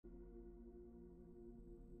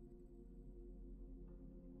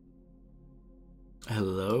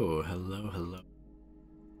Hello, hello, hello. Hello, hello,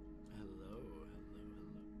 hello.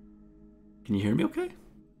 Can you hear me okay? Can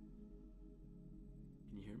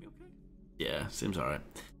you hear me okay? Yeah, seems alright.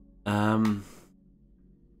 Um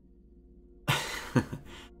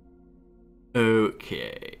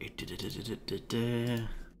Okay.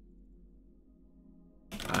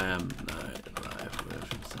 I am not alive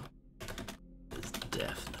with some is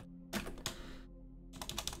death.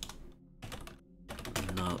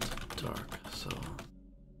 Not dark soul.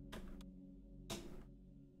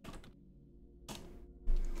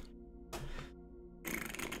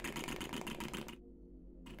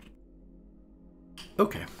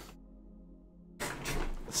 Okay.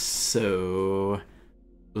 So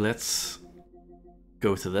let's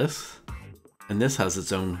go to this. And this has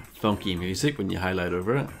its own funky music when you highlight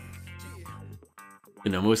over it.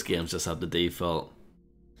 You know, most games just have the default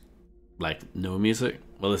like no music.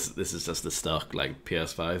 Well, this is just the stock like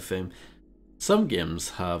PS5 theme. Some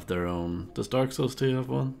games have their own. Does Dark Souls 2 have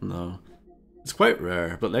one? No. It's quite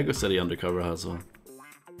rare, but Lego City Undercover has one.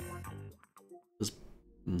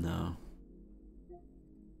 No.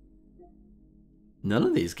 None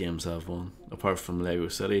of these games have one, apart from Lego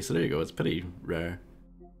City, so there you go, it's pretty rare.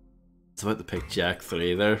 It's about to pick Jack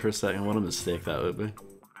 3 there for a second, what a mistake that would be.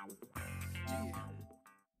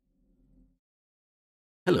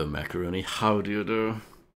 Hello Macaroni, how do you do?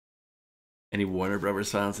 Any Warner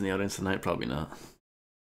Brothers fans in the audience tonight? Probably not.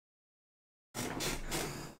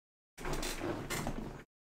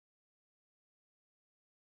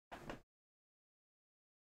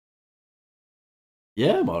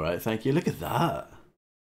 Yeah, I'm alright, thank you. Look at that.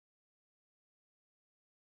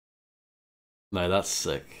 No, that's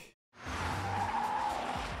sick.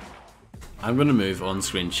 I'm gonna move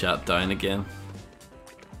on-screen chat down again.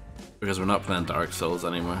 Because we're not playing Dark Souls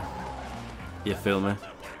anymore. You feel me?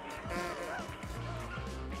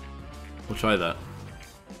 We'll try that.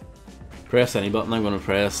 Press any button, I'm gonna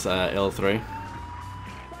press L3.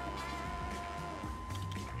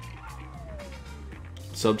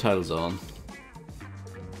 Subtitles on.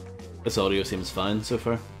 This audio seems fine so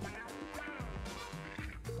far.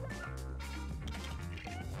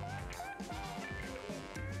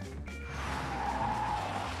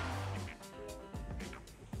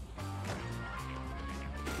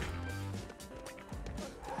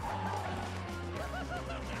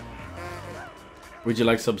 Would you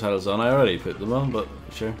like subtitles on? I already put them on, but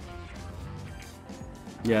sure.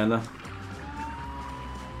 Yeah, no.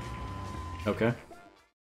 Okay.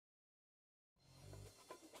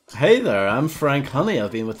 Hey there, I'm Frank Honey.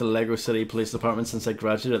 I've been with the Lego City Police Department since I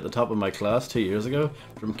graduated at the top of my class 2 years ago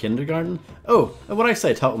from kindergarten. Oh, and when I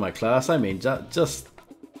say top of my class, I mean I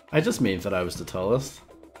just mean that I was the tallest.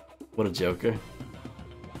 What a joker.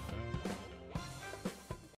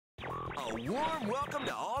 A warm welcome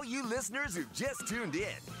to all you listeners who just tuned in.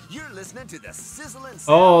 You're listening to the sizzling sounds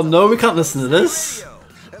Oh no, we can't listen to this.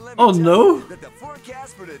 Oh no. That the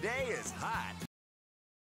forecast for today is hot.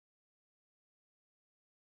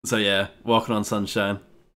 So yeah, Walking on Sunshine.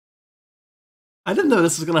 I didn't know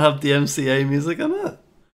this was gonna have DMCA music on it.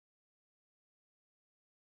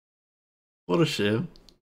 What a shame.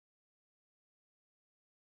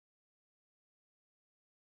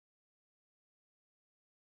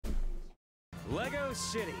 Lego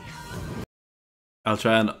City. I'll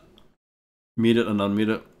try and mute it and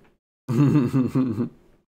unmute it.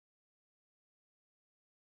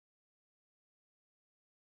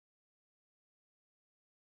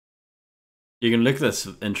 You can look this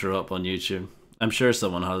intro up on YouTube. I'm sure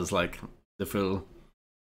someone has like the full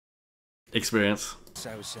experience.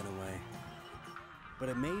 I was sent away, but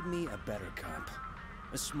it made me a better cop,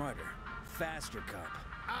 a smarter, faster cop.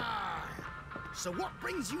 Ah, so what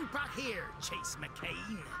brings you back here, Chase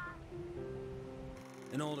McCain?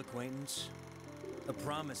 An old acquaintance, a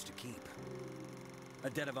promise to keep,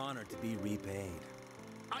 a debt of honor to be repaid.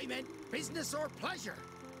 I meant business or pleasure.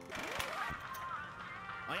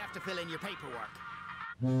 I have to fill in your paperwork.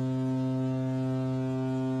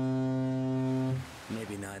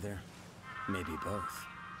 Maybe neither, maybe both.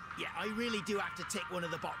 Yeah, I really do have to tick one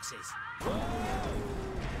of the boxes.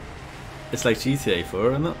 It's like GTA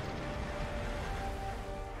 4, isn't it?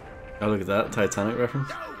 Oh, look at that Titanic reference.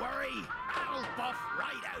 Don't worry, I'll buff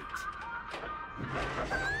right out.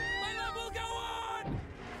 My love will go on!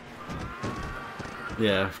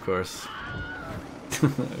 Yeah, of course.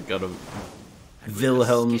 I got a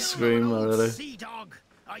Wilhelm scream already. Sea dog,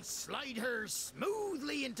 I slide her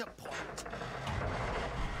smoothly into port.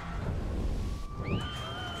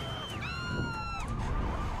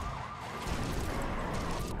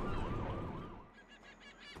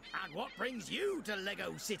 And what brings you to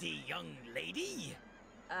Lego City, young lady?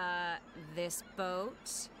 This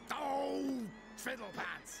boat? Oh,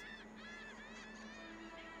 fiddlepants!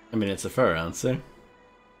 I mean, it's a fair answer.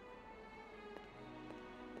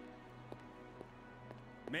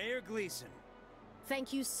 Mayor Gleason.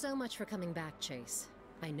 Thank you so much for coming back, Chase.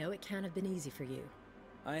 I know it can't have been easy for you.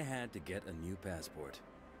 I had to get a new passport.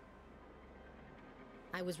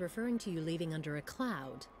 I was referring to you leaving under a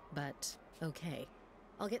cloud, but okay.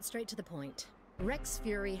 I'll get straight to the point. Rex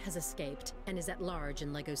Fury has escaped and is at large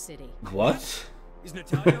in Lego City. What? Is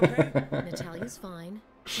Natalia okay? Natalia's fine.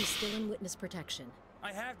 She's still in witness protection.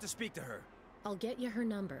 I have to speak to her. I'll get you her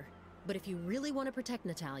number. But if you really want to protect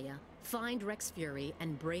Natalia, find Rex Fury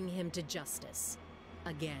and bring him to justice.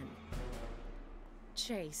 Again.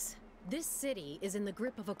 Chase, this city is in the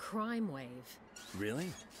grip of a crime wave. Really?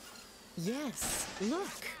 Yes,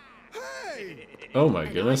 look. Hey! Oh my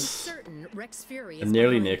And goodness. I'm certain Rex Fury A is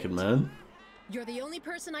nearly behind naked it. man. You're the only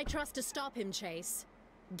person I trust to stop him, Chase.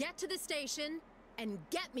 Get to the station and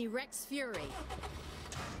get me Rex Fury.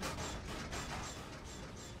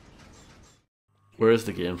 Where's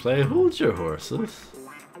the gameplay? Hold your horses.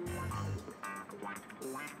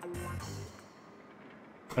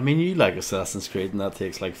 I mean, you like Assassin's Creed and that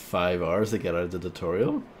takes like 5 hours to get out of the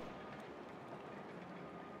tutorial.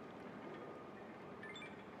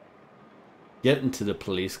 Get into the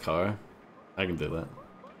police car. I can do that.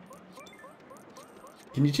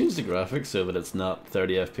 Can you change the graphics so that it's not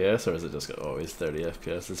 30 FPS, or is it just always 30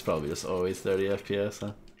 FPS? It's probably just always 30 FPS,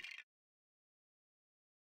 huh?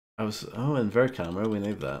 Oh, invert camera, we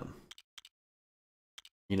need that.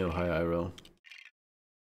 You know how I roll.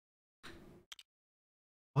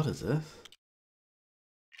 What is this?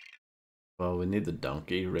 Well, we need the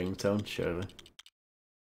donkey ringtone, surely.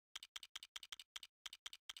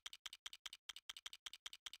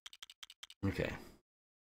 Okay.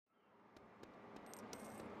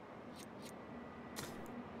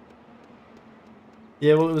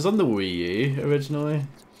 Yeah, well, it was on the Wii U originally,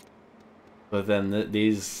 but then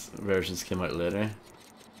these versions came out later.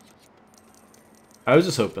 I was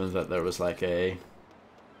just hoping that there was like a,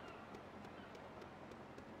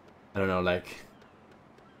 I don't know, like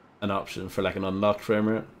an option for like an unlocked frame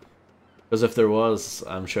rate. Because if there was,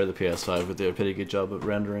 I'm sure the PS5 would do a pretty good job at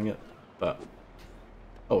rendering it. But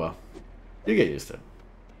oh well, you get used to it.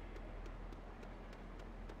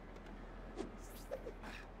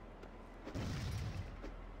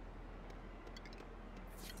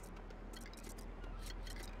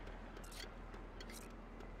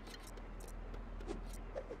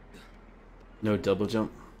 No double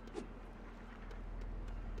jump.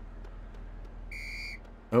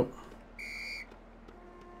 Oh.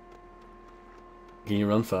 Can you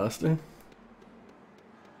run faster?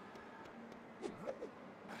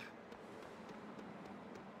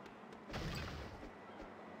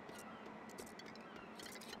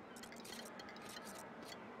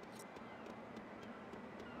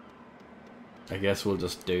 I guess we'll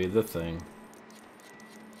just do the thing.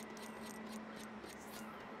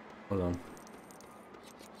 Hold on.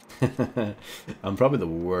 I'm probably the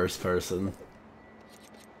worst person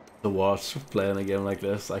to watch playing a game like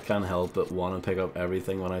this. I can't help but want to pick up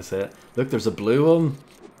everything when I say it. Look, there's a blue one.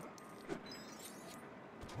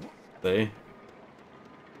 See?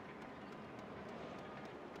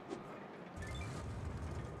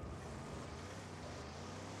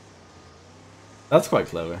 That's quite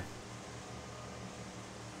clever.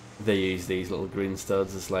 They use these little green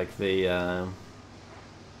studs as like the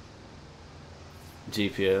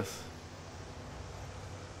GPS.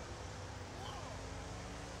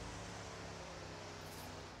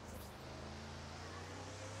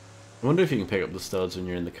 I wonder if you can pick up the studs when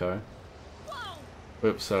you're in the car.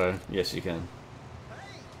 Oops, sorry. Yes, you can.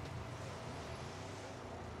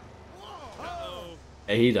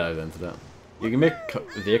 Hey, he dived into that. You can make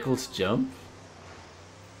vehicles jump.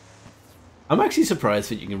 I'm actually surprised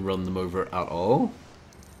that you can run them over at all.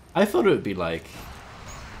 I thought it would be like...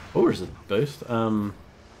 Oh, where's the boost? I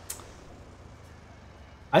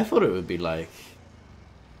thought it would be like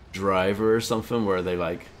Driver or something where they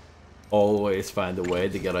like always find a way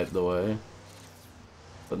to get out the way.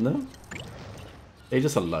 But no. They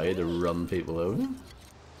just allow you to run people over.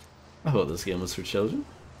 I thought this game was for children.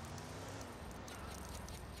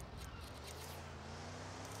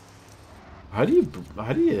 How do you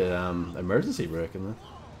emergency brake in this?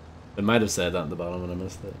 It might have said that at the bottom and I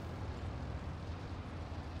missed it.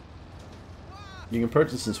 You can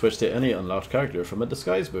purchase and switch to any unlocked character from a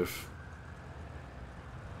disguise booth.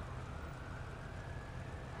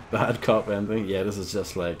 Bad cop ending? Yeah, this is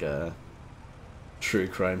just like a true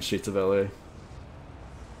crime Streets of LA.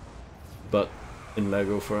 But in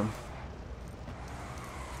Lego form.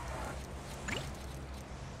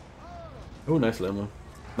 Oh, nice limo.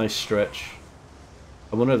 Nice stretch.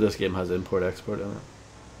 I wonder if this game has import-export in it.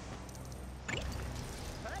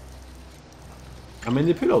 I mean,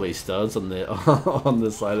 they put all these studs on the on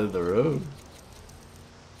the side of the road,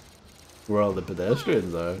 where all the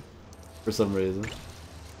pedestrians are, for some reason.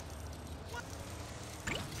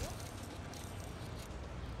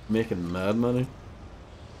 Making mad money.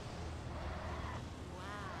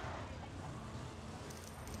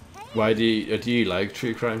 Why do you like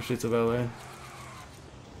True Crime Streets of LA?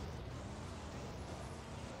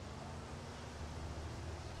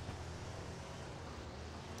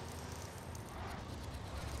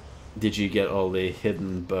 Did you get all the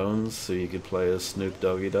hidden bones so you could play as Snoop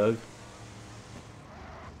Doggy Dogg?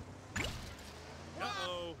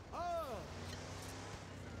 Uh-oh.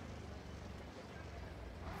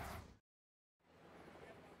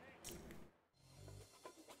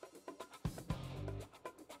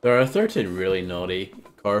 There are 13 really naughty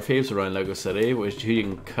car thieves around Lego City, which you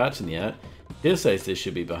can catch, and yet he decides they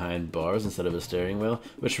should be behind bars instead of a steering wheel,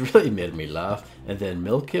 which really made me laugh. And then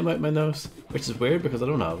milk came out my nose, which is weird because I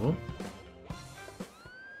don't have one.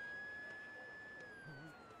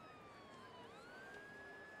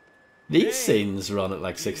 These scenes run at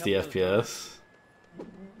like 60 FPS.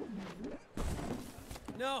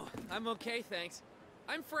 No, I'm okay, thanks.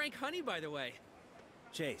 I'm Frank Honey, by the way.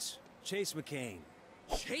 Chase McCain.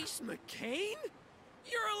 Chase McCain?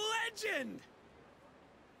 You're a legend!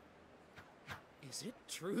 Is it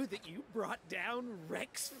true that you brought down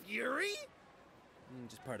Rex Fury?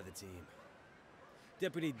 Just part of the team.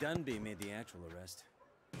 Deputy Dunby made the actual arrest.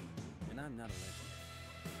 And I'm not a legend.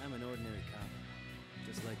 I'm an ordinary cop.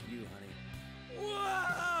 Just like you, honey.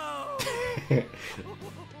 Whoa!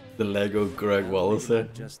 The Lego Greg Wallace there.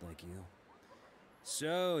 Just like you.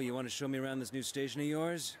 So, you want to show me around this new station of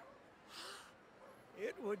yours?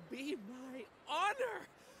 It would be my honor!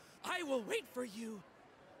 I will wait for you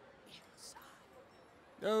inside.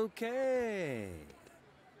 Okay.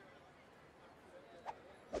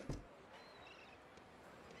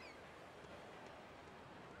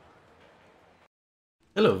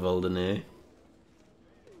 Hello, Voldenay.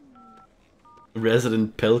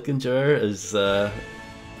 Resident Pilkinger is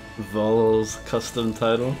Vol's custom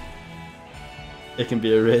title. It can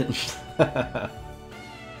be arranged.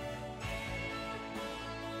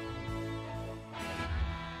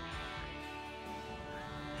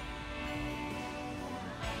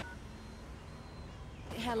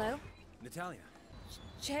 Hello? Natalia.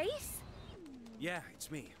 Chase? Yeah, it's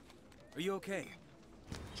me. Are you okay?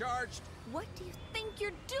 Charged. What do you think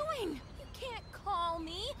you're doing? You can't call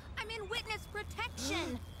me. I'm in witness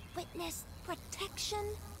protection. Witness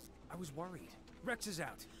protection? I was worried. Rex is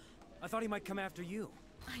out. I thought he might come after you.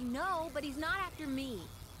 I know, but he's not after me.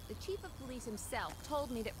 The chief of police himself told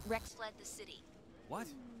me that Rex fled the city. What?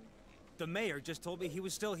 The mayor just told me he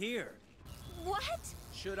was still here. What?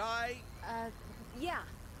 Should I? Yeah.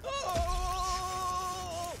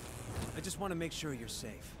 Oh! I just want to make sure you're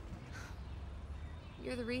safe.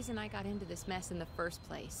 You're the reason I got into this mess in the first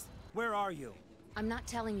place. Where are you? I'm not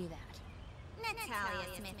telling you that. Natalia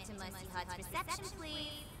Smith to Mercy Heart's reception,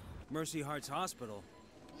 please. Mercy Hearts Hospital.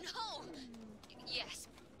 No! Yes,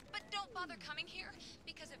 but don't bother coming here,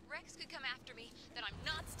 because if Rex could come after me, then I'm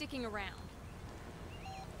not sticking around.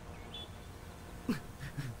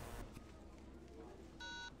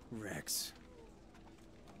 Rex.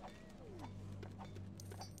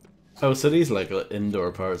 Oh, so these like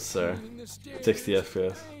indoor parts are 60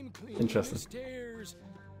 FPS. Interesting.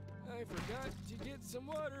 I forgot to get some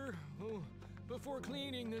water before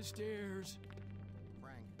cleaning the stairs.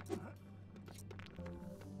 Frank.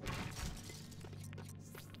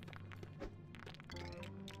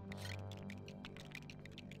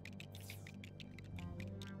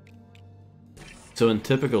 So in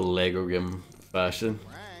typical Lego game fashion,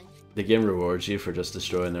 the game rewards you for just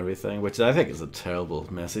destroying everything, which I think is a terrible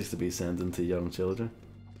message to be sending to young children.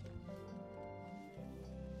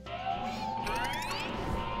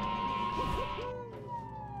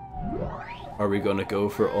 Are we gonna go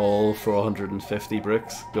for all 450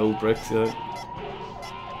 bricks? Gold bricks, yeah?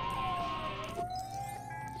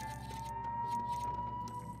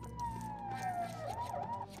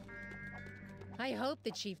 I hope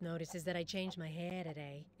the chief notices that I changed my hair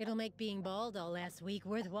today. It'll make being bald all last week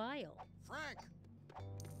worthwhile. Frank!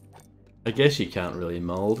 I guess you can't really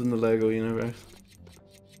mold in the Lego universe.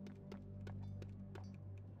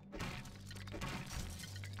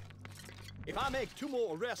 If I make 2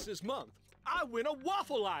 more arrests this month, I win a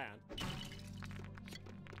waffle iron.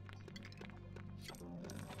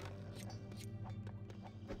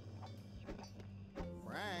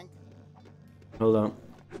 Frank! Hold on.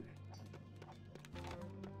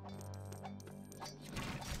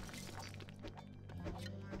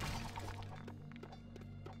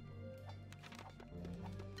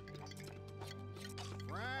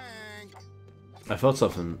 I thought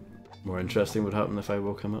something more interesting would happen if I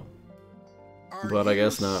woke him up. But I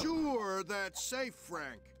guess not. Sure that's safe,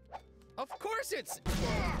 Frank? Of course it's...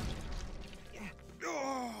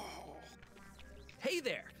 Hey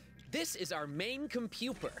there! This is our main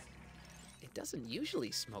computer. It doesn't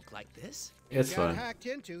usually smoke like this. It's Got fine. hacked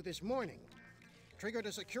into this morning. Triggered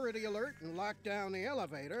a security alert and locked down the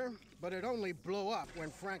elevator, but it only blew up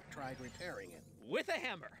when Frank tried repairing it. With a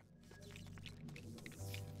hammer.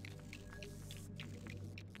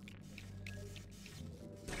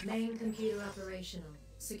 Main computer operational.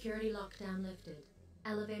 Security lockdown lifted.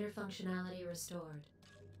 Elevator functionality restored.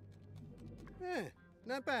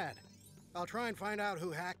 Not bad. I'll try and find out who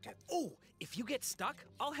hacked it. Oh, if you get stuck,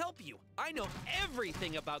 I'll help you. I know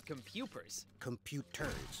everything about computers.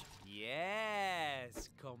 Computers. Yes,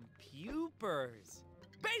 computers.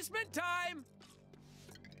 Basement time!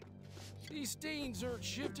 These stains aren't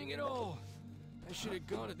shifting at all. I should have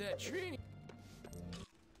gone to that training.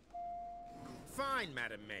 Fine,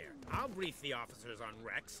 Madam Mayor. I'll brief the officers on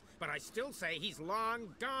Rex, but I still say he's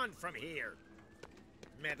long gone from here.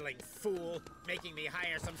 Meddling fool, making me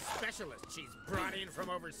hire some specialist she's brought in from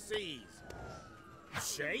overseas.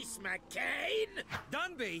 Chase McCain?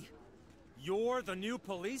 Dunby, you're the new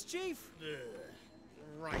police chief?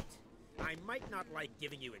 Right. I might not like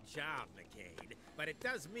giving you a job, McCain, but it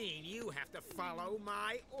does mean you have to follow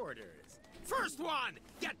my orders. First one,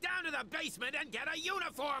 get down to the basement and get a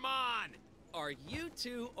uniform on! Are you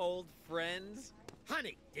two old friends?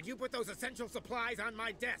 Honey, did you put those essential supplies on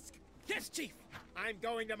my desk? Yes, Chief! I'm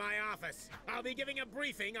going to my office. I'll be giving a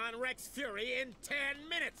briefing on Rex Fury in 10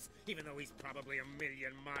 minutes, even though he's probably a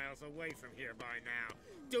million miles away from here by now.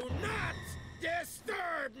 Do not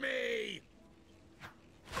disturb me!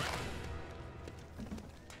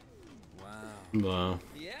 Wow.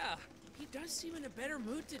 Yeah, he does seem in a better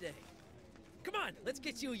mood today. Come on, let's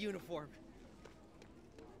get you a uniform.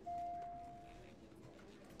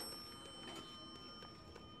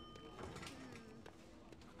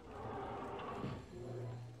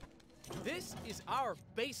 This is our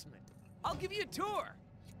basement. I'll give you a tour.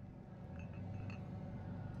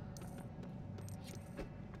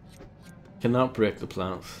 Cannot break the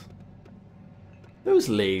plants. Those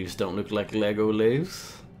leaves don't look like Lego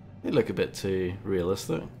leaves. They look a bit too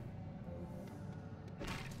realistic.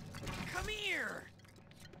 Come here.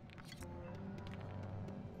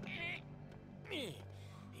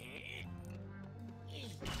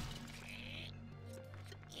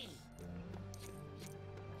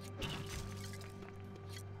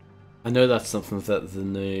 I know that's something that the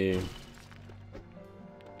new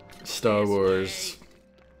Star Wars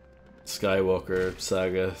Skywalker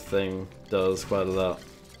saga thing does quite a lot.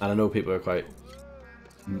 And I know people are quite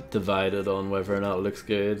divided on whether or not it looks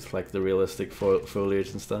good, like the realistic foliage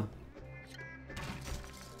and stuff.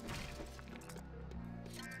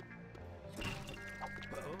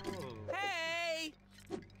 Hey!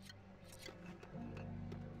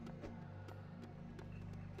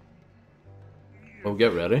 Well,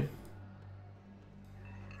 get ready.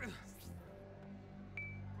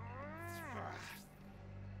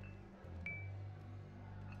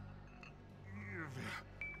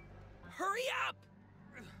 Hurry up!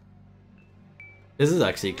 This is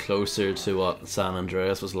actually closer to what San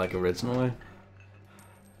Andreas was like originally.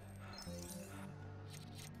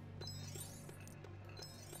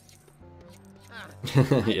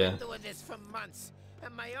 I've Yeah. been doing this for months,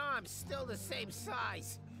 and my arm's still the same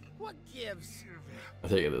size. What gives? I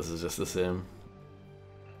think this is just the same.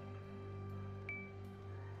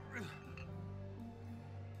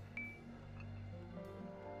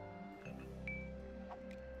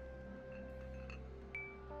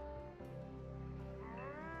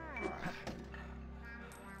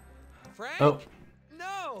 Frank? Oh,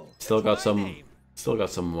 No! still got that's my some, name. still got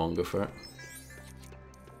some manga for it.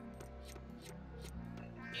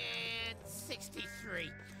 And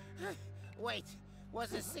 63. Wait,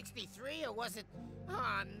 was it 63 or was it...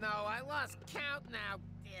 Oh no, I lost count now.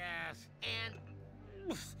 Yes, and...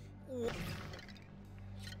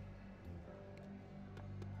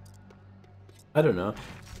 I don't know.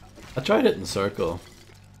 I tried it in circle,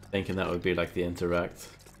 thinking that would be like the interact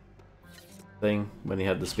thing when he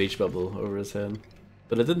had the speech bubble over his head,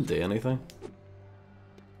 but it didn't do anything.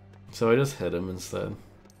 So I just hit him instead.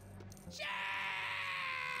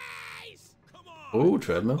 Oh,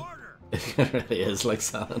 treadmill. It really is like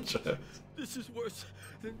San Andreas. This is worse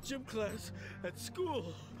than gym class at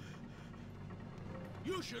school.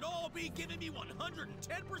 You should all be giving me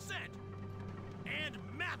 110%. And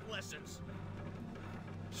math lessons.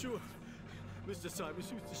 Sure, Mr.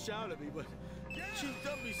 Simons used to shout at me, but Chief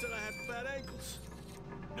Dunby said I had bad ankles.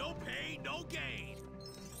 No pain, no gain.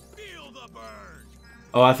 Feel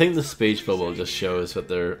Oh, I think the speech bubble just shows that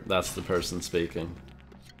that's the person speaking.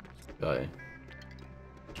 Got you.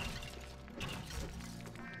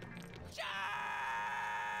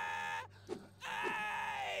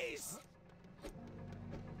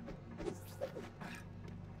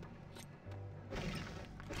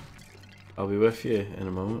 I'll be with you in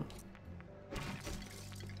a moment.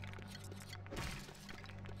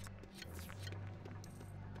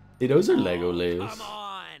 See, those are Lego leaves. Come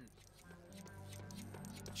on!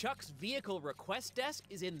 Chuck's vehicle request desk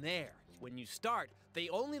is in there. When you start, they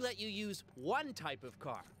only let you use one type of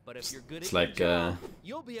car. But if you're good It's at your like, job,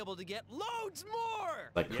 you'll be able to get loads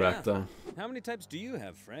more! Like Crackdown. How many types do you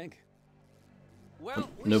have, Frank? Well,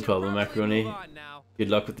 No problem, Macaroni. Good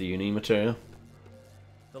luck with the uni material.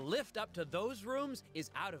 The lift up to those rooms is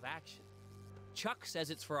out of action. Chuck says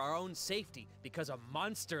it's for our own safety because a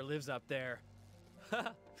monster lives up there.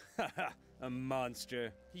 A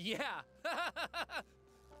monster. Yeah.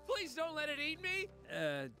 Please don't let it eat me.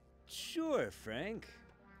 Sure, Frank.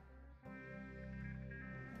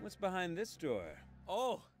 What's behind this door?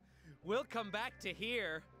 Oh, we'll come back to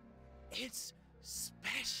here. It's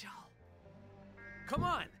special. Come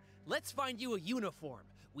on, let's find you a uniform.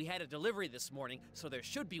 We had a delivery this morning, so there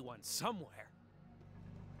should be one somewhere.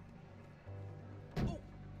 Oh.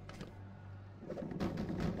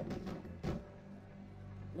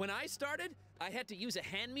 When I started, I had to use a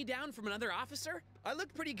hand-me-down from another officer. I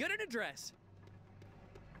looked pretty good in a dress.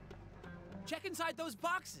 Check inside those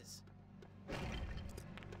boxes.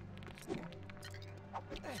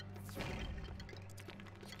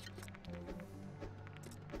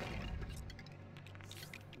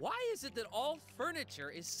 Why is it that all furniture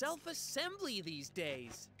is self-assembly these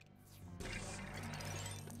days?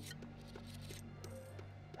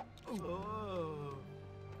 Oh.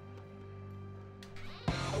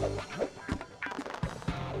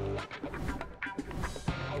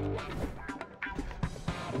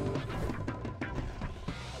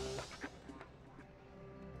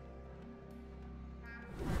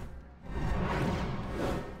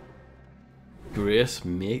 Grace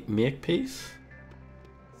Makepeace?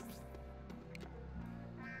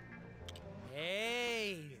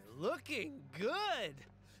 Hey, looking good.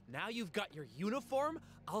 Now you've got your uniform,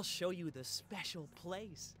 I'll show you the special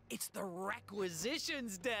place. It's the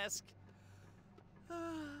requisitions desk.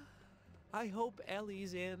 I hope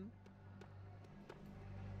Ellie's in.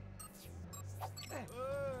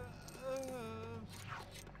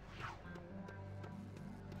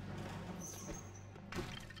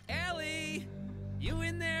 Ellie! You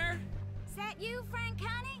in there? Is that you, Frank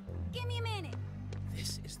Honey? Give me a minute.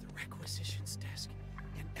 This is the requisitions desk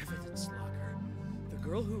and evidence locker. The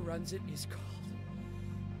girl who runs it is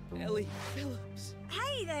called Ellie Phillips.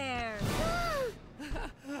 Hey there!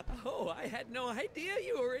 Oh, I had no idea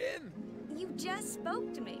you were in. You just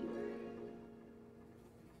spoke to me.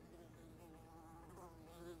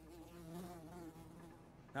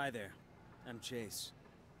 Hi there. I'm Chase.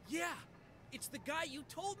 Yeah, it's the guy you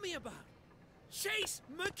told me about. Chase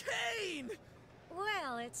McCain!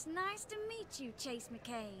 Well, it's nice to meet you, Chase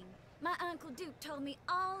McCain. My Uncle Duke told me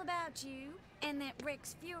all about you and that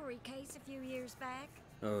Rex Fury case a few years back.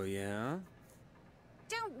 Oh, yeah?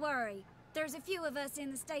 Don't worry. There's a few of us in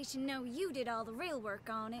the station know you did all the real work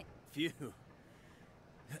on it. Phew.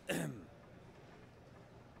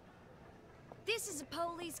 This is a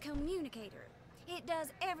police communicator. It does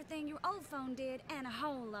everything your old phone did and a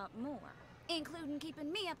whole lot more, including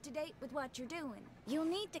keeping me up to date with what you're doing. You'll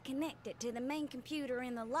need to connect it to the main computer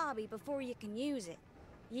in the lobby before you can use it.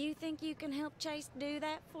 You think you can help Chase do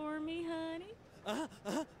that for me, honey?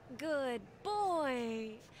 Good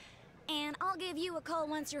boy. And I'll give you a call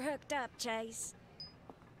once you're hooked up, Chase.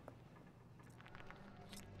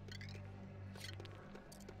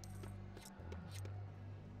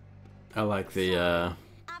 I like the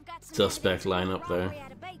suspect lineup there.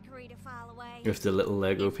 With the little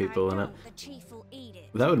Lego people in it.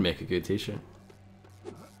 That would make a good t-shirt.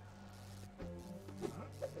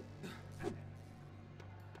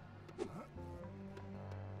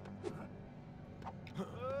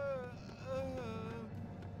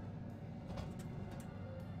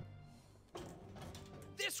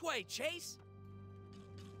 This way, Chase!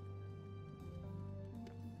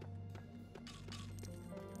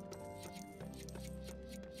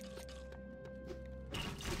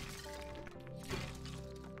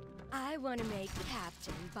 I want to make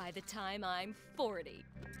captain by the time I'm 40.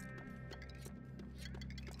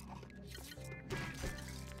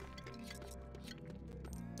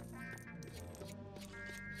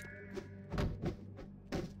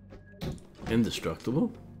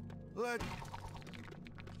 Indestructible?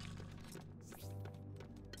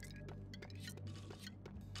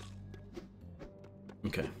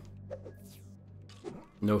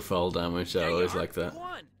 No fall damage. I always like that. Go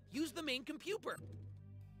on, use the main computer.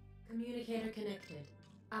 Communicator connected.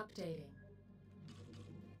 Updating.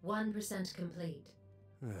 1% complete.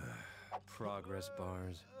 Progress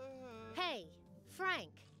bars. Hey,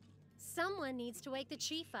 Frank. Someone needs to wake the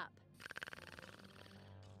chief up.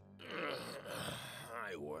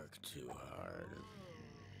 I work too hard.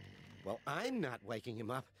 Well, I'm not waking him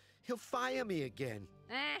up. He'll fire me again.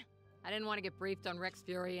 I didn't want to get briefed on Rex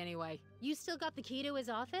Fury anyway. You still got the key to his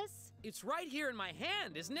office? It's right here in my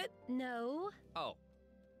hand, isn't it? No. Oh,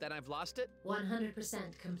 then I've lost it?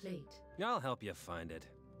 100% complete. I'll help you find it.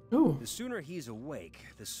 Ooh. The sooner he's awake,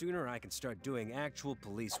 the sooner I can start doing actual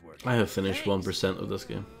police work. I have finished 1% of this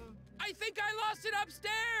game. I think I lost it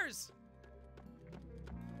upstairs!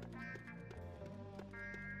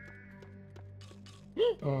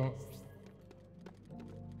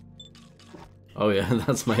 Oh yeah,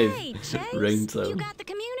 that's my Hey, Chase, ringtone. you got the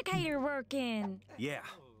communicator working. Yeah,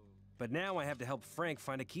 but now I have to help Frank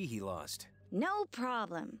find a key he lost. No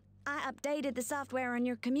problem. I updated the software on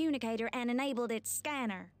your communicator and enabled its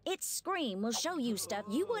scanner. Its screen will show you stuff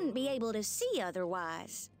you wouldn't be able to see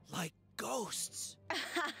otherwise. Like ghosts.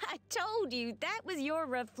 I told you, that was your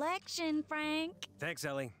reflection, Frank. Thanks,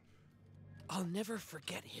 Ellie. I'll never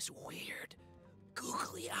forget his weird,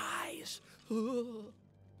 googly eyes.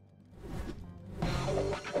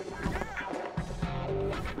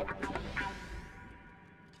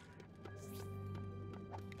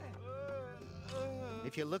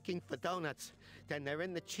 If you're looking for donuts, then they're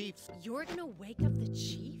in the Chief's. You're gonna wake up the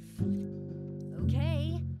chief?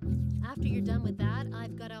 Okay. After you're done with that,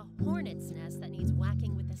 I've got a hornet's nest that needs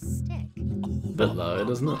whacking with a stick. Bit loud,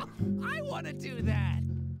 isn't it? I want to do that!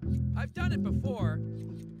 I've done it before,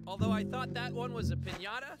 although I thought that one was a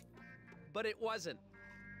piñata, but it wasn't,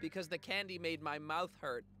 because the candy made my mouth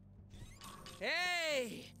hurt.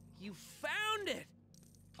 Hey! You found it!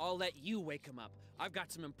 I'll let you wake him up. I've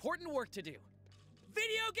got some important work to do.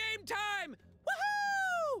 Video game time!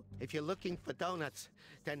 Woohoo! If you're looking for donuts,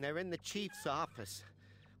 then they're in the Chief's office.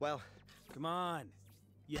 Well, come on.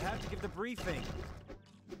 You have to give the briefing.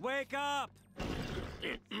 Wake up!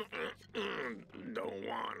 Don't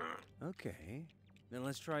wanna. Okay, then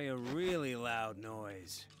let's try a really loud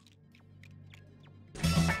noise.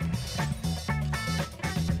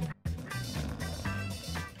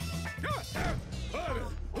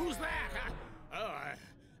 Who's that?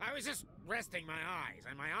 I was just resting my eyes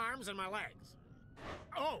and my arms and my legs.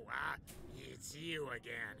 Oh, it's you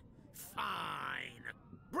again. Fine.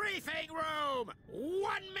 Briefing room!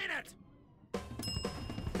 1 minute!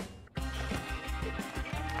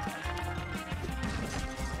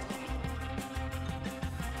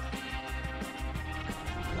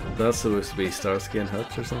 That's supposed to be Starsky and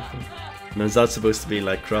Hutch or something. And is that supposed to be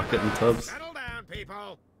like Crockett and Tubbs? Settle down,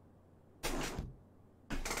 people.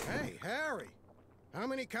 Hey, Harry. How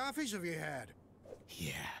many coffees have you had?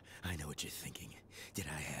 Yeah, I know what you're thinking. Did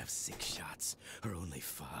I have 6 shots or only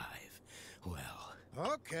 5? Well...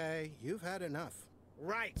 Okay, you've had enough.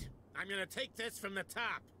 Right. I'm gonna take this from the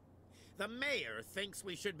top. The mayor thinks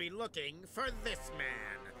we should be looking for this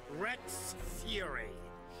man, Rex Fury.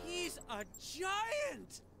 He's a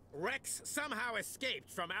giant! Rex somehow escaped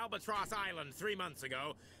from Albatross Island 3 months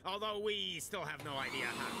ago, although we still have no idea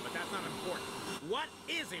how, but that's not important. What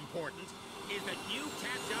is important is that you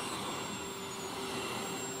catch up.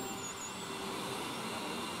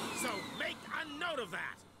 So make a note of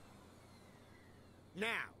that!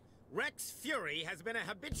 Now, Rex Fury has been a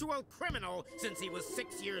habitual criminal since he was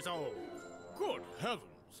 6 years old. Good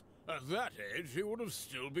heavens! At that age, he would have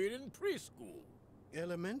still been in preschool.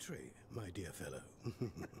 Elementary, my dear fellow.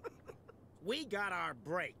 We got our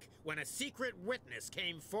break when a secret witness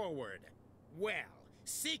came forward. Well,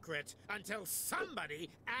 secret until somebody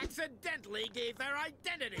accidentally gave their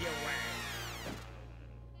identity away.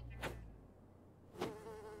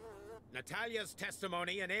 Natalia's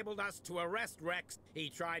testimony enabled us to arrest Rex. He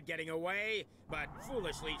tried getting away, but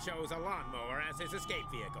foolishly chose a lawnmower as his escape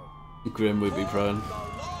vehicle. Grim would be proud.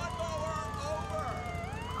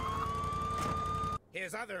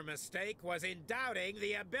 His other mistake was in doubting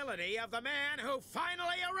the ability of the man who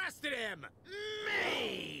finally arrested him,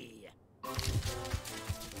 me!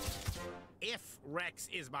 If Rex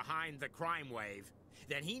is behind the crime wave,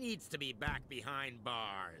 then he needs to be back behind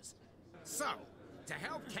bars. So, to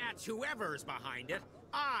help catch whoever's behind it,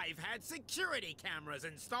 I've had security cameras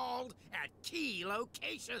installed at key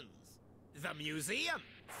locations. The museum,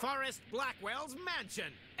 Forrest Blackwell's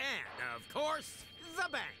mansion, and, of course, the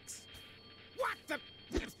banks. What the...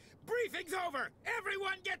 Briefing's over!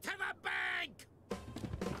 Everyone get to the bank!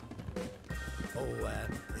 Oh,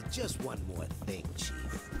 just one more thing,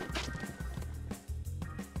 Chief.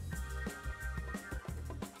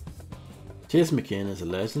 Chase McCain is a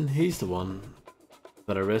legend. He's the one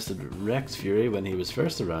that arrested Rex Fury when he was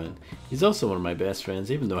first around. He's also one of my best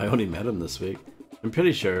friends, even though I only met him this week. I'm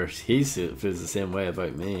pretty sure he feels the same way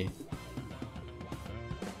about me.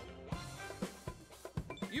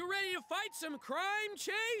 You ready to fight some crime,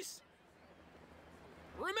 Chase?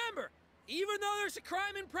 Remember, even though there's a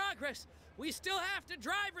crime in progress, we still have to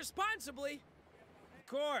drive responsibly. Of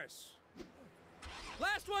course.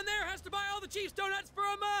 Last one there has to buy all the Chief's donuts for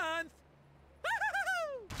a month.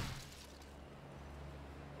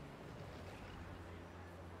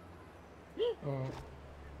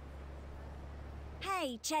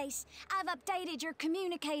 Hey, Chase, I've updated your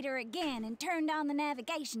communicator again and turned on the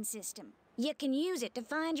navigation system. You can use it to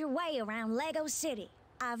find your way around Lego City.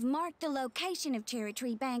 I've marked the location of Cherry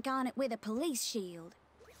Tree Bank on it with a police shield.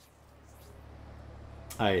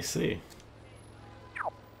 I see.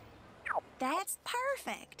 That's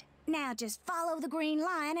perfect. Now just follow the green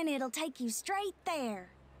line and it'll take you straight there.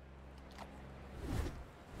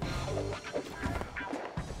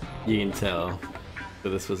 You can tell that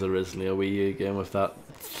this was originally a Wii U game with that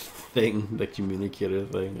thing, the communicator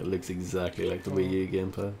thing. It looks exactly like the Wii U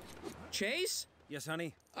gamepad. Chase? Yes,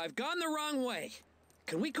 honey? I've gone the wrong way.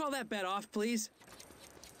 Can we call that bet off, please?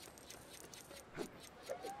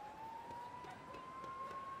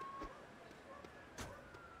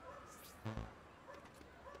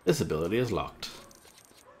 This ability is locked.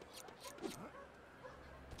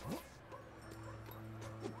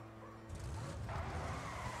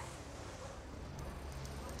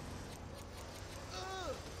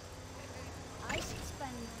 I should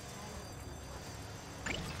spend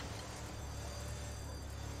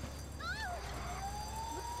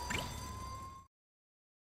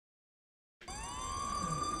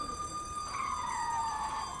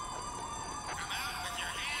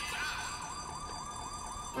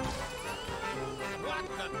What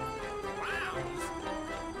the clowns?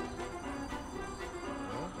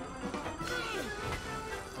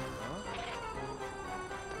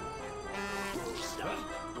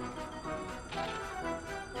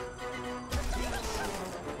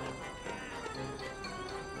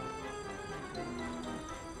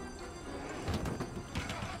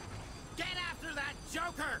 Get after that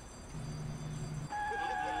Joker!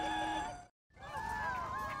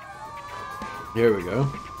 Here we go.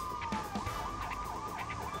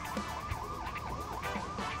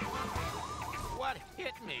 What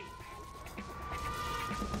hit me?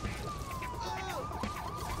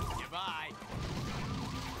 Goodbye.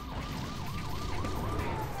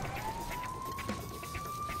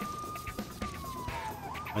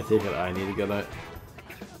 I take it I need to get out.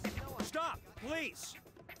 Stop, please!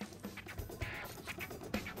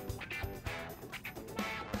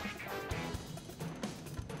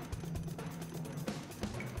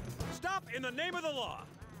 Stop in the name of the law!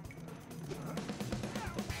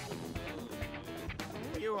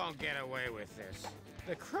 You won't get away with this.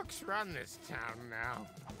 The crooks run this town now.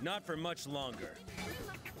 Not for much longer.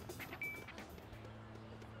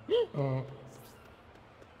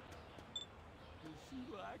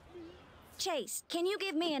 Chase, can you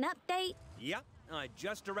give me an update? Yep, I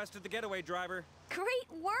just arrested the getaway driver.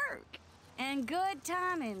 Great work! And good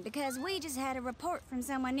timing, because we just had a report from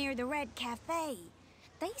someone near the Red Cafe.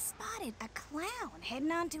 They spotted a clown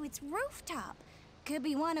heading onto its rooftop. Could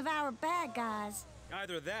be one of our bad guys.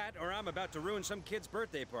 Either that, or I'm about to ruin some kid's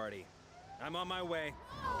birthday party. I'm on my way.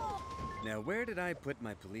 Now, where did I put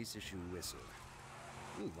my police issue whistle?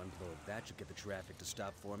 Ooh, one blow of that should get the traffic to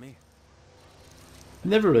stop for me.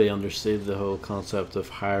 Never really understood the whole concept of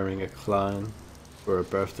hiring a clown for a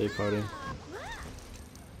birthday party.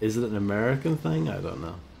 Is it an American thing? I don't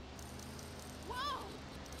know.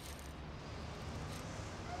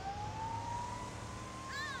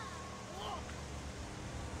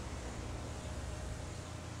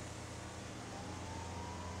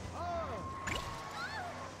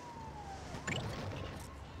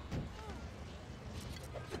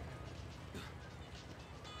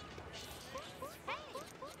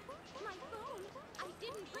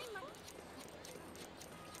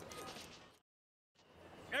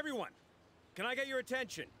 Everyone, can I get your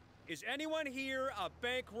attention? Is anyone here a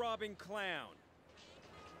bank robbing clown?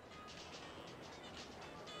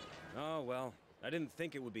 Oh, well, I didn't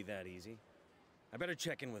think it would be that easy. I better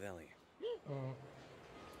check in with Ellie.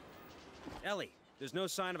 Ellie, there's no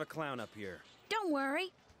sign of a clown up here. Don't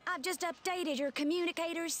worry. I've just updated your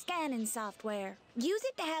communicator's scanning software. Use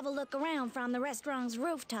it to have a look around from the restaurant's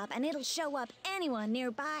rooftop, and it'll show up anyone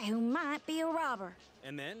nearby who might be a robber.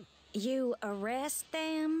 And then? You arrest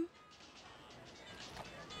them.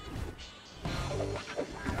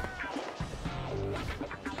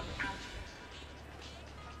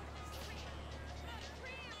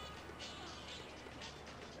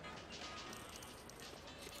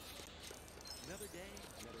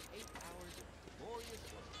 another 8 hours of glorious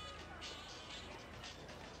work.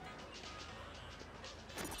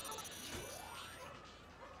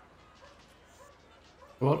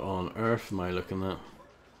 What on earth am I looking at?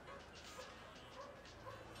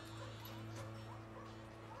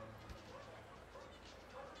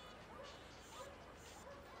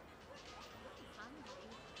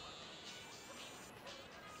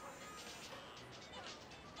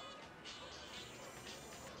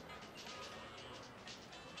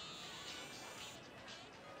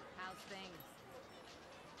 How's things?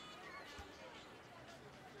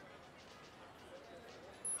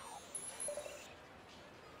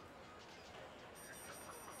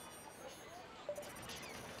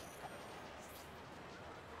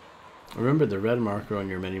 Remember, the red marker on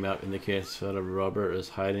your minimap indicates that a robber is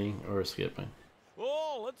hiding or escaping.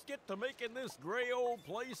 Oh, let's get to making this gray old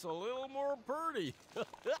place a little more pretty.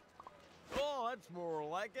 Oh, that's more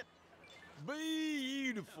like it.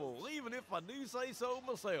 Beautiful, even if I do say so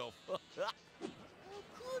myself.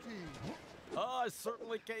 I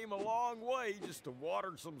certainly came a long way just to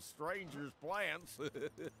water some strangers' plants.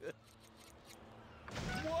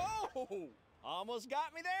 Whoa! Almost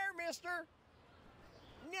got me there, mister.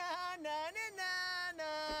 Na na na na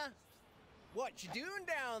na. What you doing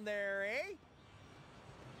down there, eh?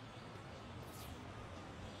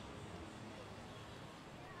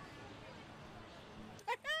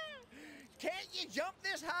 Can't you jump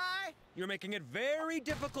this high? You're making it very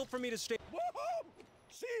difficult for me to stay. Woohoo!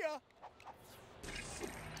 See ya.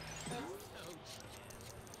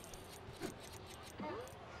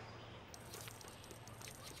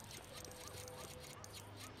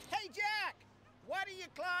 Hey, Jack! Why do you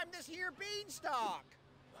climb this here beanstalk?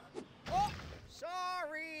 Oh,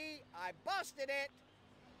 sorry. I busted it.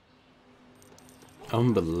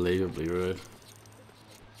 Unbelievably rude.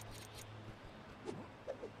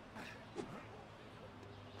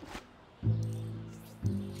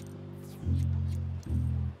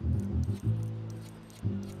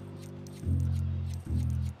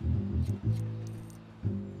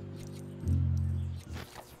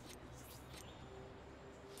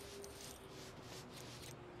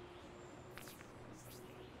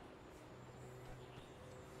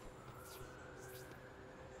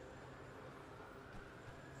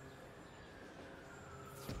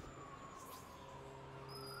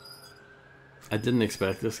 I didn't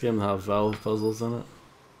expect this game to have valve puzzles in it.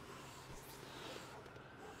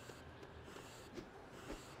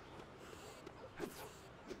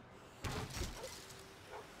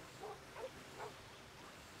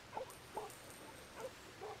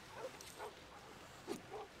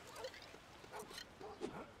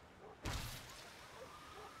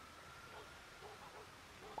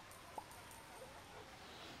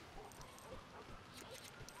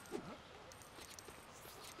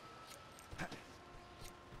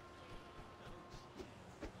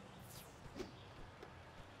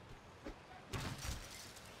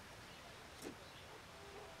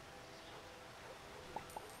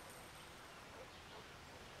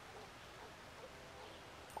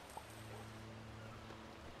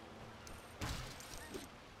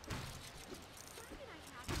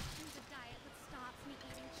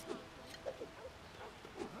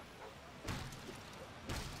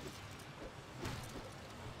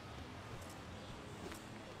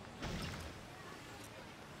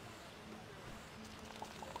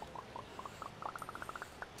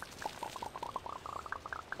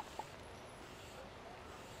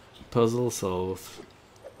 Puzzle solved.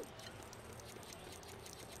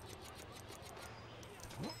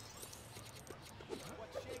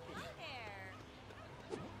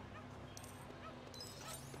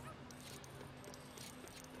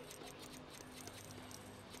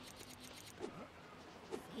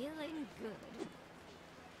 Feeling good.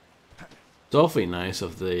 It's awfully nice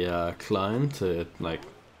of the clown to like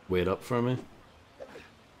wait up for me.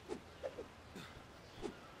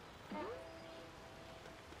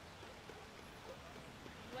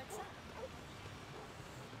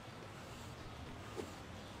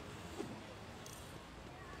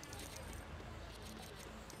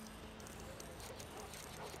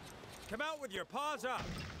 Come out with your paws up.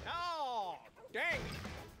 Oh, dang.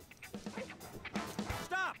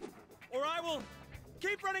 Stop, or I will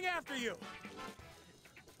keep running after you.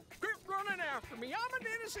 Quit running after me. I'm an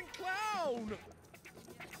innocent clown.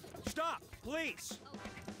 Stop, please.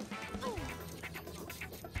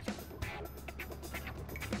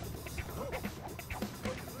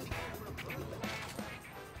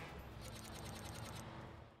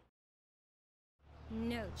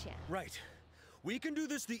 No chance. Right. We can do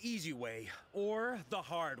this the easy way or the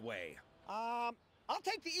hard way. I'll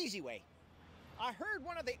take the easy way. I heard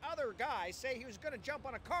one of the other guys say he was gonna jump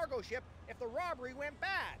on a cargo ship if the robbery went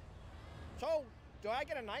bad. So, do I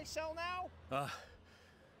get a night cell now?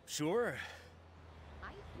 Sure.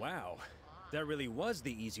 Wow, that really was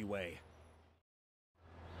the easy way.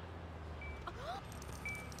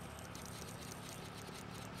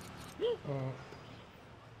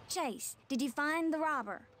 Chase, did you find the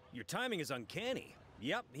robber? Your timing is uncanny.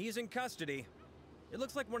 Yep, he's in custody. It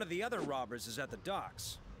looks like one of the other robbers is at the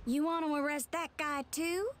docks. You want to arrest that guy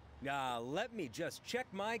too? Let me just check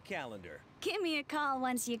my calendar. Give me a call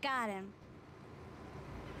once you got him.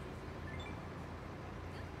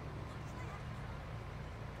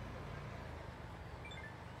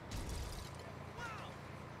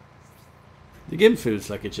 The game feels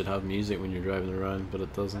like it should have music when you're driving around, but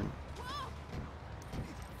it doesn't.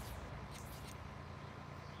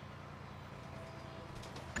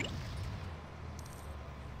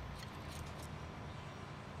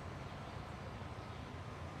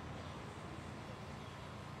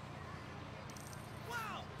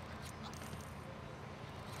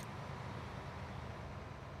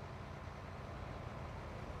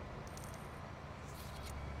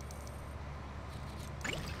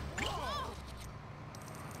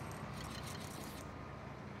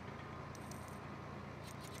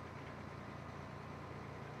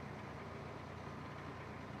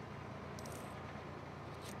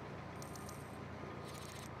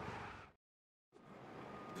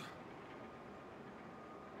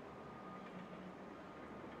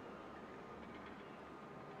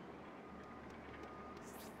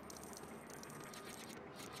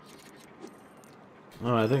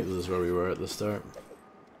 Oh, I think this is where we were at the start.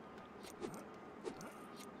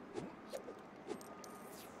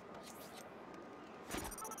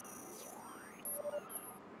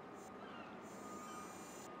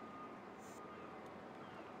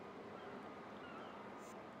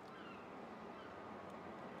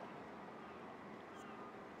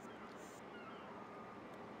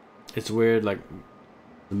 It's weird, like,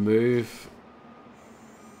 the move,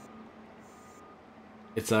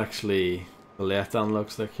 it's actually the left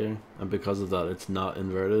analog stick here, and because of that it's not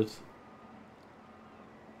inverted,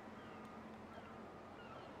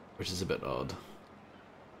 which is a bit odd.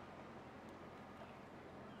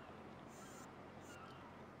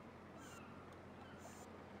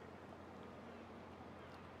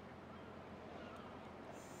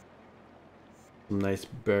 Some nice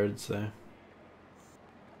birds there.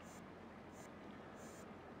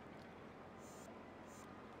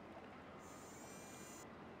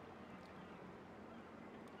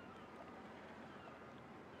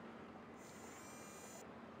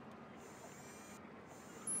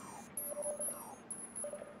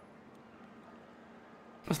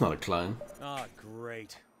 That's not a clown. Ah,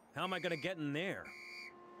 great. How am I gonna get in there?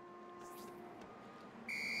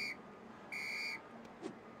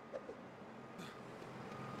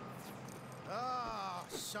 Ah,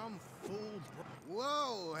 some fool.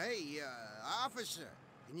 Whoa, hey, officer,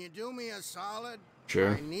 can you do me a solid?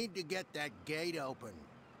 Sure. I need to get that gate open.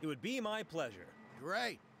 It would be my pleasure.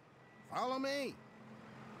 Great. Follow me.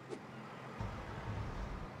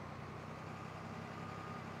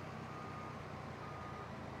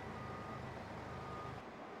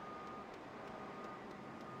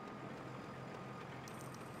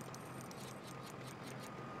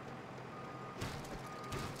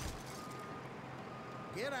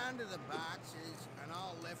 Get onto the boxes and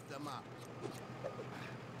I'll lift them up.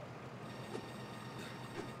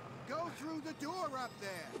 Go through the door up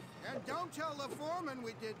there. And don't tell the foreman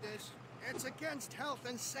we did this. It's against health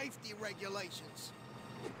and safety regulations.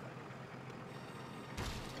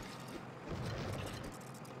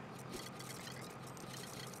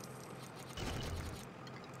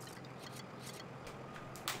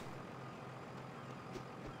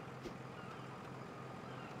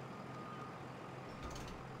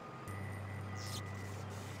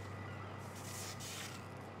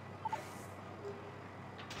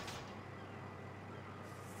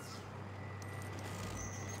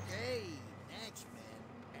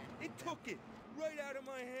 Took it right out of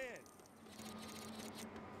my hand.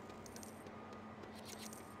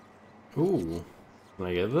 Ooh, can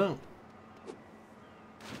I get that?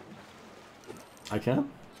 I can?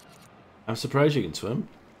 I'm surprised you can swim.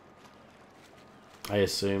 I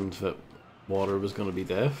assumed that water was going to be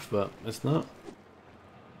death, but it's not.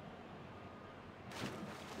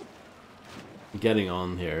 Getting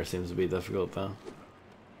on here seems to be difficult though.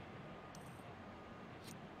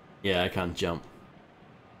 Yeah, I can't jump.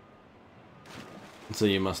 So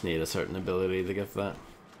you must need a certain ability to get that.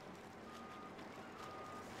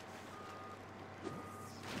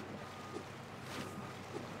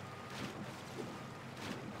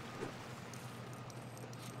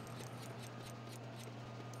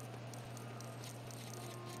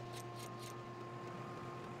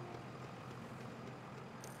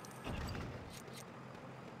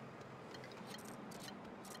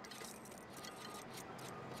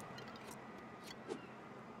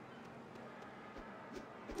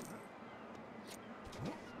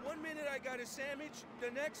 minute I got a sandwich,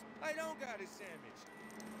 the next I don't got a sandwich.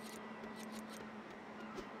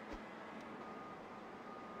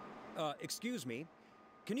 Excuse me.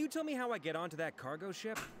 Can you tell me how I get onto that cargo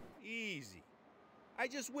ship? Easy. I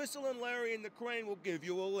just whistle and Larry and the crane will give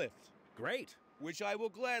you a lift. Great. Which I will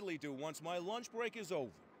gladly do once my lunch break is over.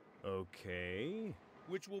 Okay.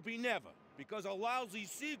 Which will be never, because a lousy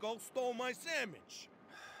seagull stole my sandwich.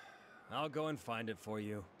 I'll go and find it for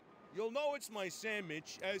you. You'll know it's my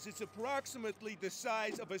sandwich, as it's approximately the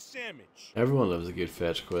size of a sandwich. Everyone loves a good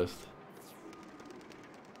fetch quest.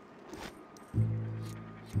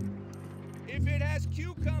 If it has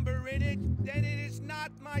cucumber in it, then it is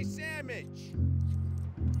not my sandwich.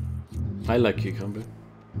 I like cucumber.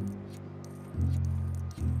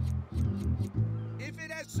 If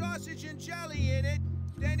it has sausage and jelly in it,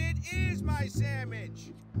 then it is my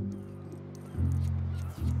sandwich.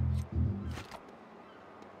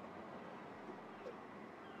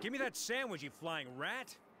 Give me that sandwich, you flying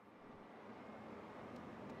rat.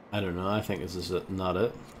 I don't know, I think this is not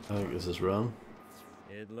it. I think this is wrong.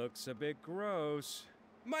 It looks a bit gross.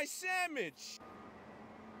 My sandwich!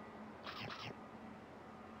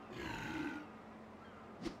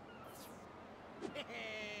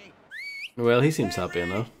 Well, he seems happy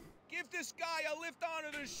enough. Give this guy a lift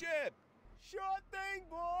onto the ship! Sure thing,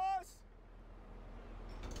 boss!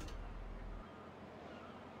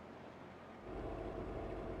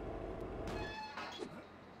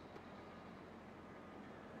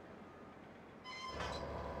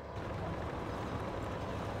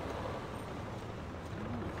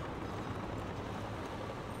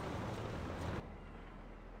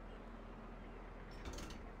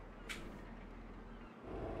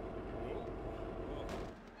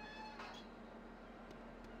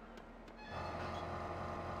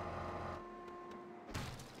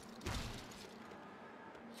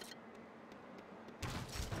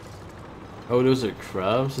 Oh, those are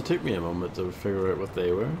crabs? It took me a moment to figure out what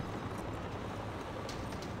they were.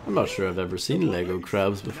 I'm not sure I've ever seen Lego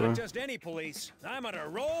crabs before. Not just any police. I'm on a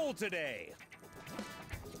roll today.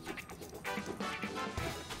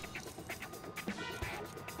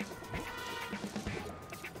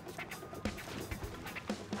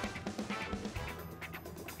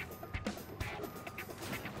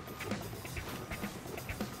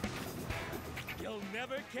 You'll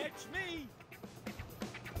never catch me!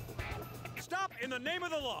 Stop in the name of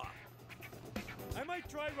the law! I might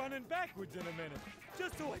try running backwards in a minute,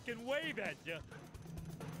 just so I can wave at you.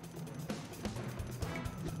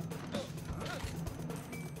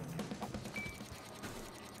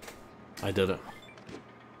 I did it.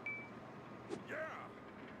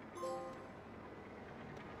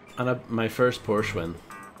 And my first Porsche win.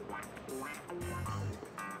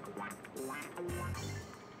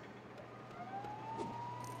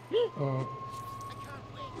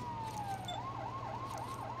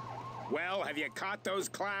 Well, have you caught those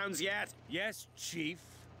clowns yet? Yes, Chief.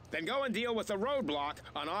 Then go and deal with the roadblock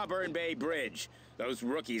on Auburn Bay Bridge. Those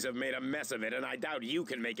rookies have made a mess of it, and I doubt you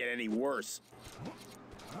can make it any worse.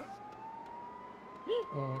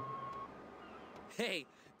 Hey,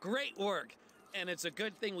 great work. And it's a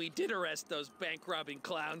good thing we did arrest those bank-robbing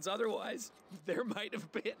clowns. Otherwise, there might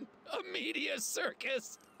have been a media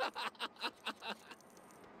circus.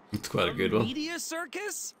 It's quite a good one. Media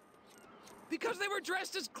circus? Because they were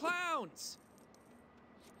dressed as clowns.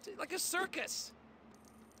 Like a circus.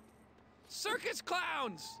 Circus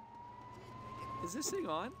clowns! Is this thing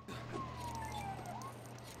on?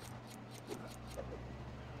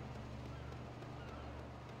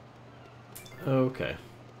 Okay.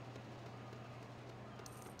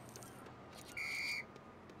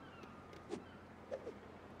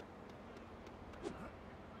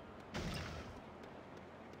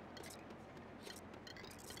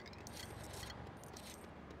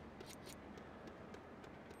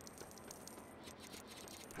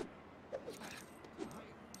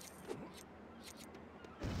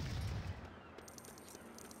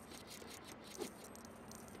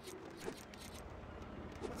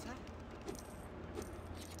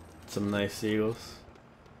 Some nice seagulls.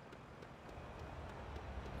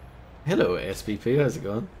 Hello, SPP, how's it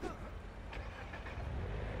going?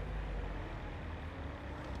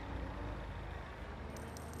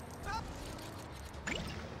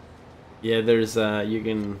 Yeah, there's you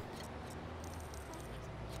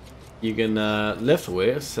can lift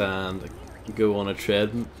weights and go on a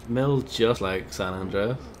treadmill just like San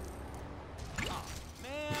Andreas.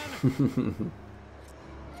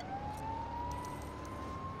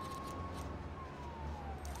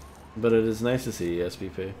 But it is nice to see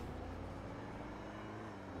SPP.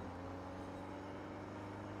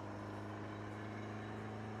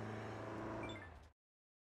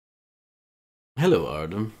 Hello,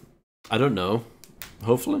 Arden. I don't know.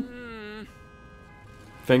 Hopefully.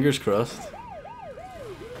 Fingers crossed.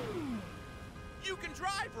 You can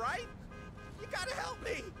drive, right? You gotta help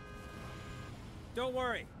me. Don't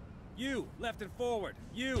worry. You, left and forward.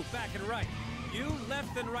 You, back and right. You,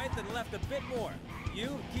 left and right, then left a bit more.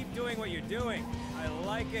 You, keep doing what you're doing. I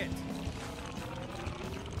like it.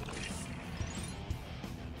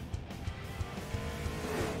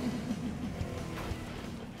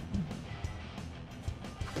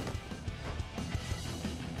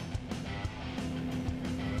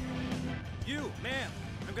 You, ma'am,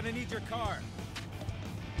 I'm gonna need your car.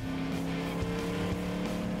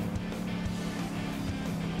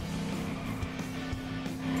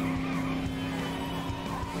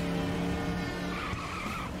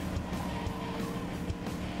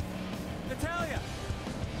 Natalia!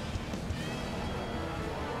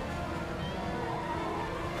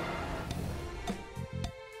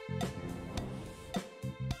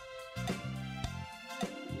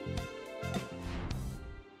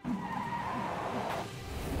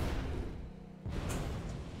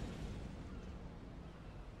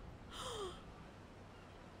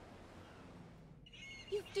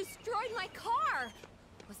 You've destroyed my car!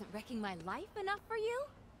 Wasn't wrecking my life enough for you?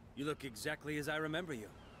 You look exactly as I remember you.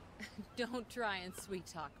 Don't try and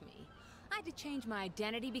sweet-talk me. I had to change my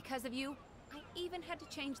identity because of you. I even had to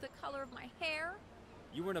change the color of my hair.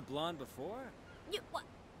 You weren't a blonde before? You what?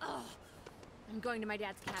 Ugh. I'm going to my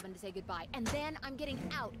dad's cabin to say goodbye, and then I'm getting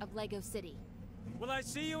out of Lego City. Will I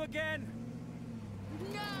see you again?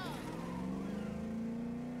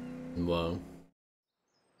 No! Wow.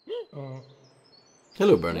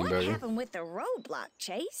 Hello, Burning What Burger. happened with the roadblock,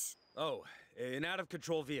 Chase? Oh, an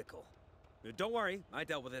out-of-control vehicle. Don't worry, I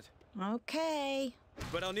dealt with it. Okay.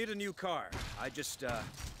 But I'll need a new car. I just,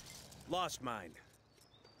 lost mine.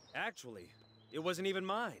 Actually, it wasn't even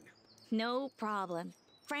mine. No problem.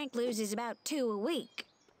 Frank loses about 2 a week.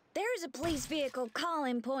 There's a police vehicle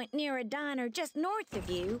calling point near a diner just north of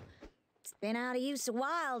you. It's been out of use a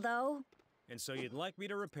while, though. And so you'd like me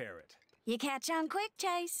to repair it? You catch on quick,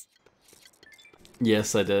 Chase.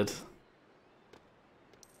 Yes, I did.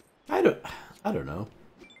 I don't know.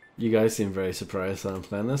 You guys seem very surprised that I'm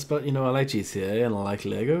playing this, but you know, I like GTA and I like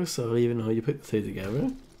Lego, so even though you put the two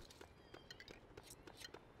together,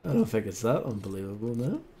 I don't think it's that unbelievable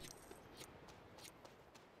now.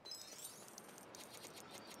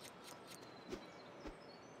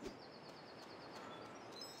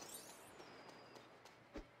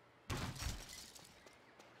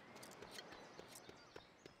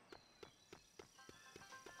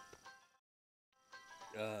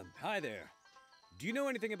 Hi there. Do you know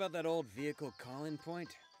anything about that old vehicle call-in point?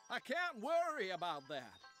 I can't worry about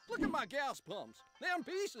that. Look at my gas pumps. They're in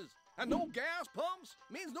pieces. And no gas pumps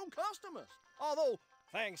means no customers. Although,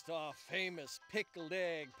 thanks to our famous pickled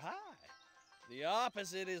egg pie, the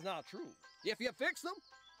opposite is not true. If you fix them,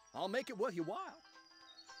 I'll make it worth your while.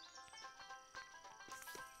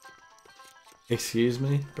 Excuse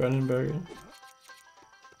me, Brennan Burger?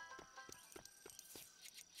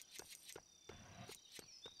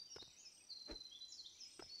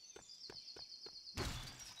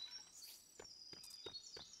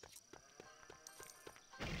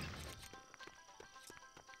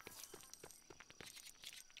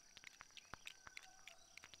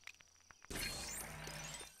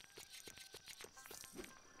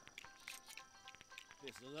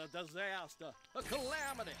 This is a disaster, a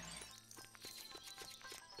calamity.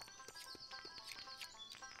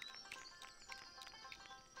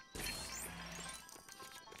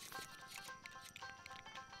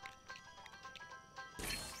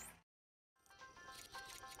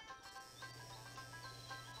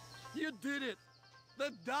 You did it!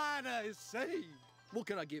 The diner is saved! What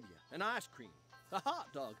can I give you? An ice cream? A hot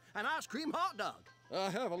dog? An ice cream hot dog? I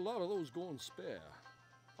have a lot of those going spare.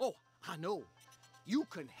 Oh, I know. You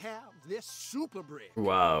can have this super brick.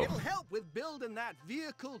 Wow. It'll help with building that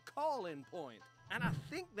vehicle call-in point. And I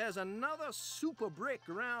think there's another super brick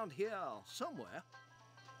around here somewhere.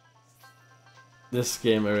 This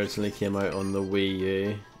game originally came out on the Wii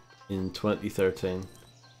U in 2013.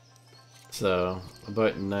 So,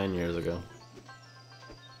 about 9 years ago.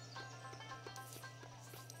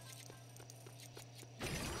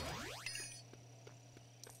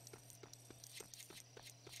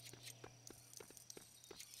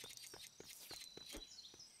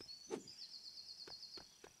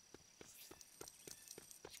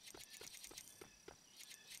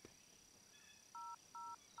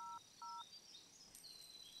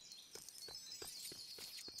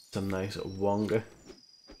 Some nice Wonga.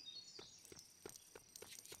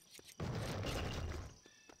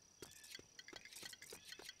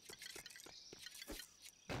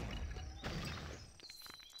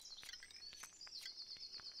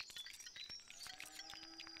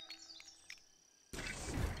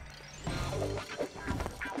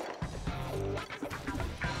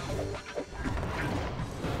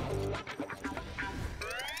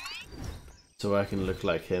 So I can look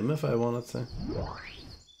like him if I wanted to.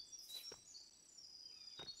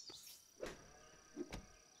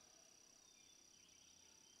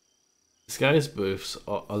 Disguise booths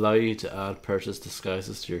allow you to add purchase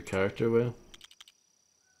disguises to your character wheel.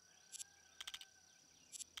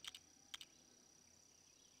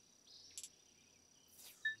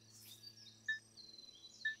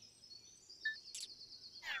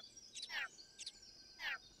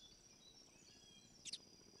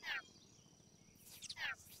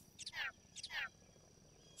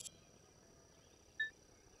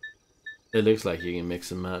 It looks like you can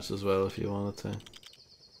mix and match as well if you wanted to.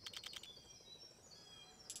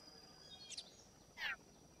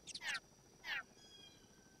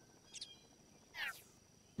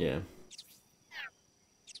 Yeah.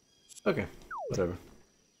 Okay, whatever.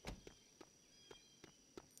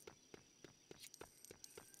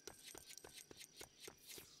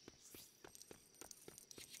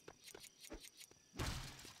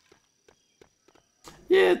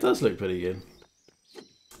 Yeah, it does look pretty good.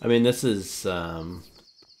 I mean, this is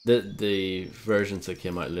the versions that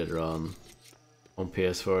came out later on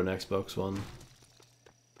PS4 and Xbox One.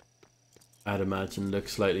 I'd imagine look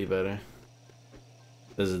slightly better.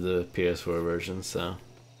 This is the PS4 version, so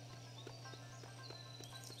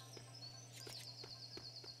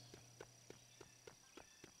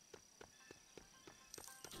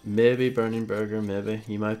maybe Burning Burger, maybe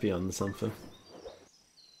you might be on something.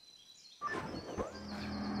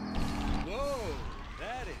 Whoa,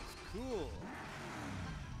 that is cool.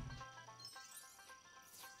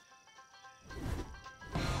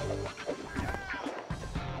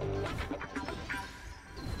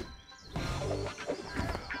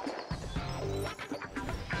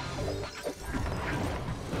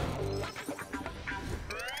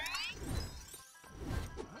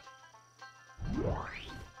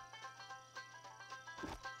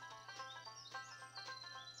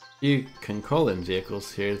 You can call in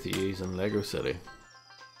vehicles here to use in Lego City.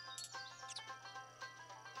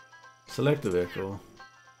 Select the vehicle.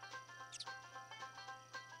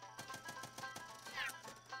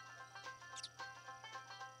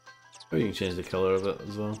 Or you can change the color of it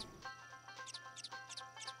as well.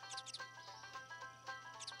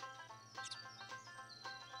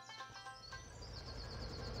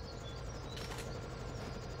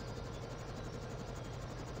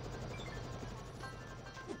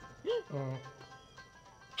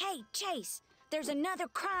 Hey, Chase, there's another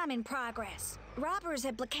crime in progress. Robbers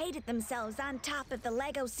have blockaded themselves on top of the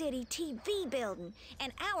Lego City TV building,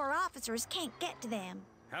 and our officers can't get to them.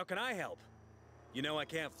 How can I help? You know I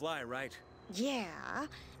can't fly, right? Yeah,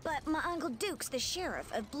 but my Uncle Duke's the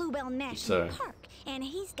sheriff of Bluebell National Park, and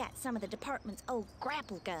he's got some of the department's old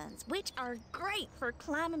grapple guns, which are great for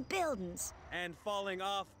climbing buildings. And falling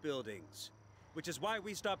off buildings. Which is why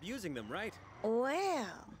we stopped using them, right?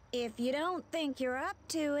 Well, if you don't think you're up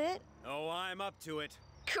to it... Oh, I'm up to it.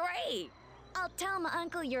 Great! I'll tell my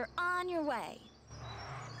uncle you're on your way.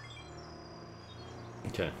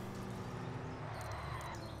 Okay.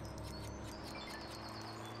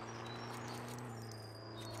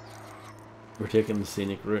 We're taking the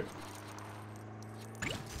scenic route.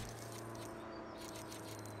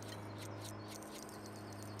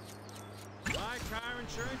 My car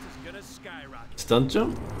insurance is gonna skyrocket. Stunt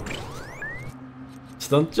jump?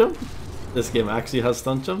 Stunt jump? This game actually has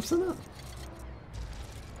stunt jumps in it?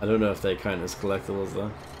 I don't know if they count as collectibles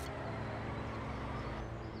though.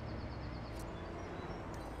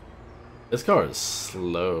 This car is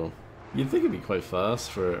slow. You'd think it'd be quite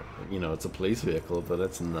fast for, you know, it's a police vehicle, but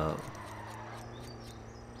it's not.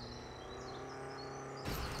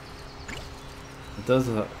 It does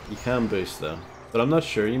have, you can boost though, but I'm not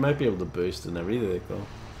sure, you might be able to boost in every vehicle.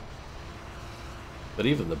 But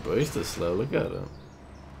even the boost is slow, look at it.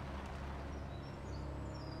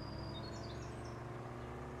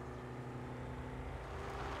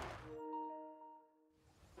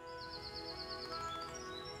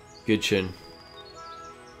 Good tune.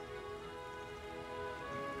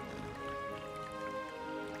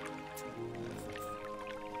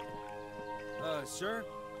 Sir?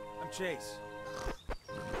 I'm Chase.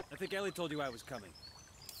 I think Ellie told you I was coming.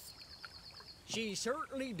 She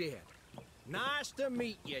certainly did. Nice to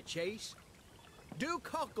meet you, Chase. Duke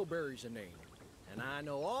Huckleberry's the name, and I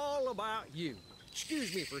know all about you.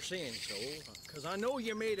 Excuse me for saying so, because I know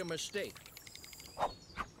you made a mistake.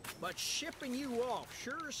 But shipping you off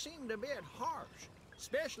sure seemed a bit harsh,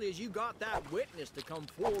 especially as you got that witness to come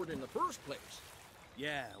forward in the first place.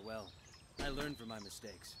 Yeah, well, I learned from my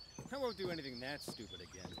mistakes. I won't do anything that stupid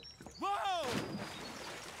again. Whoa!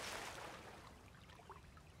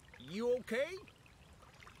 You okay?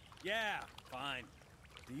 Yeah, fine.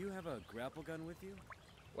 Do you have a grapple gun with you?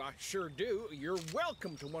 Well, I sure do. You're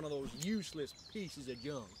welcome to one of those useless pieces of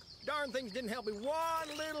junk. Darn things didn't help me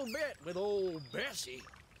one little bit with old Bessie.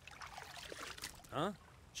 Huh?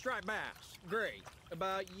 Striped bass, gray,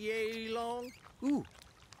 about yay long. Ooh.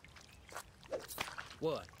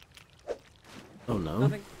 What? Oh no.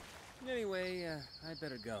 Nothing. Anyway, I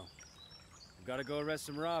better go. I've gotta go arrest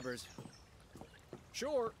some robbers.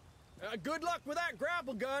 Sure. Good luck with that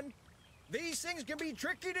grapple gun. These things can be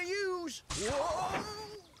tricky to use. Whoa!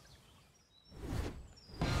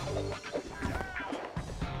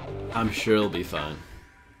 I'm sure it'll be fine.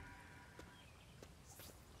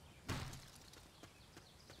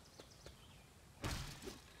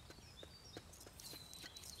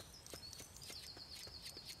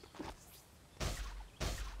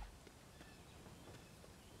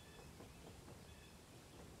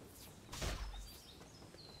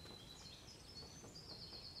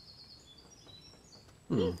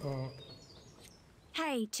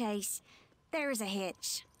 Hey, Chase. There's a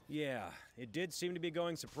hitch. Yeah, it did seem to be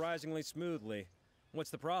going surprisingly smoothly. What's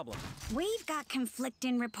the problem? We've got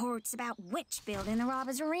conflicting reports about which building the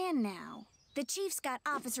robbers are in now. The chief's got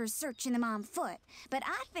officers searching them on foot, but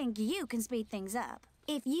I think you can speed things up.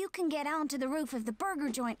 If you can get onto the roof of the burger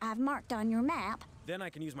joint I've marked on your map... Then I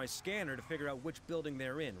can use my scanner to figure out which building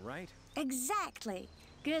they're in, right? Exactly.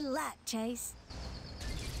 Good luck, Chase.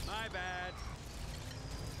 My bad.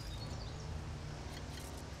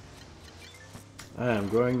 I am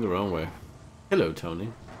going the wrong way. Hello,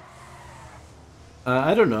 Tony.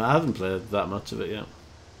 I don't know, I haven't played that much of it yet.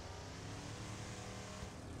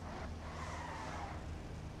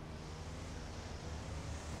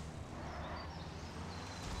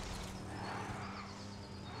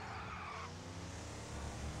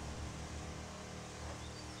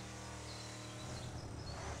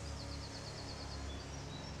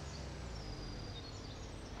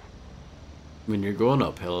 When you're going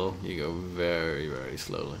uphill, you go very, very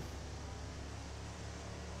slowly.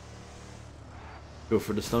 Go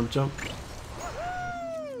for the stunt jump.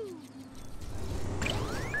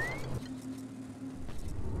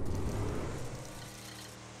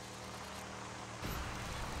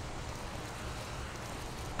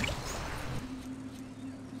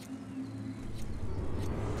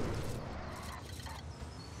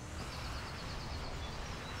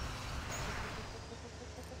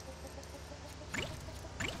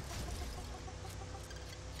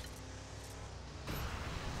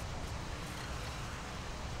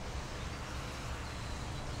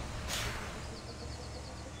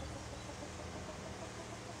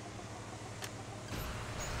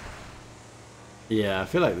 Yeah, I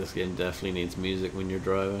feel like this game definitely needs music when you're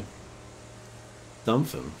driving.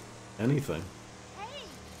 Something. Anything.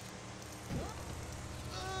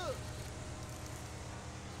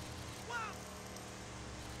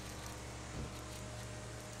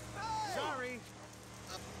 Sorry.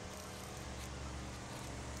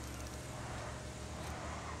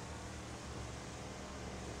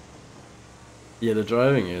 Yeah, the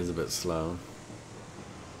driving is a bit slow.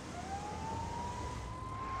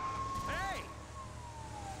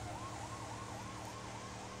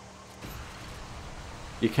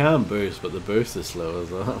 You can boost, but the boost is slow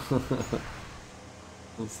as well.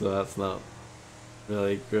 So that's not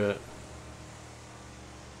really great.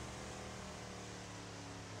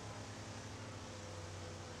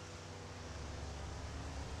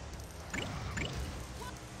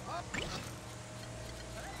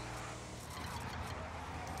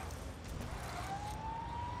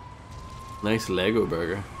 Nice Lego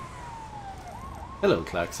burger. Hello,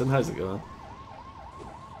 Klaxon. How's it going?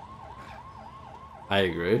 I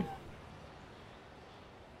agree.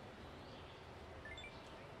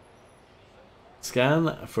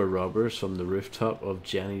 Scan for robbers from the rooftop of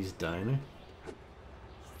Jenny's Diner.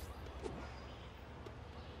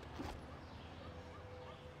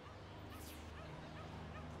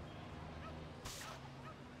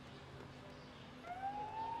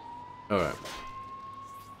 Alright.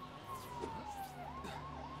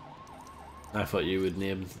 I thought you would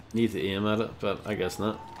need to aim at it, but I guess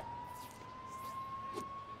not.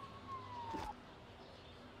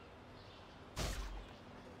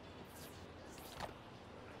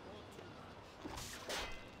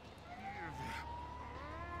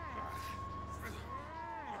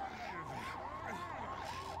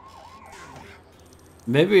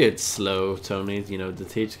 Maybe it's slow, Tony, you know, to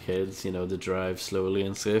teach kids, you know, to drive slowly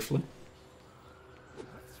and safely.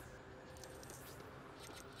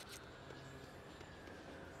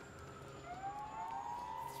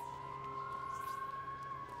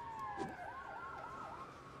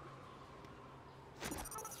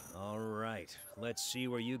 All right, let's see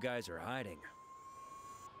where you guys are hiding.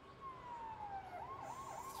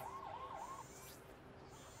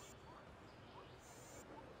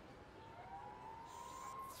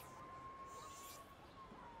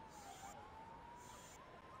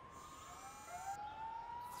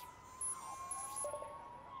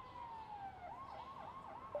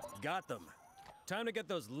 Got them. Time to get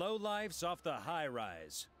those lowlifes off the high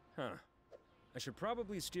rise. Huh. I should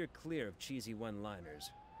probably steer clear of cheesy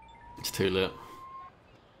one-liners. It's too late.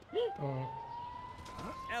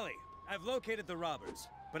 Ellie, I've located the robbers,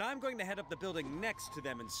 but I'm going to head up the building next to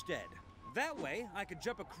them instead. That way, I could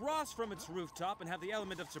jump across from its rooftop and have the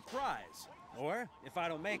element of surprise. Or, if I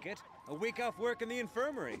don't make it, a week off work in the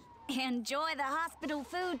infirmary. Enjoy the hospital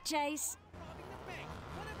food, Chase. Robbing the bank.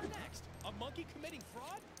 Whatever next? A monkey committing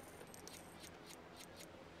fraud?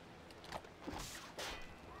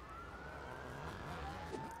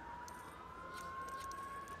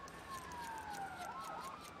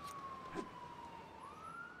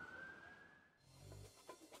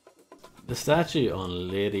 The statue on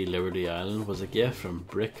Lady Liberty Island was a gift from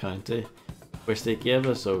Brick County, which they gave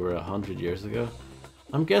us over 100 years ago.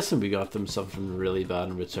 I'm guessing we got them something really bad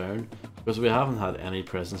in return, because we haven't had any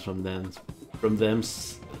presents from them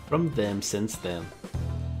since then.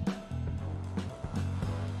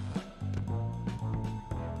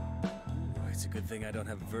 It's a good thing I don't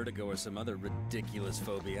have vertigo or some other ridiculous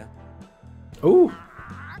phobia. Oh,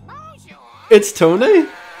 it's Tony.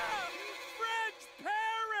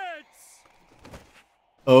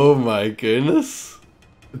 Oh my goodness.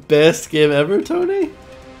 Best game ever, Tony?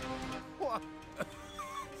 What?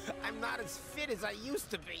 I'm not as fit as I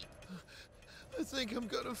used to be. I think I'm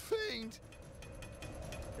gonna faint.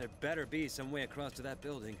 There better be some way across to that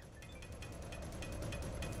building.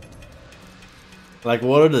 Like,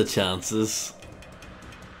 what are the chances?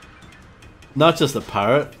 Not just a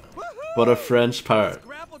parrot, but a French parrot. This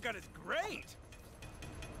grapple gun is great!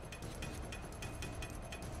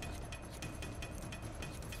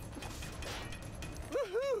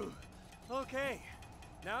 Woohoo! Okay,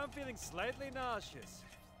 now I'm feeling slightly nauseous.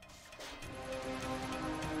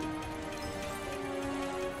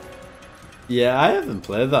 Yeah, I haven't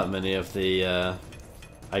played that many of the,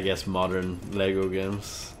 I guess, modern Lego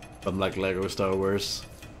games. From like Lego Star Wars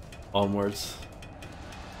onwards.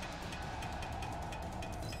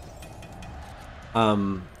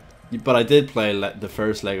 But I did play the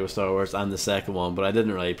first Lego Star Wars and the second one, but I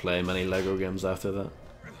didn't really play many Lego games after that.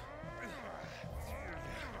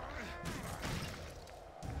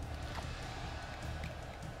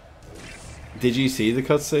 Did you see the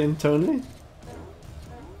cutscene, Tony?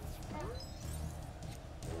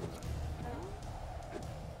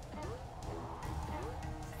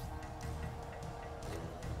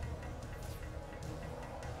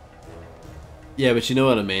 Yeah, but you know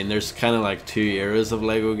what I mean. There's kind of like two eras of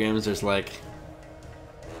Lego games. There's like,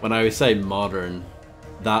 when I say modern,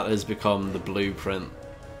 that has become the blueprint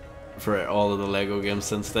for all of the Lego games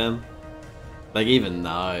since then. Like even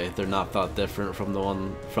now, they're not that different from the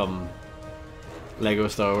one from Lego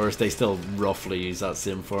Star Wars. They still roughly use that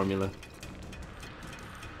same formula.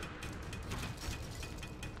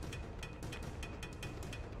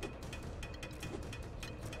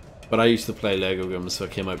 But I used to play Lego games, so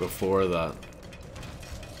it came out before that.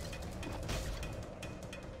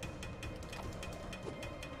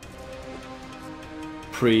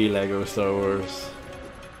 Pre-Lego Star Wars.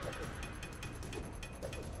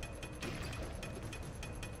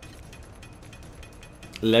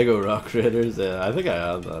 Lego Rock Raiders, yeah, I think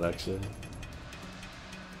I had that actually.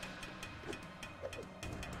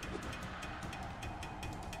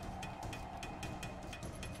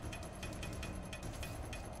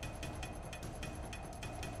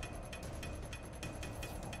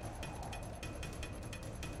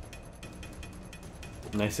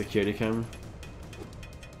 Nice security camera.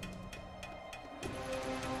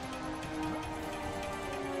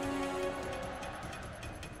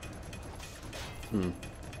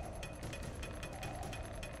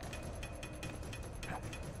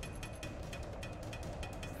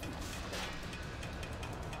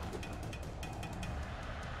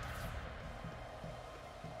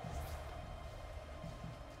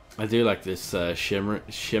 I do like this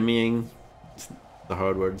shimmying. It's the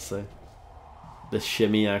hard word to say. The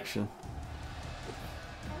shimmy action.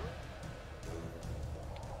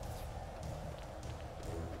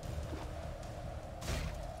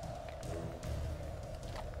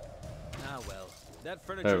 Ah well, that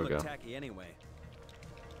furniture looked tacky anyway.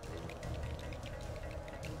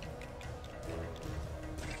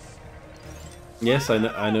 Yes,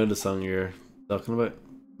 I know the song you're talking about,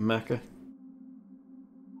 Mecca.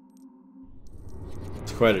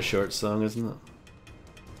 It's quite a short song, isn't it?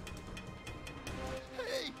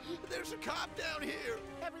 Hey, there's a cop down here.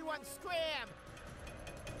 Everyone scram!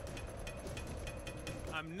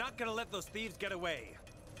 I'm not gonna let those thieves get away.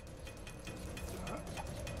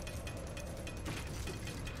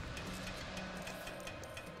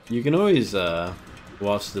 You can always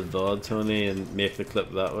watch the VOD, Tony, and make the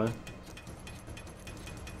clip that way.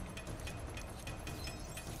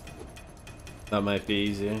 That might be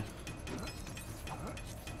easier.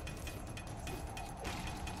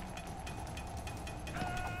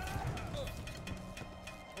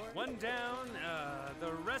 One down,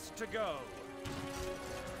 the rest to go.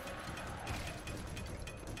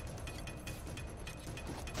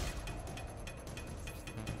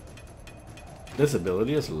 This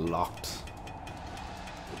ability is locked.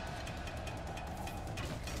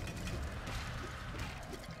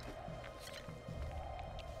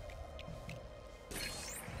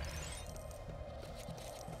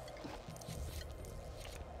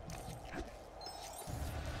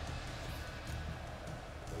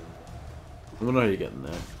 I wonder how you get in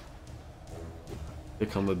there.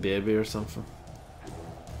 Become a baby or something.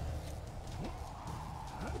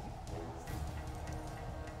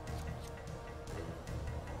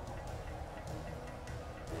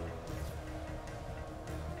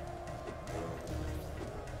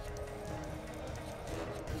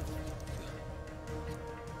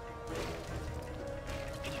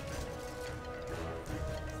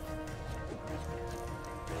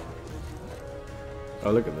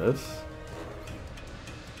 Oh, look at this.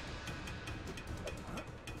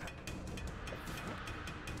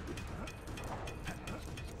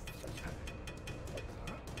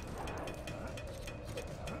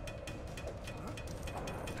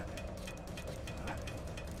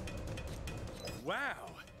 Wow,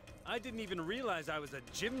 I didn't even realize I was a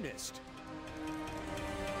gymnast.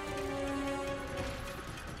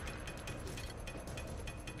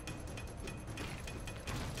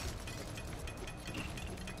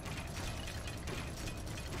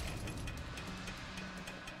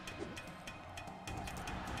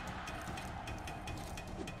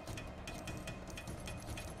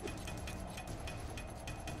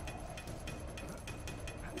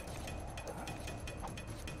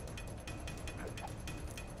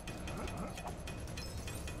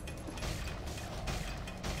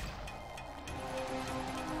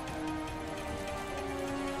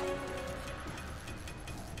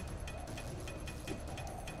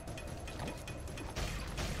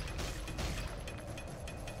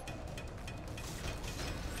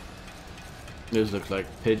 Those look like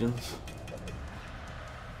pigeons.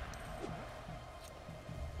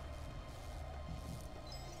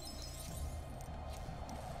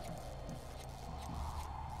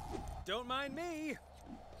 Don't mind me.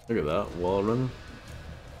 Look at that, wall running.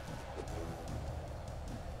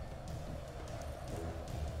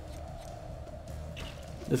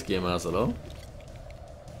 This game has it all.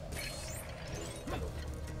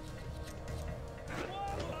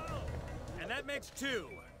 And that makes two.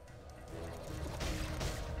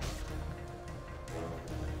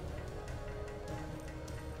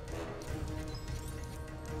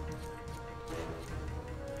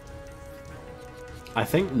 I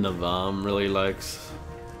think Navam really likes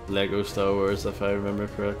Lego Star Wars, if I remember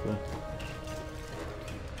correctly.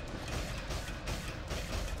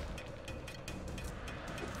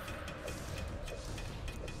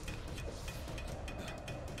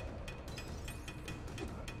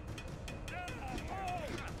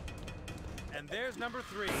 And there's number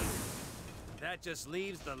 3. That just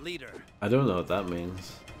leaves the leader. I don't know what that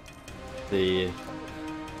means. The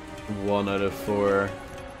 1 out of 4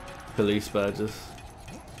 police badges.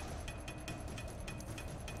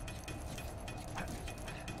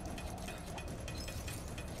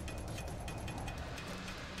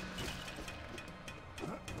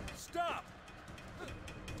 Stop!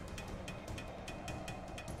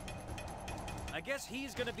 I guess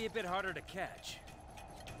he's gonna be a bit harder to catch.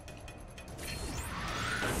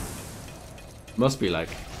 Must be like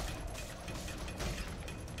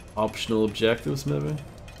optional objectives, maybe.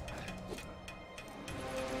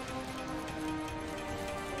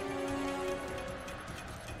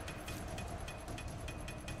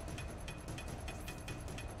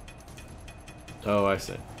 Oh, I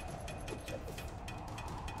see.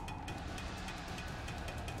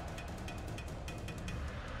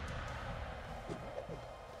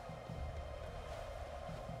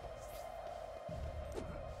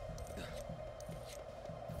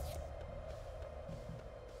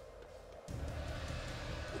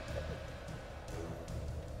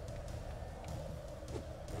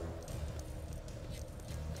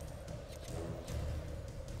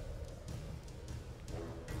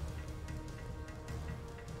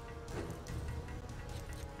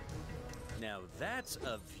 Now that's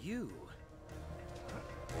a view.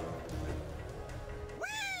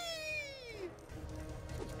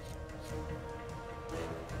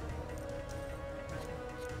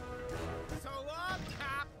 So long,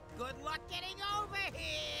 cop. Good luck getting over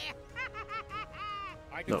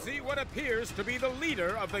I can see what appears to be the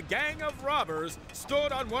leader of the gang of robbers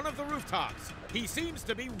stood on one of the rooftops. He seems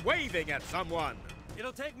to be waving at someone.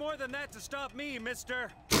 It'll take more than that to stop me,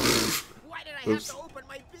 mister. Why did I have to open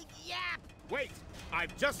my big yap? Wait,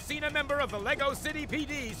 I've just seen a member of the Lego City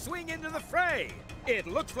PD swing into the fray. It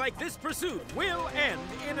looks like this pursuit will end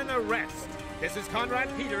in an arrest. This is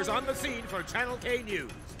Conrad Peters on the scene for Channel K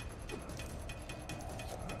News.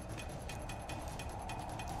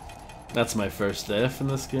 That's my first death in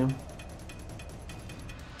this game.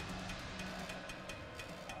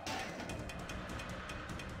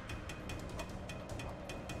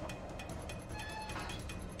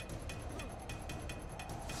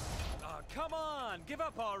 Come on, give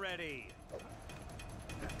up already.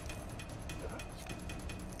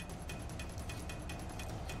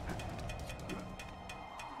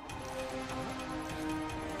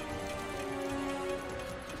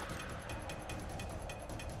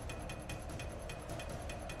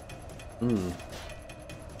 Hmm.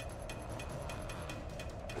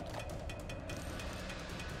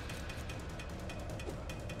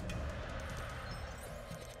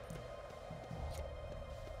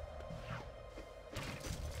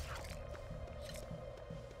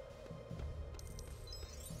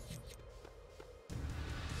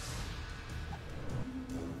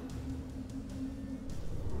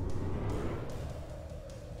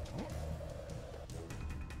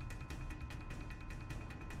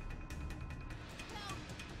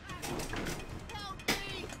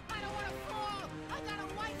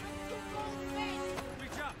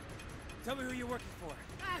 Tell me who you're working for.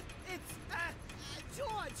 It's,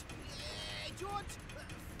 George. George,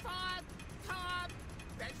 Tom,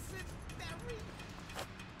 Benson, Berry.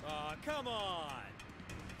 Aw, come on.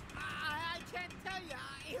 I can't tell you.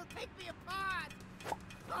 He'll take me apart.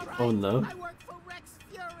 All right. Oh, no. I work for Rex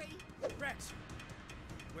Fury. Rex,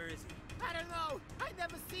 where is he? I don't know. I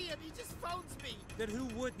never see him. He just phones me. Then who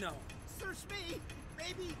would know? Search me.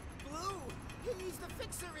 Maybe Blue. He's the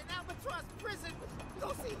fixer in Albatross prison.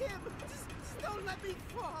 Go see him. Just don't let me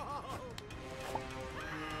fall.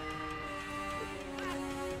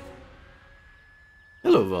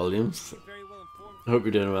 Hello, Volumes. I hope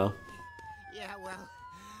you're doing well. Yeah, well,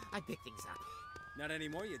 I pick things up. Not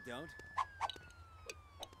anymore, you don't.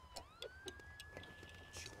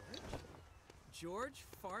 George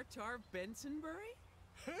Fartar Bensonbury?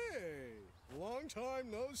 Hey, long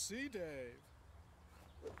time no see, Dave.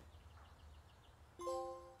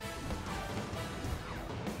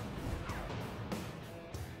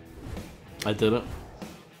 I did it.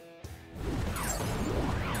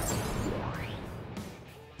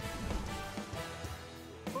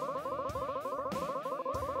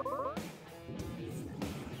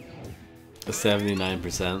 A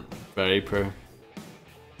 79%. Very poor.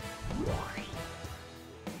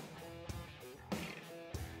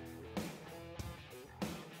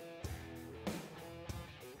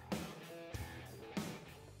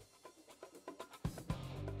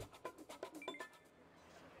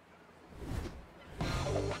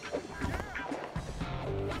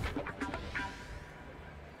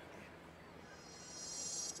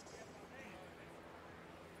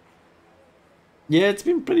 Yeah, it's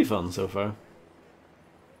been pretty fun so far.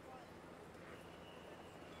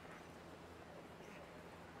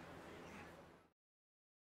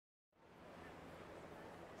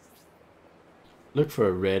 Look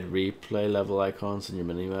for red replay level icons in your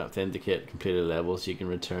minimap to indicate completed levels you can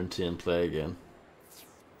return to and play again.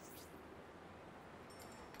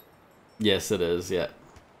 Yes, it is, yeah.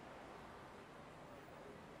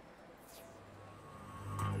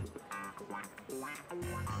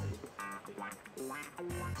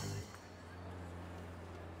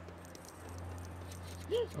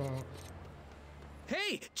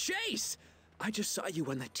 Hey, Chase! I just saw you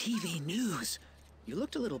on the TV news. You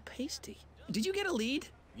looked a little pasty. Did you get a lead?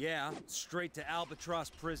 Yeah, straight to Albatross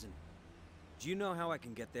prison. Do you know how I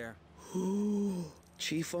can get there? Ooh,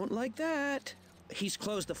 Chief won't like that. He's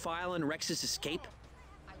closed the file on Rex's escape.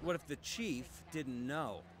 What if the Chief didn't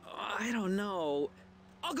know? I don't know.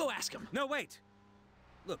 I'll go ask him. No, wait!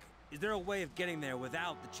 Look, is there a way of getting there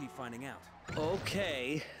without the Chief finding out?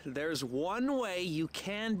 Okay, there's one way you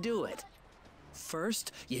can do it.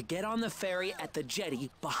 First, you get on the ferry at the jetty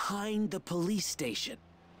behind the police station.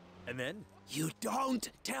 And then? You don't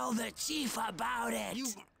tell the Chief about it!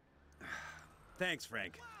 Thanks,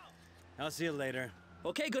 Frank. I'll see you later.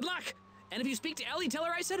 Okay, good luck! And if you speak to Ellie, tell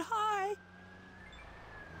her I said hi!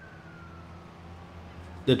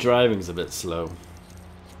 The driving's a bit slow.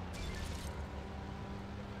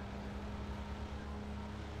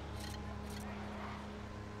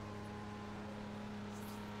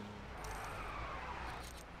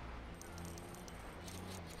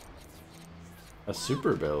 A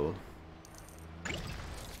super bill.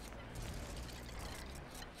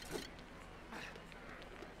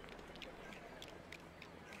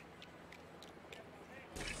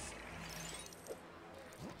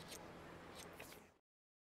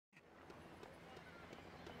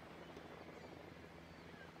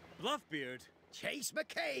 Bluffbeard. Chase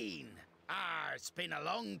McCain! It's been a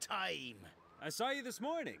long time. I saw you this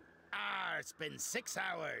morning. It's been 6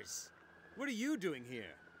 hours. What are you doing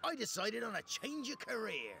here? I decided on a change of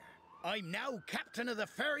career. I'm now captain of the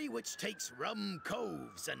ferry which takes rum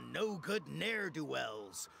coves and no-good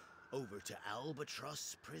ne'er-do-wells over to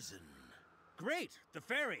Albatross Prison. Great, the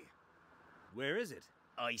ferry. Where is it?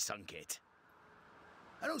 I sunk it.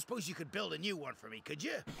 I don't suppose you could build a new one for me, could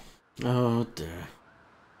you? Oh dear.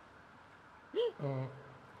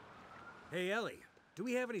 Hey, Ellie, do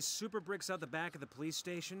we have any super bricks out the back of the police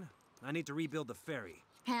station? I need to rebuild the ferry.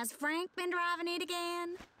 Has Frank been driving it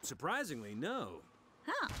again? Surprisingly, no.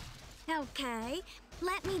 Huh. Okay.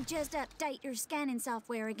 Let me just update your scanning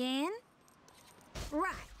software again.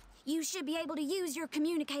 Right. You should be able to use your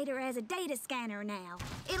communicator as a data scanner now.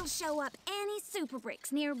 It'll show up any super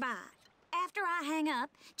bricks nearby. After I hang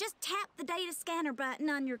up, just tap the data scanner button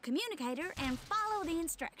on your communicator and follow the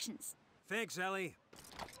instructions. Thanks, Ellie.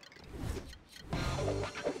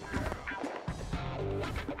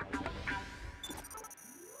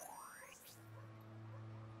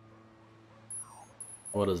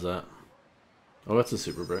 What is that? Oh, that's a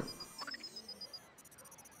super brick.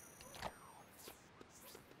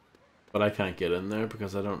 But I can't get in there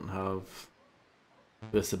because I don't have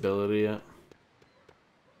this ability yet.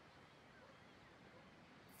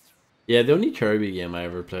 Yeah, the only Kirby game I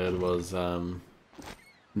ever played was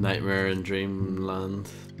Nightmare in Dreamland.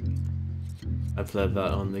 I played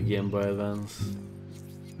that on the Game Boy Advance.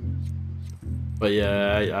 But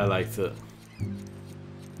yeah, I liked it.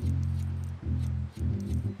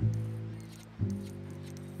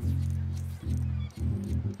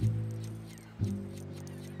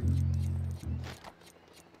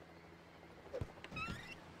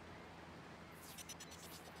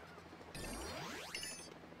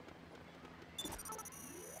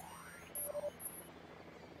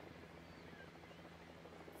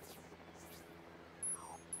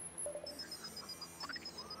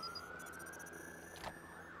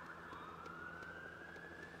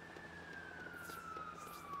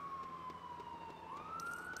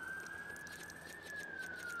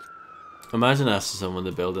 Imagine asking someone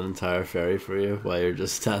to build an entire ferry for you while you're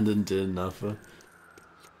just standing doing nothing.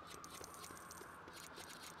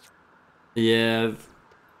 Yeah.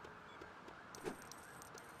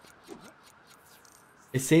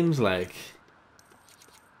 It seems like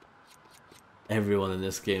everyone in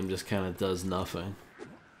this game just kind of does nothing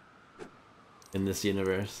in this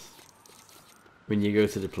universe. When you go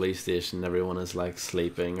to the police station, everyone is like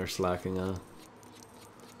sleeping or slacking off.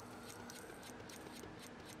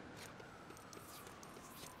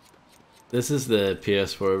 This is the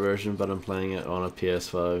PS4 version, but I'm playing it on a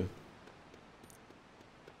PS5.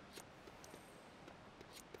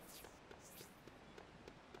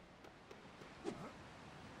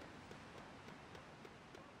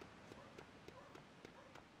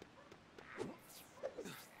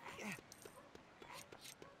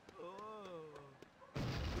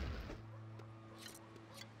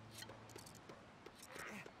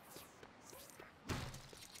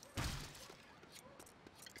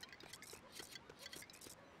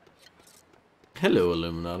 Hello,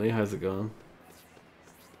 Illuminati. How's it going?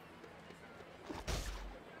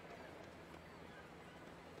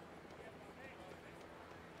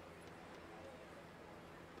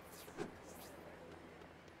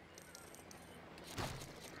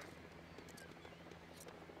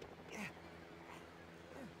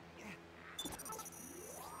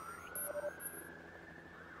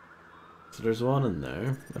 So there's one in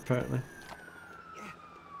there, apparently.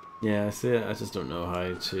 Yeah, I see it. I just don't know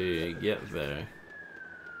how to get there.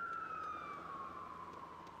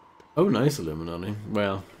 Oh, nice, Illuminati.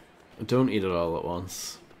 Well, don't eat it all at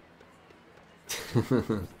once.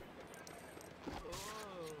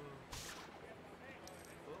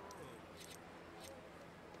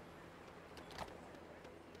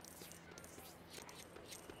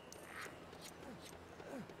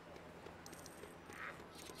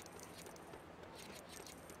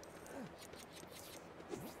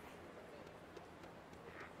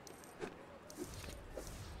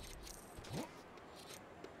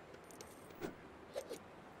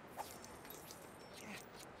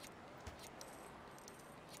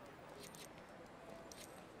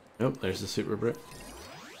 Nope, there's the super brick.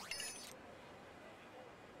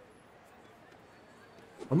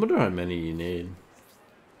 I wonder how many you need.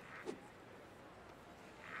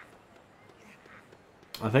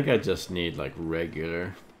 I think I just need like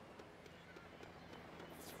regular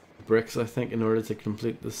bricks, I think, in order to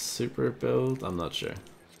complete the super build. I'm not sure.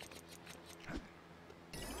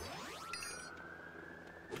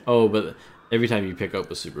 Oh, but every time you pick up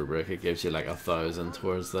a super brick, it gives you like 1,000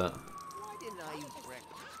 towards that.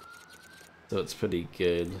 So it's pretty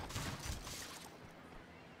good.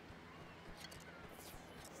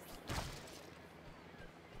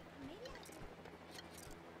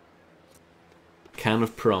 Can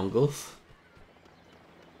of Prongles.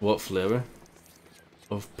 What flavor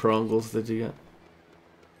of Prongles did you get?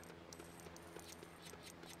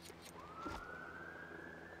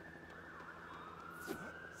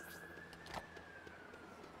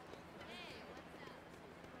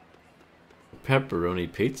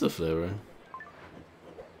 Pepperoni pizza flavor.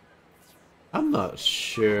 I'm not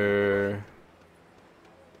sure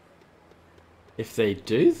if they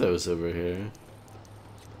do those over here.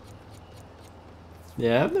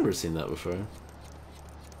 Yeah, I've never seen that before.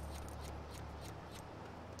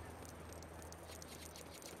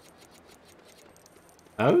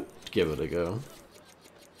 I would give it a go.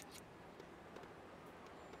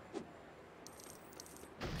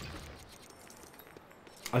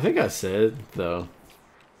 I think I said, though,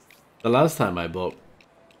 the last time I bought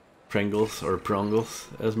Pringles, or Prongles,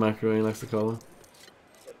 as Macaroni likes to call them,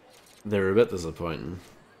 they were a bit disappointing,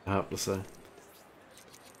 I have to say.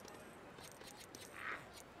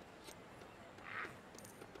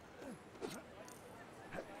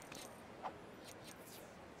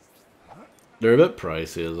 They're a bit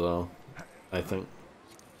pricey as well, I think.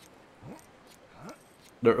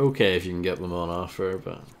 They're okay if you can get them on offer,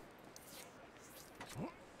 but...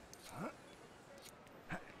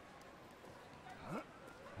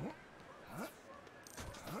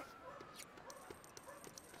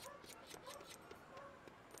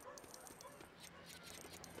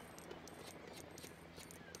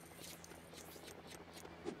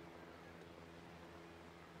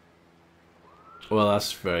 Well,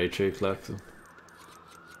 that's very true, Clarkson.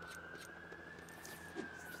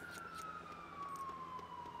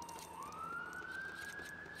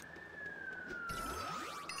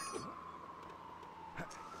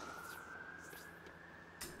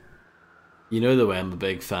 You know the way I'm a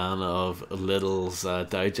big fan of Lidl's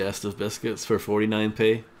digestive biscuits for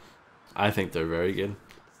 49p? I think they're very good.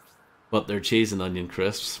 But their cheese and onion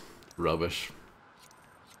crisps, rubbish.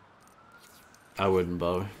 I wouldn't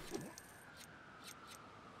bother.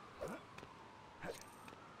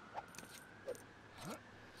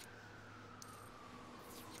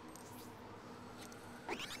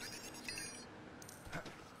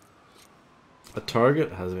 A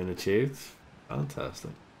target has been achieved.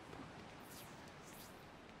 Fantastic.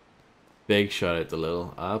 Big shout out to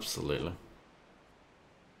Lil. Absolutely.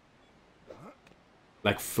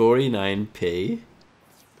 Like 49p?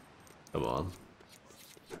 Come on.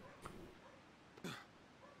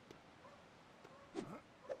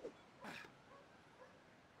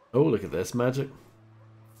 Oh, look at this magic.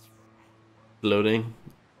 Floating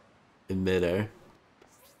in midair.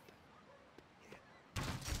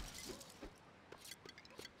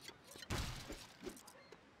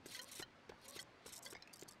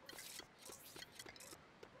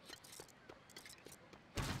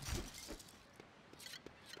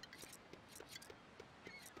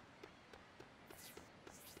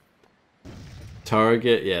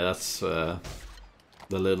 Target, yeah, that's the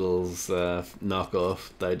Lidl's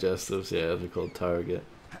knockoff digestives. Yeah, they're called Target.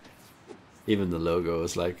 Even the logo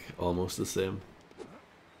is like almost the same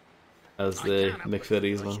as the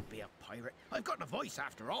McFitties one. Be a pirate. I've got the voice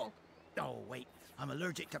after all. Oh wait, I'm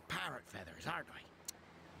allergic to parrot feathers, aren't I?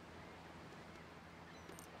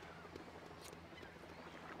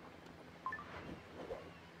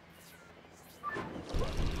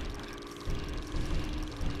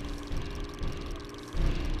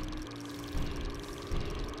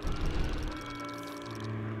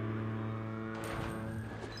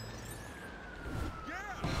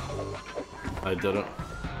 I did it.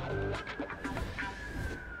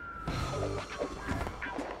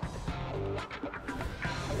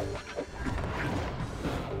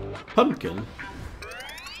 Pumpkin?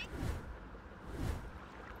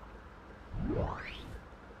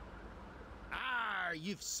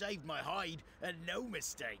 You've saved my hide, and no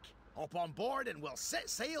mistake. Hop on board and we'll set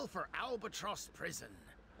sail for Albatross Prison.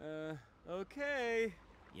 Okay.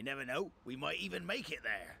 You never know, we might even make it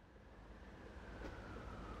there.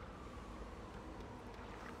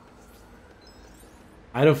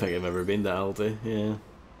 I don't think I've ever been to Aldi, yeah.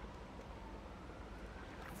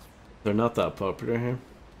 They're not that popular here.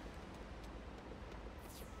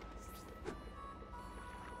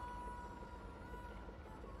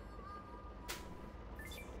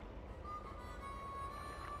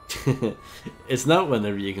 It's not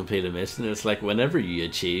whenever you complete a mission, it's like whenever you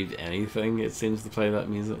achieve anything, it seems to play that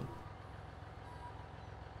music.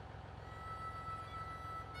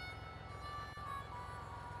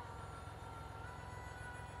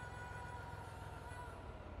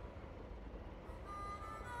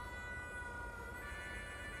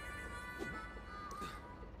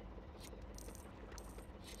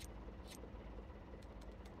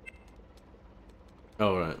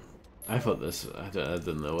 Oh, right. I thought this... I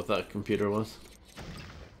didn't know what that computer was.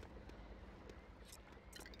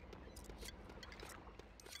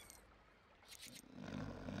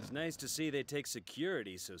 It's nice to see they take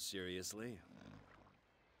security so seriously.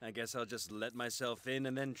 I guess I'll just let myself in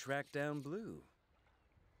and then track down Blue.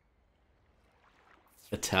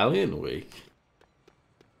 Italian Week?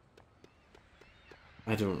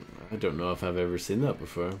 I don't know if I've ever seen that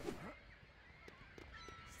before.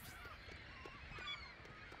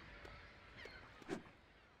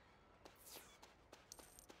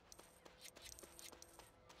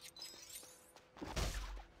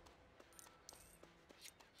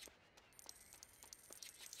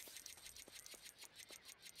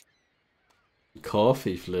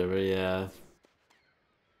 Coffee flavor, yeah.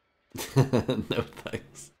 No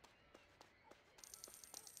thanks.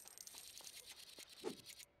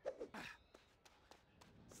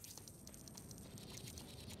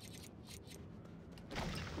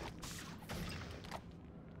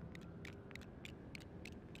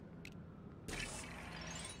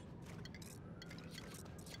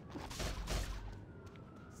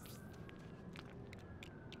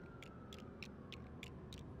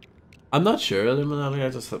 I'm not sure, Illuminati. I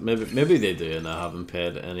just maybe they do, and I haven't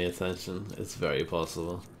paid any attention. It's very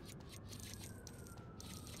possible.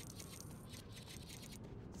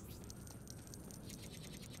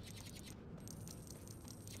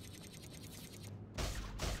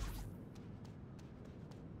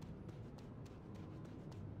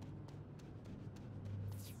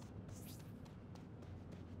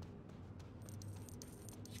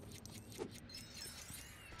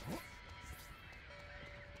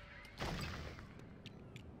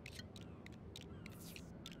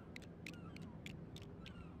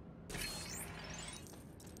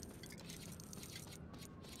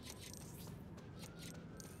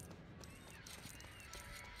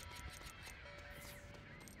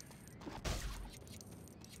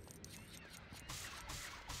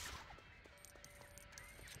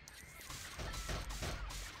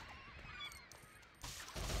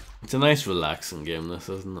 It's a nice relaxing game, this,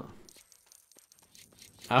 isn't it?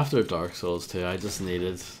 After Dark Souls 2, I just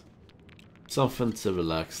needed something to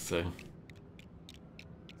relax to.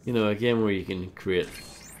 You know, a game where you can create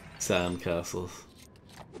sand castles.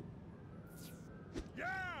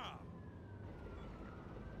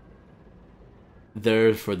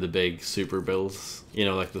 They're for the big super builds, you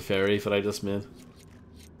know, like the ferry that I just made.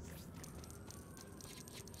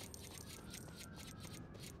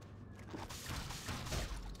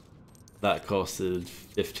 That costed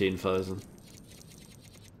 15,000.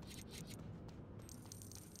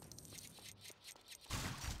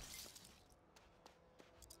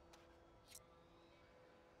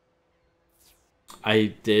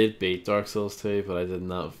 I did beat Dark Souls 2, but I did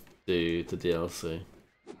not do the DLC.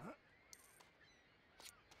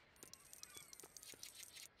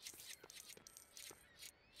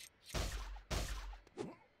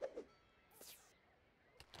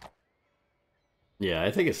 Yeah,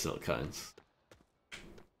 I think it still counts.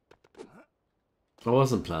 I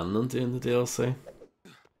wasn't planning on doing the DLC.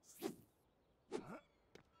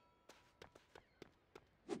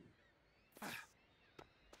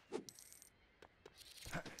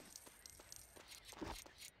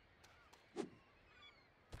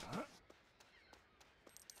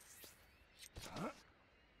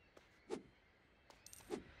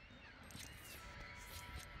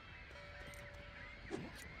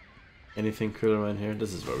 Anything cool around here?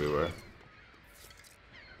 This is where we were.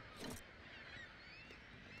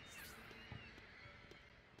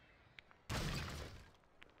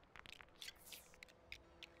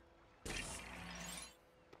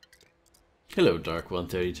 Hello, Dark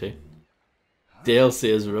 132. DLC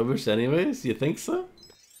is rubbish anyways? You think so?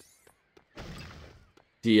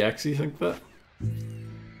 Do you actually think that?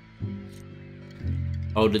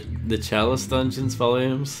 Oh, the Chalice Dungeons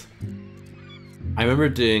volumes? I remember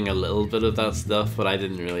doing a little bit of that stuff, but I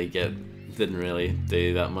didn't really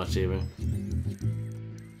do that much either.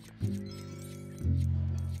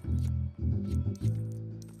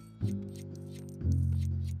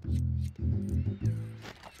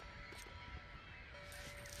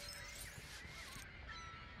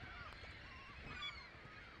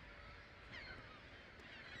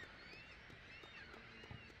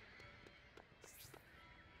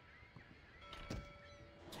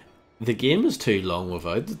 The game is too long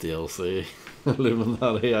without the DLC.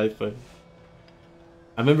 Illuminati, I think.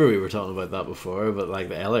 I remember we were talking about that before, but like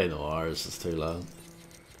the LA Noir is just too long.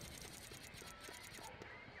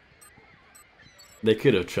 They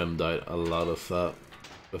could have trimmed out a lot of that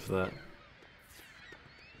with that.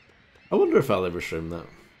 I wonder if I'll ever stream that.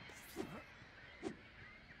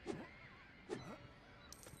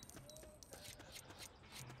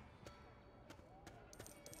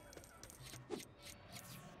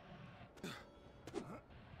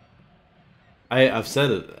 I've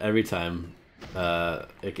said it every time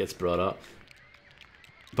it gets brought up.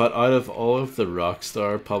 But out of all of the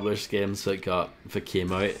Rockstar published games that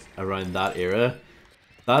came out around that era,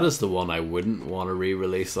 that is the one I wouldn't want a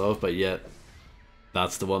re-release of, but yet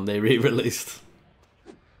that's the one they re-released.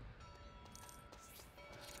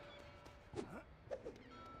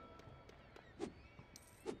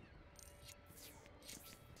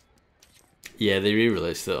 Yeah, they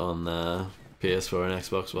re-released it on PS4 and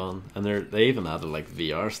Xbox One, and they even added like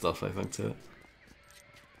VR stuff, I think, to it.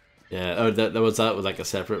 Yeah, oh, that was that with like a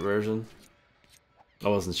separate version. I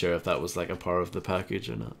wasn't sure if that was like a part of the package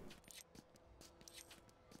or not.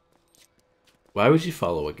 Why would you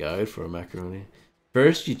follow a guide for a macaroni?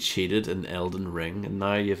 First you cheated in Elden Ring, and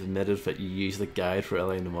now you've admitted that you used the guide for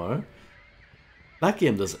LA Noire. That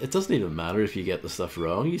game doesn't even matter if you get the stuff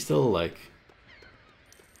wrong. You still like.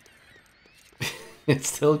 It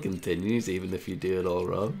still continues even if you do it all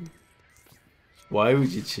wrong. Why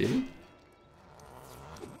would you cheat?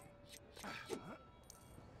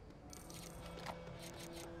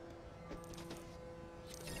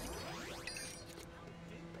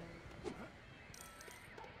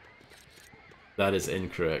 That is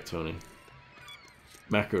incorrect, Tony.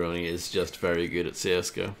 Macaroni is just very good at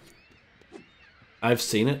CSGO. I've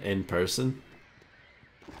seen it in person.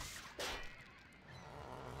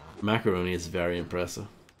 Macaroni is very impressive.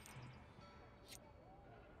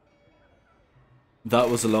 That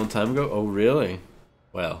was a long time ago? Oh, really?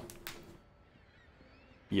 Well,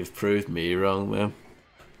 you've proved me wrong, man.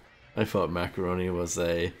 I thought Macaroni was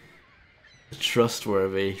a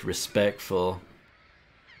trustworthy, respectful...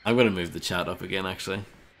 I'm going to move the chat up again, actually.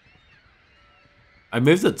 I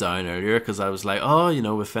moved it down earlier because I was like, oh, you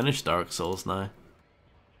know, we've finished Dark Souls now.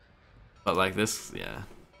 But like this, yeah.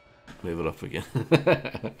 Move it up again.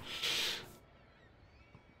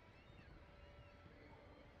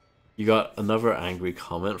 You got another angry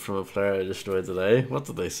comment from a player I destroyed today. What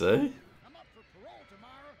did they say?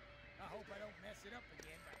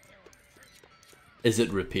 Is it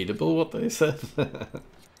repeatable what they said?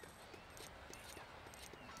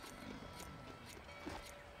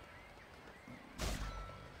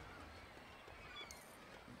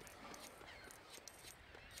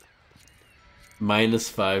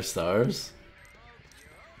 -5 stars.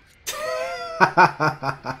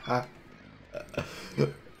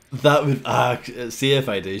 That would see if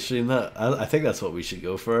I do stream that. I think that's what we should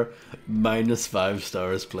go for. -5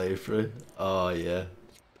 stars playthrough. Oh yeah.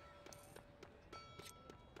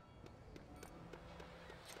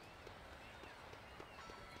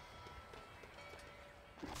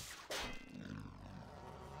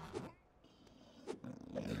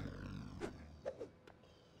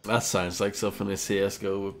 That sounds like something a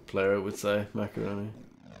CSGO player would say, Macaroni.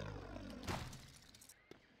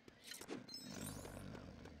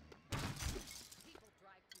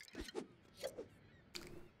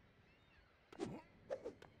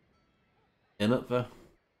 In it though.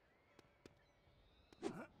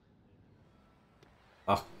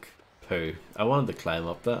 Ugh, poo. I wanted to climb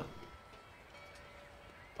up that.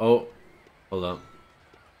 Oh, hold on.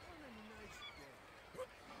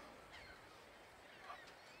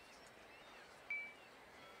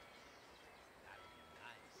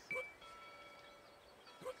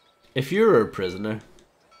 If you were a prisoner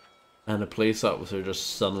and a police officer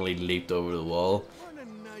just suddenly leaped over the wall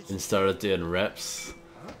and started doing reps,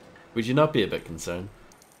 would you not be a bit concerned?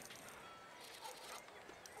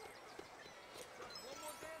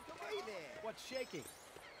 What's shaking?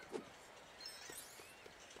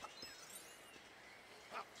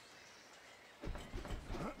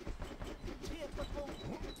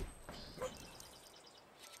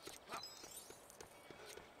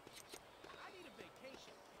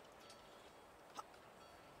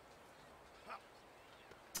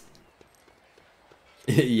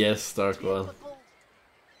 Yes, Dark One.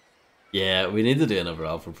 Yeah, we need to do another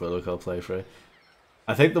Alpha Protocol playthrough.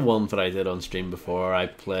 I think the one that I did on stream before, I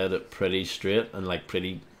played it pretty straight and like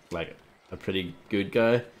a pretty good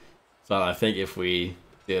guy. So I think if we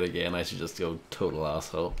do it again, I should just go total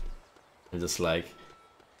asshole and just like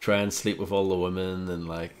try and sleep with all the women and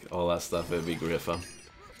like all that stuff. It'd be great fun.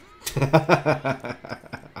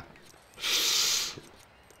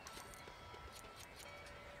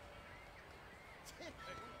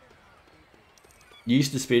 You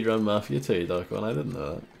used to speedrun Mafia 2, Dark One. I didn't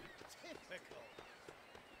know that.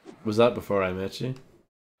 Was that before I met you?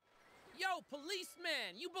 Yo,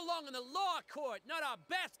 policeman, you belong in the law court, not a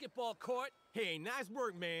basketball court. Hey, nice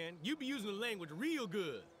work, man. You be using the language real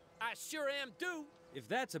good. I sure am, do. If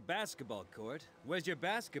that's a basketball court, where's your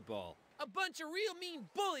basketball? A bunch of real mean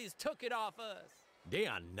bullies took it off us. They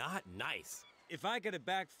are not nice. If I get it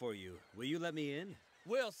back for you, will you let me in?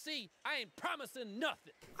 We'll see. I ain't promising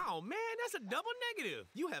nothing. Oh, man, that's a double negative.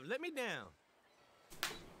 You have let me down.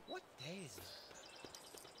 What day is it?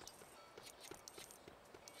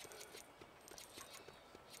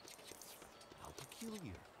 How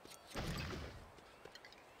peculiar.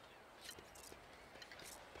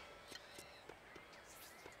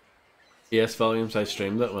 Yes, Volumes, I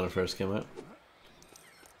streamed it when it first came out.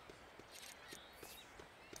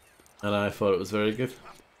 And I thought it was very good.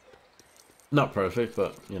 Not perfect,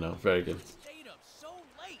 but, you know, very good. Stayed up so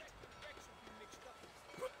late.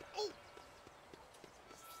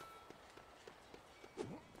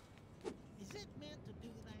 Is it meant to do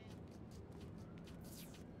that?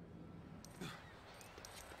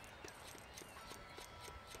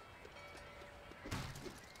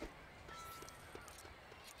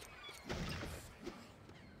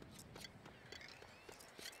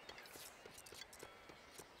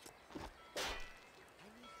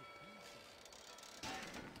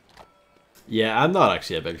 Yeah, I'm not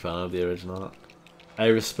actually a big fan of the original. I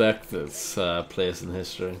respect its place in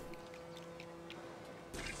history.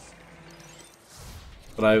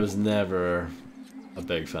 But I was never a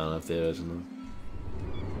big fan of the original.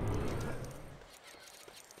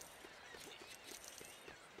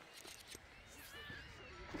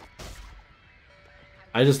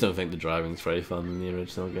 I just don't think the driving's very fun in the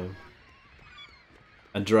original game.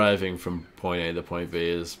 And driving from point A to point B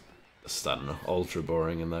is, I don't know, ultra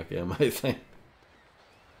boring in that game, I think.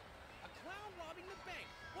 A clown robbing the bank.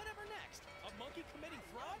 Whatever next? A monkey committing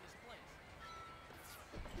fraud?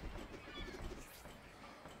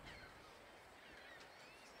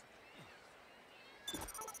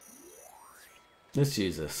 Let's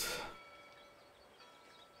use this.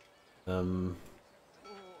 I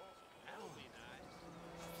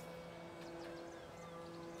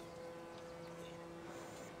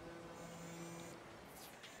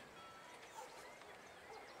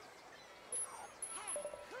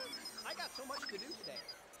got so much to do today.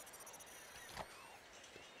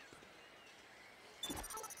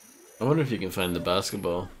 I wonder if you can find the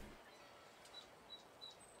basketball.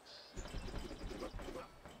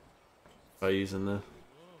 By using the...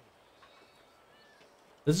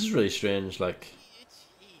 This is really strange, like...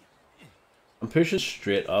 I'm pushing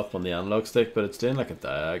straight up on the analog stick, but it's doing like a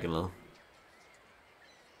diagonal.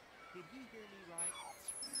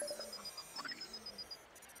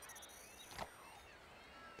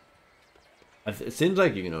 It seems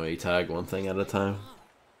like you can only tag one thing at a time.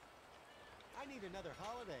 I need another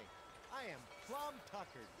holiday. I am plumb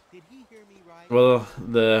tuckered. Did he hear me right? Well,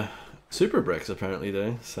 the Super Bricks apparently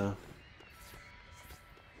do, so...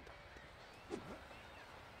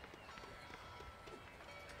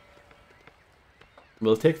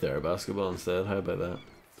 We'll take their basketball instead, how about that?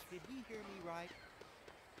 Did he hear me right?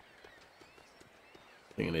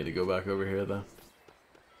 I think I need to go back over here though.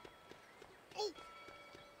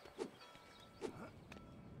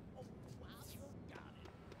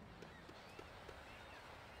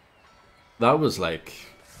 That was like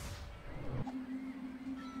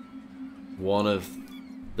one of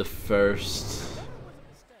the first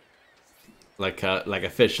like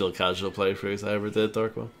official casual playthroughs I ever did,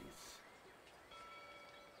 Dark One.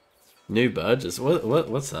 New badges.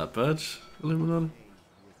 What's that badge? Illuminati.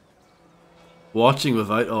 Watching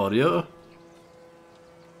without audio.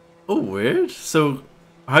 Oh, weird. So,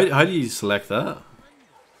 how do you select that?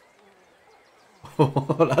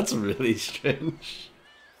 Oh, that's really strange.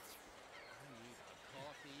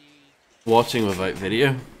 Watching without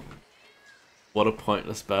video. What a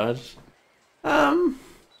pointless badge.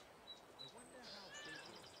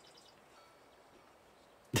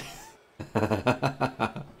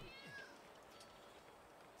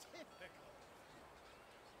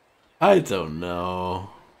 I don't know.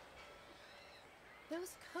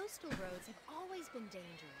 Those coastal roads have always been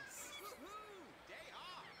dangerous.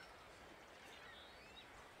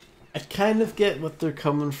 I kind of get what they're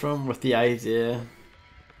coming from with the idea.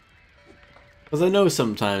 Because I know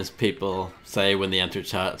sometimes people say when they enter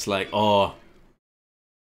chat, it's like, oh,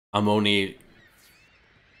 I'm only...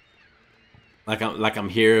 I'm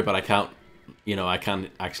here, but I can't, you know, I can't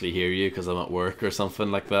actually hear you because I'm at work or something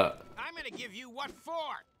like that. I'm gonna give you what for?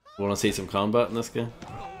 Want to see some combat in this game?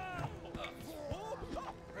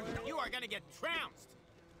 You are gonna get trounced.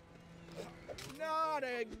 Not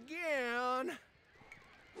again.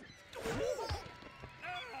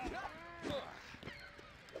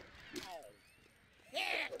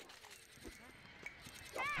 Hey,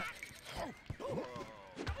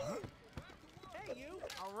 you.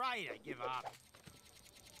 All right, I give up.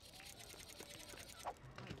 My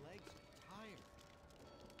legs are tired.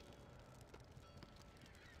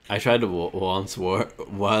 I tried to once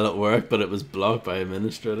while at work, but it was blocked by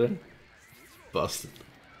administrator. Busted.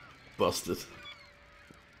 Busted.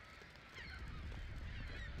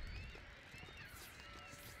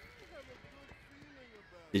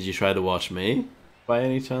 Did you try to watch me by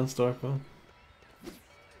any chance, Darko?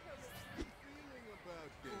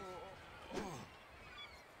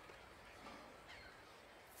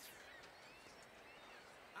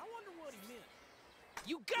 I wonder what he meant.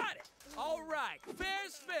 You got it! All right,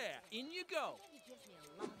 fair's fair. In you go.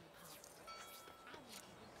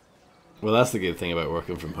 Well, that's the good thing about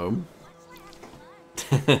working from home.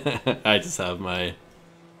 I just have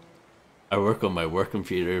I work on my work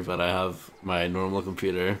computer, but I have my normal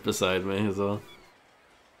computer beside me as well.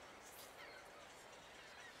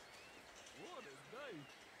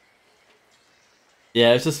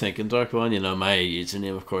 Yeah, I was just thinking, Dark One, you know, my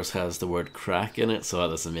username of course has the word crack in it, so that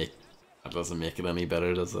doesn't make it any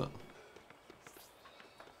better, does it?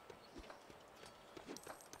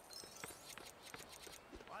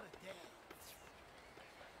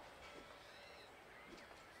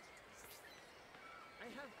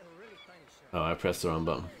 Oh, I pressed the wrong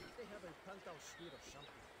button.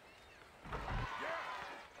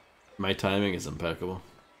 My timing is impeccable.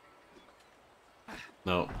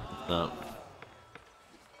 No, no.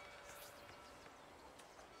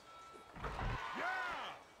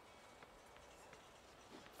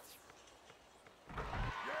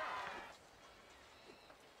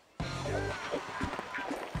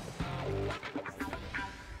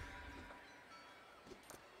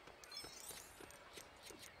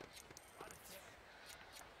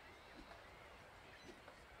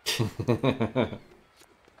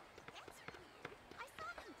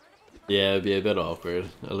 Yeah, it'd be a bit awkward,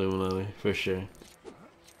 Illuminati, for sure.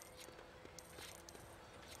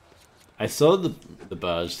 I saw the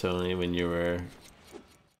badge, Tony, when you were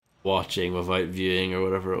watching without viewing or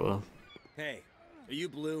whatever it was. Hey, are you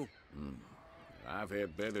Blue? I've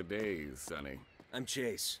had better days, Sonny. I'm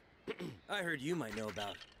Chase. I heard you might know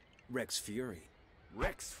about Rex Fury.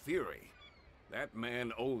 Rex Fury? That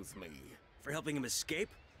man owes me. For helping him escape?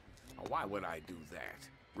 Why would I do that?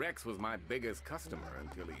 Rex was my biggest customer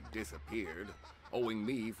until he disappeared, owing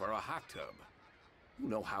me for a hot tub. You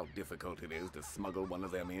know how difficult it is to smuggle one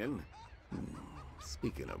of them in?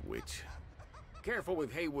 Speaking of which, careful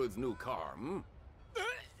with Haywood's new car,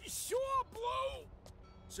 Sure, Blue!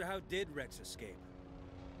 So how did Rex escape?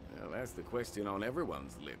 Well, that's the question on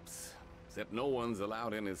everyone's lips. Except no one's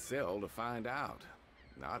allowed in his cell to find out.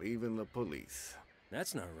 Not even the police.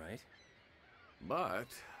 That's not right. But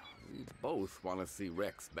we both want to see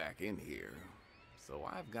Rex back in here. So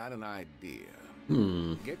I've got an idea.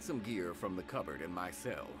 Get some gear from the cupboard in my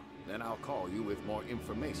cell. Then I'll call you with more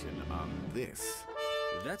information on this.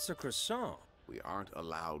 That's a croissant. We aren't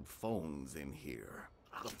allowed phones in here.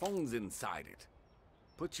 The phone's inside it.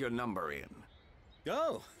 Put your number in.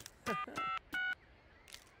 Go!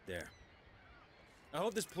 There. I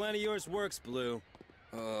hope this plan of yours works, Blue.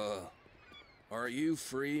 Are you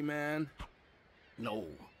free, man? No.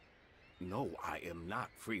 No, I am not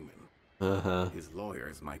Freeman. His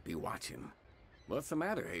lawyers might be watching. What's the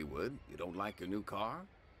matter, Haywood? You don't like your new car?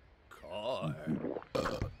 Car?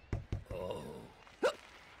 Oh.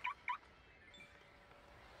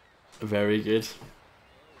 Very good.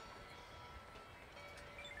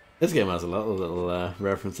 This game has a lot of little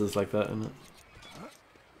references like that in it.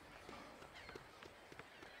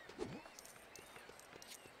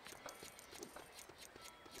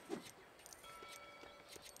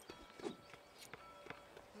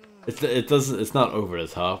 It's not over the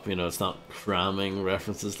top, you know, it's not cramming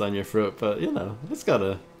references down your throat, but you know, it's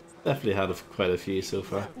definitely had quite a few so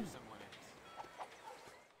far.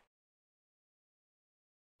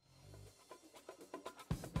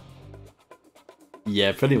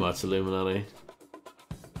 Yeah, pretty much Illuminati.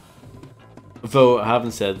 Though,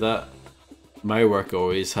 having said that, my work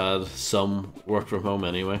always had some work from home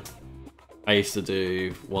anyway. I used to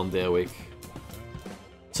do 1 day a week.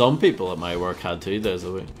 Some people at my work had 2 days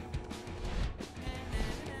a week.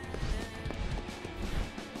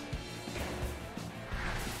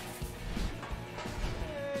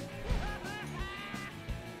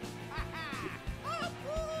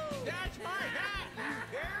 That's my hat, you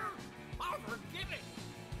hear? I'll forget it.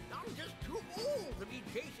 I'm just too old to be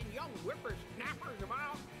chasing young whippersnappers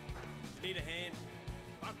about. Need a hand?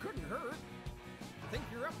 I couldn't hurt. Think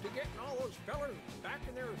you're up to getting all those fellers back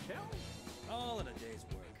in their cells? All in a day's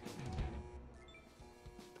work.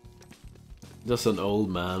 Just an old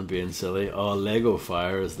man being silly. Oh, Lego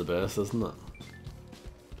Fire is the best, isn't it?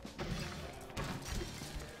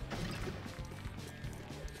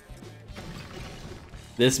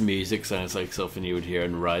 This music sounds like something you would hear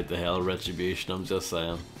in Ride the Hell Retribution, I'm just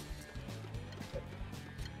saying.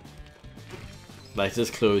 Like,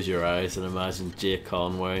 just close your eyes and imagine Jake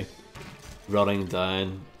Conway running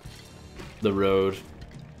down the road,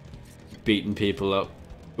 beating people up,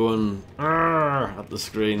 going "Arr!" at the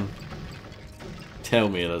screen. Tell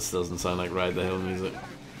me this doesn't sound like Ride the Hell music.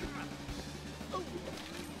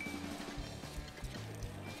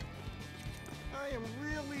 I am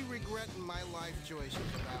really regretting my life choices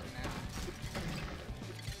about now.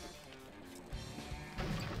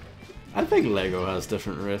 I think Lego has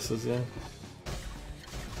different races, yeah.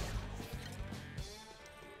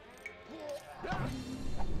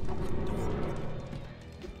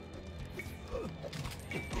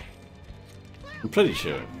 I'm pretty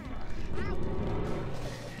sure.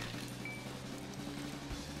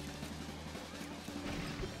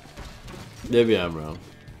 Maybe I'm wrong.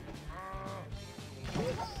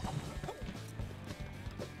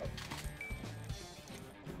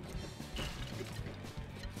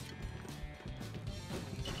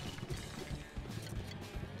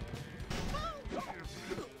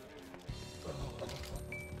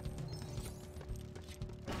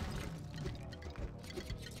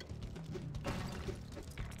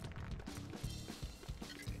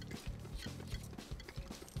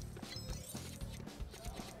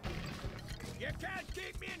 You can't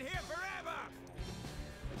keep me in here forever!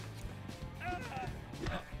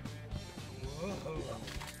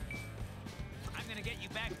 I'm gonna get you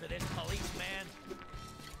back for this, policeman.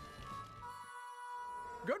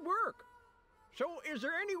 Good work. So, is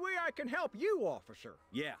there any way I can help you, officer?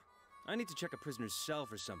 Yeah. I need to check a prisoner's cell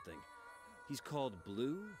for something. He's called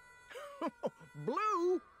Blue?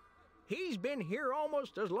 Blue? He's been here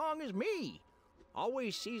almost as long as me.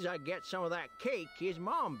 Always sees I get some of that cake his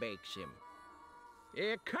mom bakes him.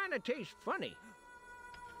 It kinda tastes funny.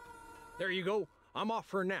 There you go. I'm off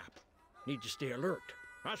for a nap. Need to stay alert.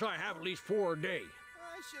 That's why I have at least 4 a day.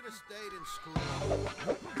 I should have stayed in school.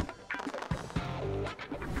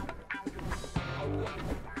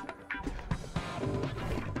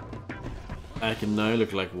 I can now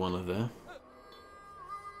look like one of them.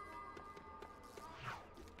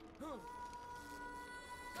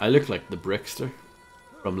 I look like the Brickster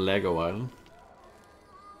from Lego Island.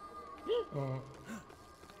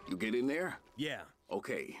 You get in there? Yeah.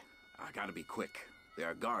 Okay, I gotta be quick. There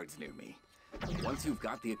are guards near me. Once you've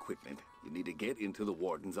got the equipment, you need to get into the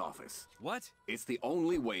warden's office. What? It's the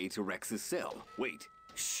only way to Rex's cell. Wait.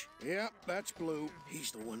 Shh. Yep, that's Blue.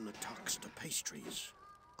 He's the one that talks to pastries.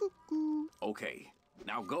 Okay,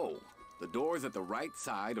 now go. The door's at the right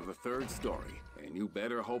side of the 3rd story, and you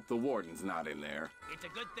better hope the warden's not in there. It's a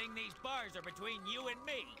good thing these bars are between you and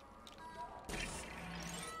me.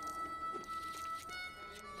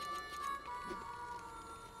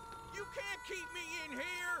 You can't keep me in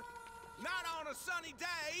here! Not on a sunny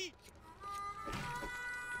day!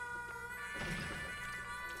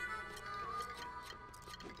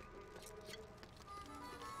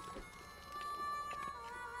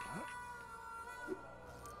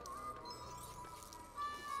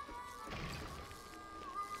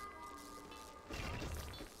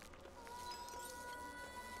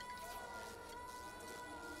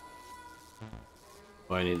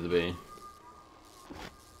 Where I need to be.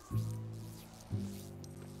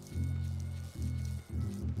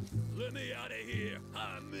 Let me out of here.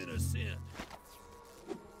 I'm innocent.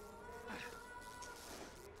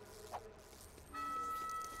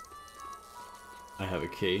 I have a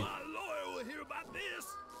key. My lawyer will hear about this.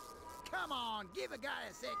 Come on, give a guy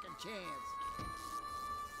a second chance.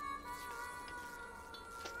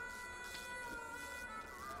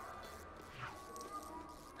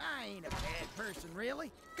 I ain't a bad person,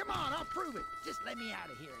 really. Come on, I'll prove it. Just let me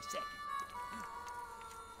out of here a second.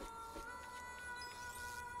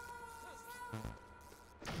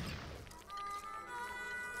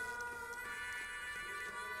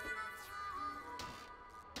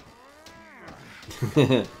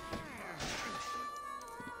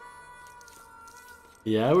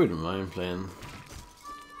 Yeah, I wouldn't mind playing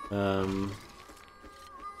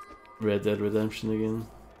Red Dead Redemption again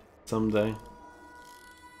someday.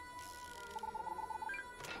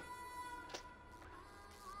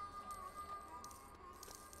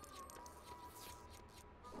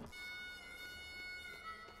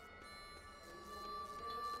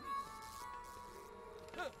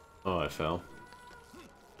 Oh, I fell.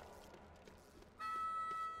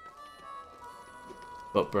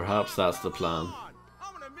 But perhaps that's the plan.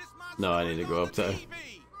 No, I need to go up there.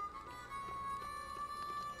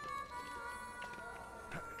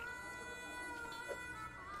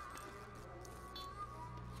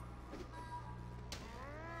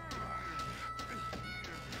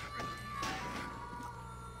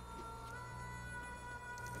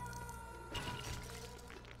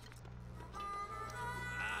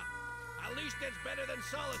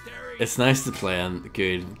 It's nice to play a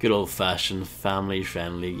good old-fashioned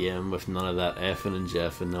family-friendly game with none of that effing and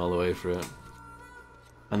jeffing all the way through it.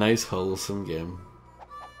 A nice wholesome game.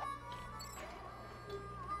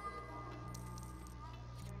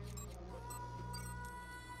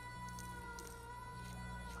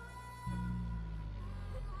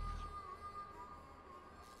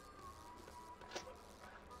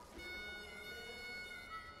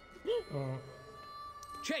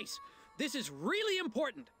 Chase, this is really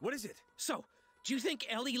important. What is it? So, do you think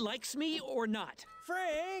Ellie likes me or not?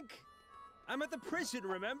 Frank! I'm at the prison,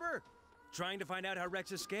 remember? Trying to find out how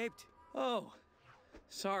Rex escaped. Oh,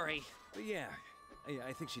 sorry. But yeah,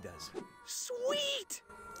 I think she does. Sweet!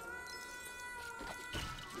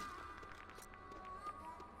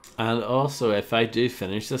 And also, if I do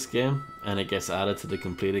finish this game and it gets added to the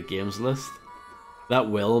completed games list, that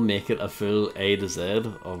will make it a full A to Z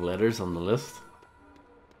of letters on the list.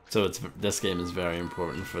 So this game is very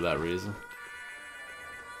important for that reason.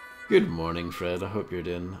 Good morning, Fred. I hope you're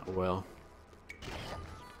doing well.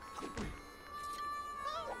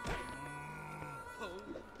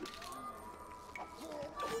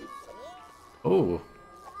 Oh,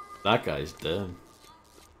 that guy's dead.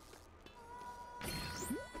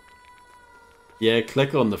 Yeah,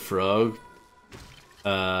 click on the frog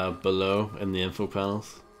below in the info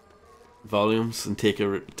panels, volumes, and take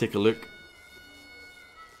a look.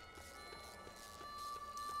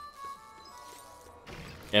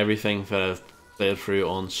 Everything that I've played through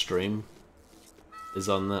on stream is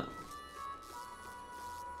on that.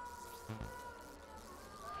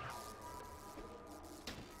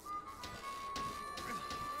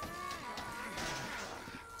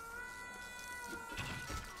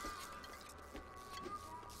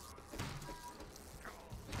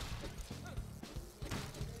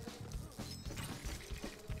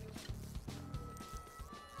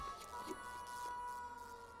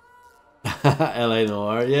 LA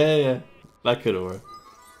Noir, yeah, that could have worked.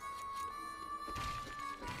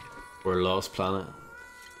 Or Lost Planet.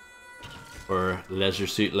 Or Leisure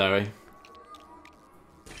Suit Larry.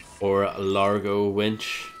 Or Largo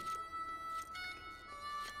Winch.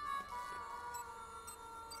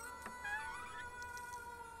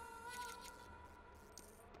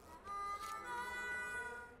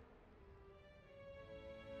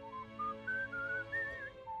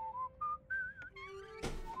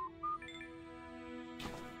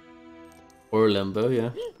 Or Limbo, yeah.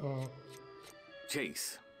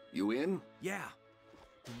 Chase, you in? Yeah.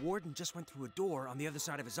 The warden just went through a door on the other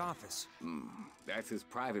side of his office. That's his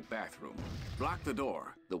private bathroom. Block the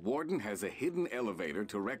door. The warden has a hidden elevator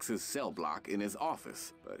to Rex's cell block in his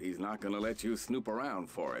office, but he's not gonna let you snoop around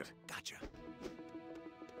for it. Gotcha.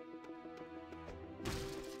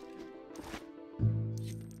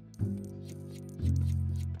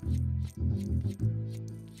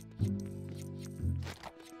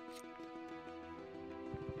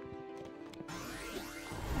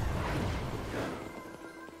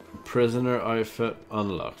 Prisoner outfit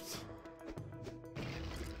unlocked.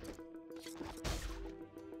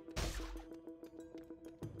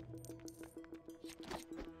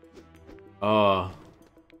 Oh.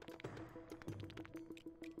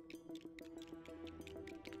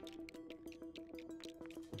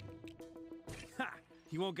 Ha!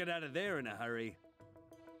 You won't get out of there in a hurry.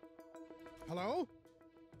 Hello?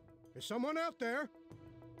 Is someone out there?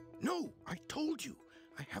 No, I told you.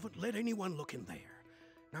 I haven't let anyone look in there.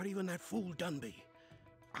 Not even that fool Dunby.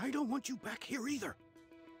 I don't want you back here either.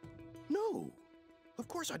 No. Of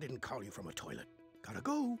course I didn't call you from a toilet. Gotta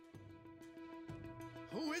go.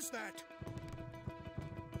 Who is that?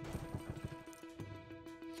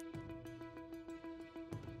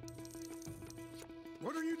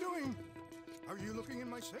 What are you doing? Are you looking in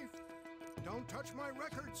my safe? Don't touch my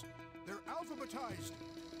records. They're alphabetized.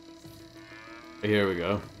 Here we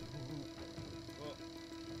go.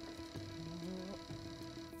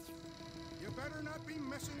 You better not be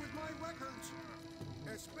messing with my records.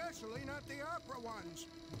 Especially not the opera ones.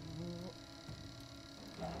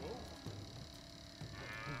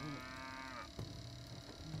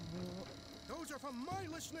 Those are for my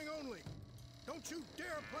listening only. Don't you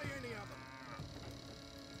dare play any of them.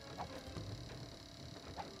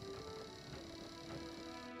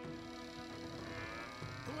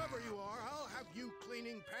 whoever you are, I'll have you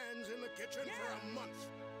cleaning pans in the kitchen for a month.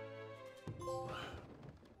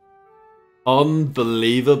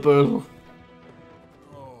 Unbelievable.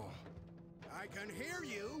 Oh, I can hear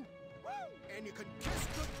you, and you can kiss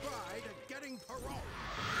goodbye to getting parole.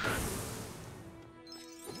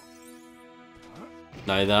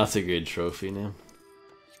 Now that's a good trophy now.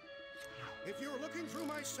 If you're looking through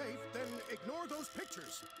my safe, then ignore those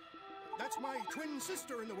pictures. That's my twin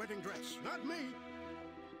sister in the wedding dress, not me.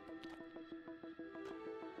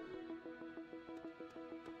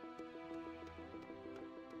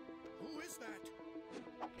 Who is that?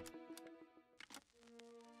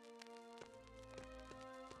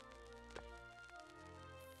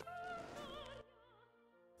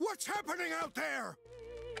 What's happening out there?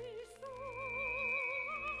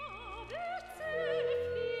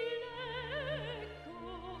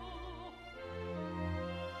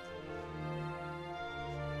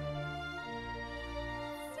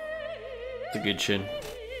 It's a good tune.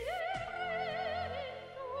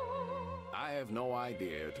 I have no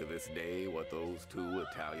idea to this day what those two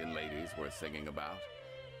Italian ladies were singing about.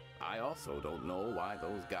 I also don't know why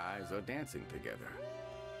those guys are dancing together.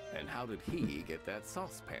 And how did he get that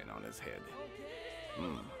saucepan on his head?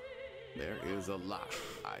 There is a lot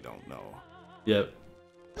I don't know. Yep.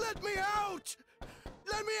 Let me out!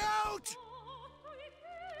 Let me out!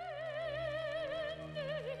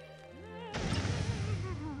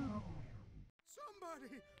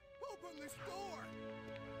 Somebody, open this door!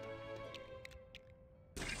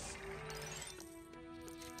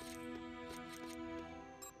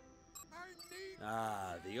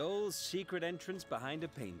 Ah, the old secret entrance behind a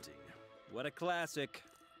painting. What a classic.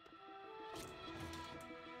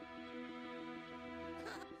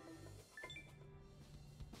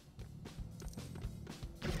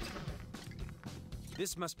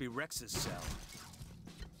 This must be Rex's cell.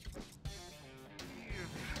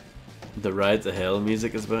 The Ride to Hell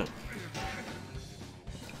music is about.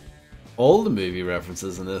 All the movie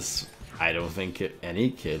references in this, I don't think any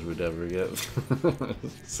kid would ever get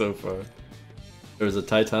so far. There's a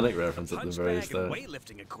Titanic reference at the very start.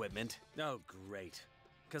 Weightlifting equipment? Oh, great.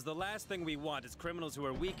 Because the last thing we want is criminals who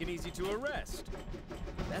are weak and easy to arrest.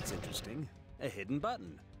 That's interesting. A hidden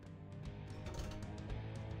button.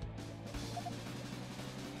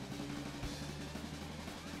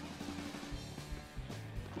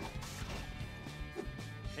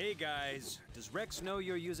 Hey guys, does Rex know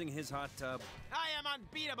you're using his hot tub? I am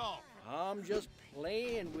unbeatable! I'm just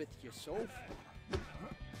playing with you so far.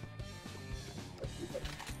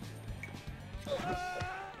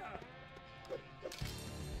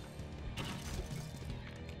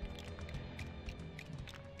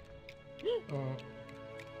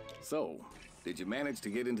 So, did you manage to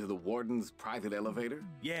get into the warden's private elevator?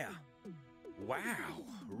 Yeah. Wow,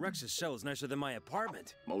 Rex's cell is nicer than my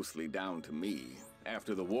apartment. Mostly down to me,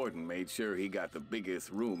 after the warden made sure he got the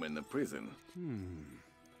biggest room in the prison.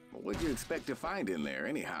 What'd you expect to find in there,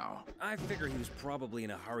 anyhow? I figure he was probably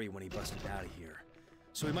in a hurry when he busted out of here.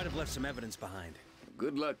 So he might have left some evidence behind.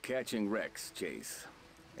 Good luck catching Rex, Chase.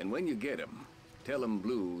 And when you get him, tell him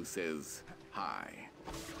Blue says hi.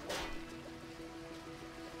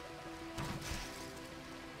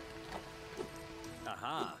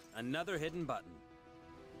 Aha, another hidden button.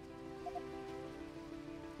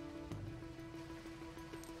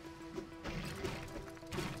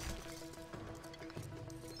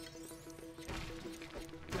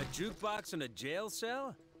 A jukebox in a jail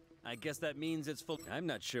cell? I guess that means it's full. I'm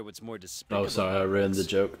not sure what's more despicable. Oh, sorry, I ruined the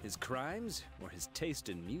joke. His crimes or his taste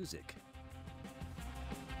in music?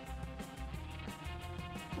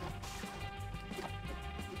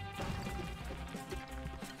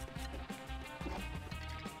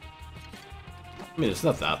 I mean, it's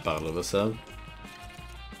not that bad of a sound.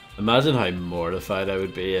 Imagine how mortified I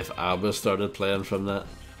would be if ABBA started playing from that.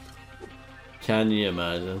 Can you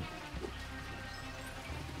imagine?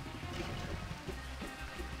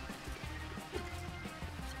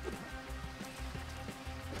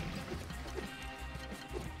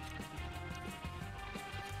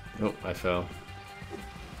 Oh, I fell.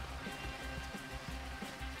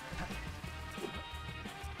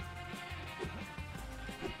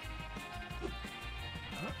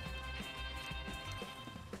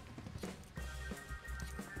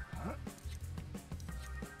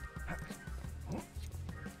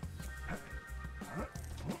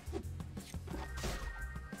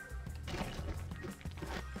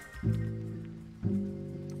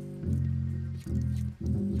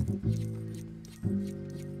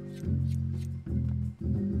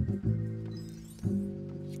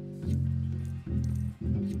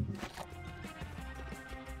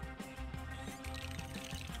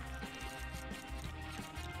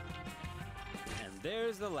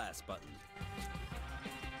 there's the last button.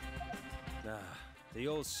 Ah, the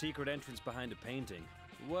old secret entrance behind a painting.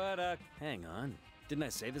 What a... Hang on. Didn't I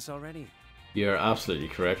say this already? You're absolutely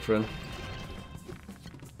correct, friend.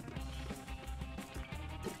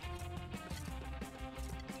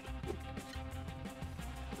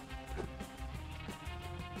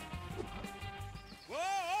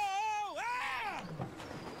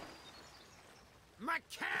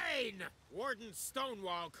 McCain! Warden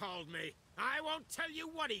Stonewall called me. I won't tell you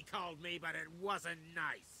what he called me, but it wasn't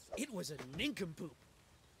nice. It was a nincompoop.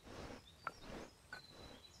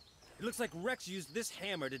 It looks like Rex used this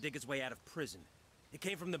hammer to dig his way out of prison. It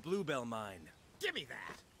came from the Bluebell mine. Give me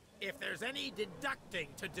that. If there's any deducting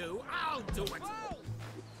to do, I'll do it.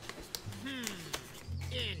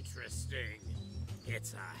 Interesting.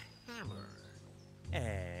 It's a hammer.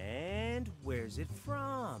 And where's it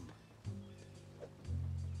from?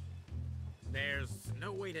 There's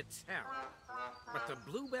no way to tell, but the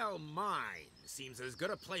Bluebell mine seems as good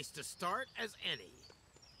a place to start as any.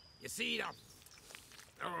 You see,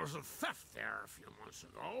 there was a theft there a few months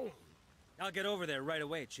ago. I'll get over there right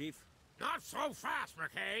away, Chief. Not so fast,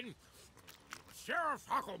 McCain. Sheriff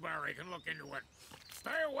Huckleberry can look into it.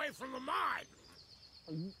 Stay away from the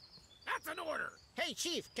mine. That's an order. Hey,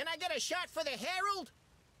 Chief, can I get a shot for the Herald?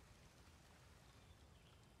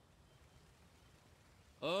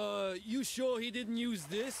 You sure he didn't use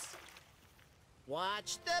this?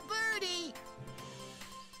 Watch the birdie!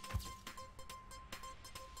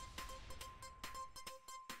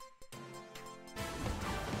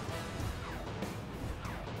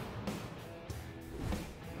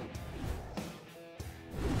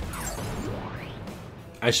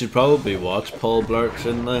 I should probably watch Paul Blart,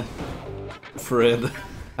 shouldn't I? Fred.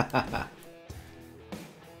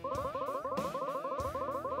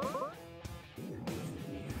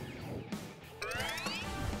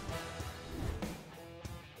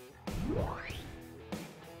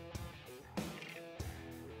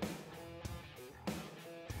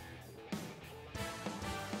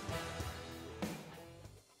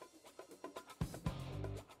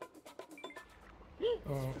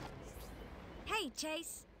 Hey,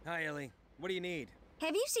 Chase. Hi, Ellie. What do you need?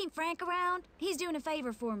 Have you seen Frank around? He's doing a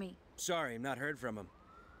favor for me. Sorry, I've not heard from him.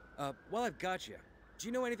 While I've got you, do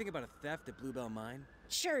you know anything about a theft at Bluebell Mine?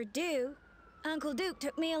 Sure do. Uncle Duke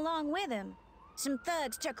took me along with him. Some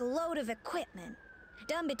thugs took a load of equipment.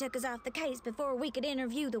 Dumby took us off the case before we could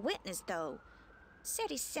interview the witness, though. Said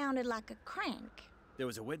he sounded like a crank. There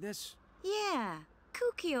was a witness? Yeah,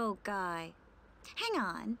 kooky old guy. Hang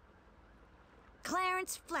on.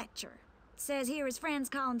 Clarence Fletcher. Says here his friends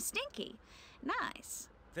call him Stinky. Nice.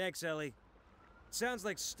 Thanks, Ellie. Sounds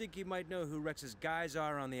like Stinky might know who Rex's guys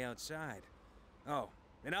are on the outside. Oh,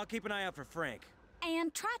 and I'll keep an eye out for Frank.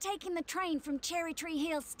 And try taking the train from Cherry Tree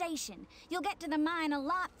Hill Station. You'll get to the mine a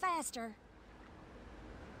lot faster.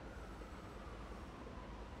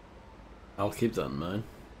 I'll keep that in mind.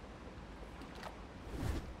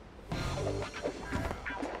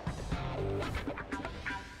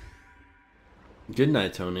 Good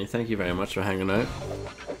night, Tony. Thank you very much for hanging out.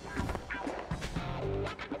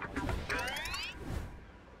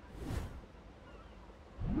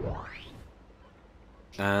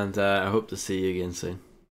 And I hope to see you again soon.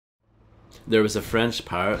 There was a French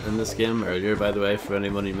parrot in this game earlier, by the way, for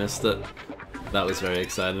anyone who missed it. That was very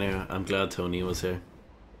exciting. I'm glad Tony was here.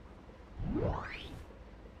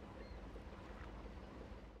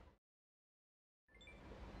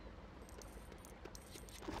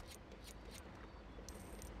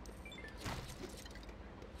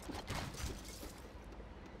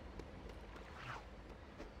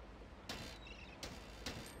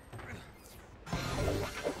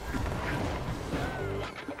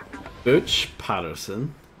 Butch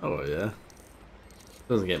Patterson. Oh yeah.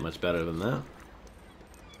 Doesn't get much better than that.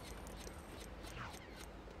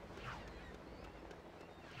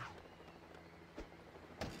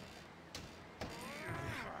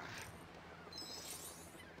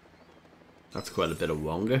 That's quite a bit of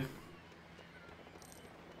Wonga.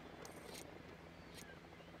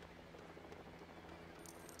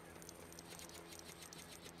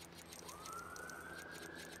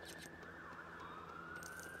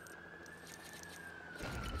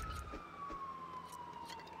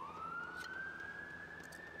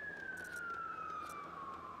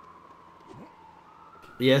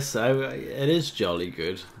 Yes, it is jolly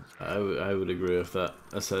good. I would agree with that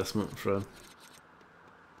assessment, Fred.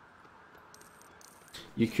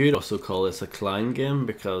 You could also call this a clown game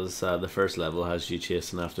because the first level has you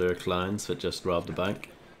chasing after a clown that just robbed a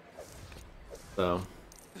bank. So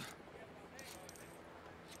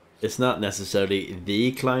it's not necessarily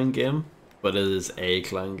the clown game, but it is a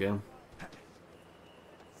clown game.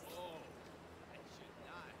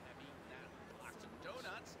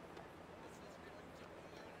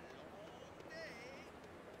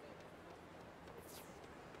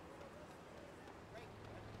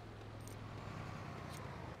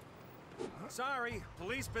 Sorry,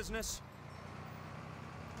 police business.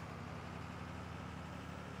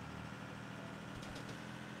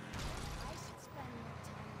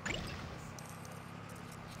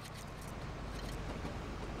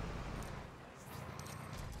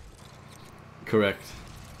 Correct.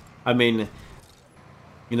 I mean,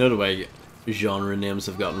 you know the way genre names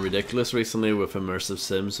have gotten ridiculous recently with immersive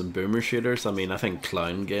sims and boomer shooters? I mean, I think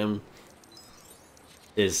Clown Game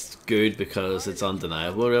is good because it's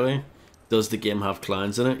undeniable, really. Does the game have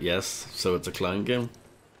clowns in it? Yes, so it's a clown game.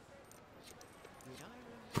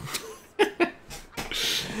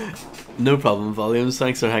 No problem, Volumes.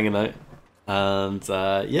 Thanks for hanging out. And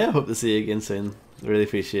yeah, hope to see you again soon. Really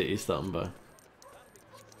appreciate you stopping by.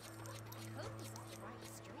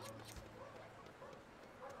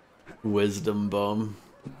 Wisdom bomb.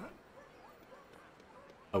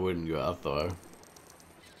 I wouldn't go out though.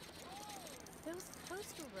 Those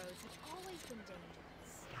coastal roads have always been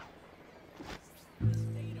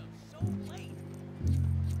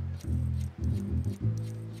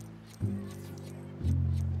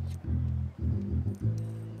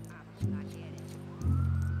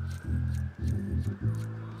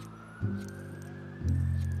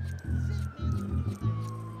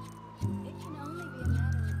It can only be a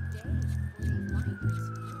matter of days before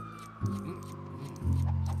you find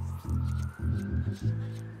Rex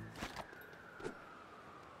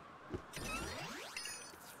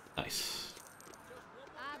Nice.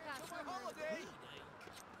 I've got some holiday.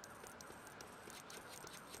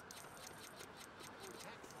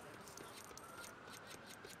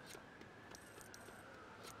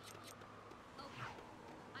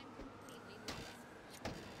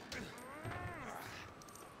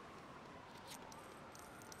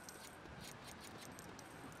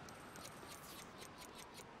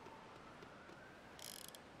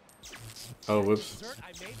 Oh, whoops.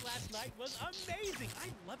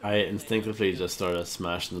 I instinctively just started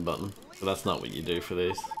smashing the button, but that's not what you do for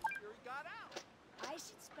these. I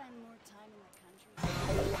should spend more time in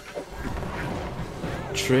the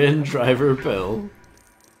country. Train driver Bill.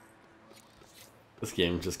 This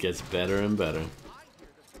game just gets better and better.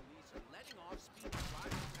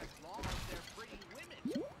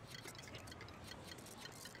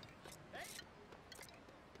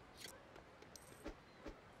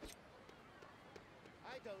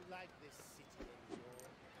 I don't like this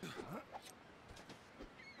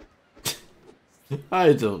city anymore.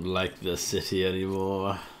 I don't like this city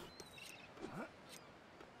anymore.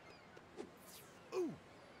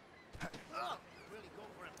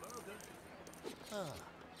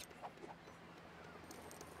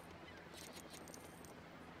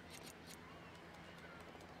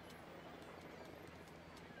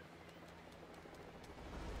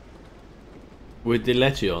 Would they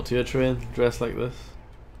let you onto a train dressed like this?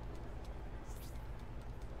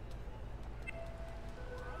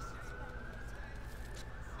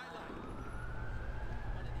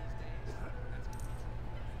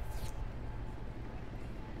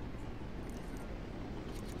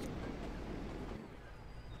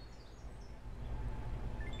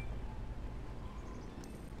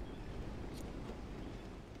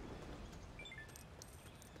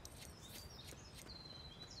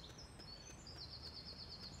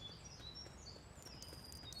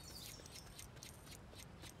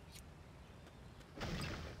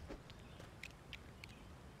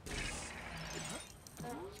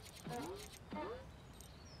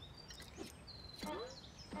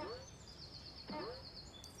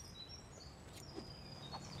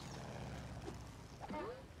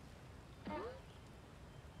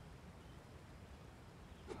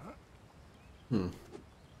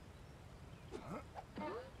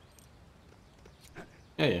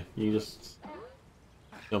 Yeah, you just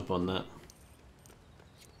jump on that.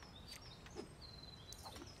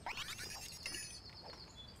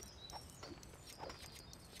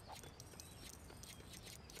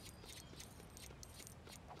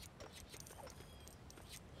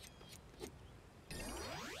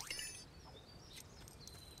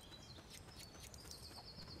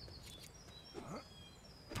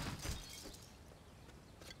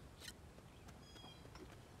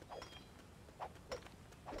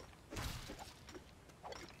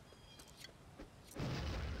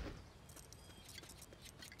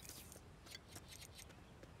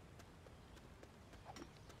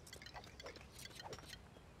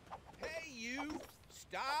 Hey, you!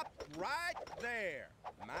 Stop right there!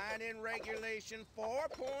 Mining Regulation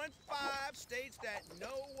 4.5 states that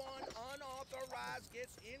no one unauthorized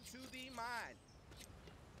gets into the mine.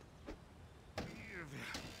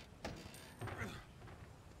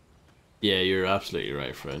 Yeah, you're absolutely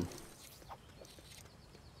right, friend.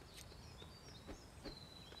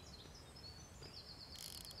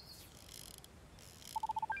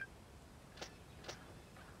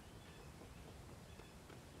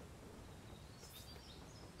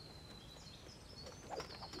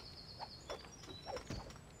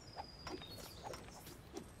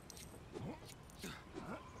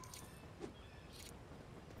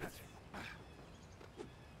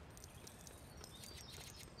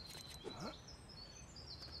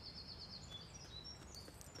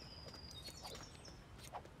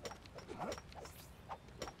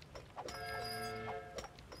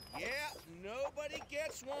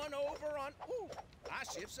 this one over on... Ooh, I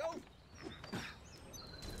shifts over.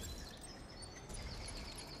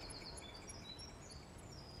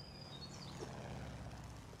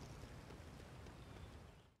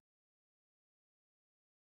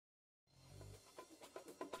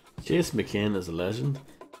 Chase McCain is a legend.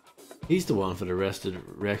 He's the one that arrested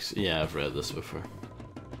Rex. Yeah, I've read this before.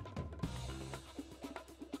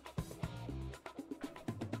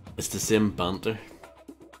 It's the same banter.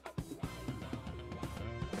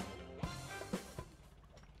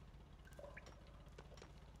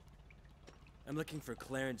 I'm looking for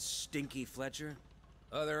Clarence Stinky Fletcher.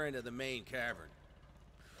 Other end of the main cavern.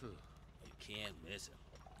 Phew, you can't miss him.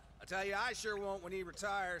 I tell you, I sure won't when he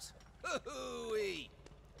retires. Hoo-hoo-wee!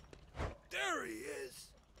 There he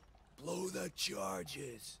is! Blow the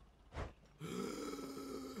charges.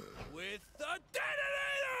 With the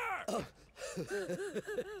detonator!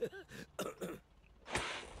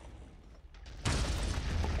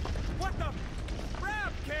 What the?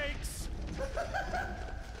 Crab cakes!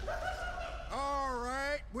 All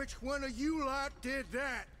right, which one of you lot did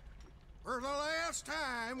that? For the last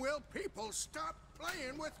time, will people stop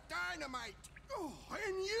playing with dynamite? Oh,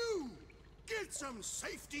 and you! Get some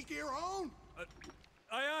safety gear on!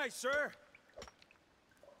 Aye, aye, sir.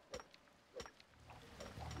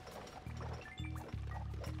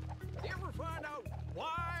 You ever find out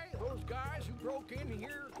why those guys who broke in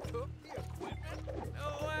here took the equipment?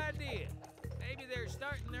 No idea. Maybe they're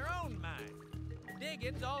starting their own mine.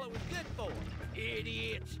 Digging's all it was good for.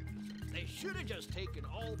 Idiots! They should have just taken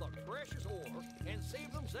all the precious ore and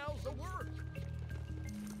saved themselves the work.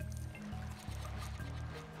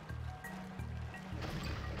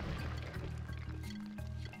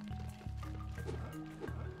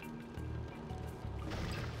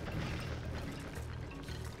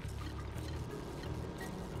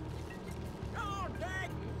 Oh,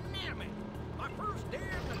 dang-nammit! My first day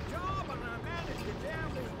on the job and I managed to jam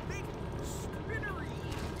this big spinnery.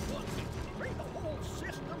 Look, made the whole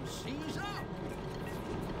system seize up.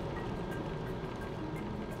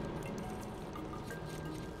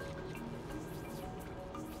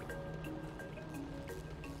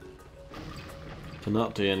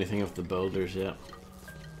 Cannot do anything with the boulders yet.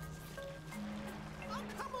 Oh,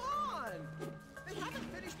 come on! They haven't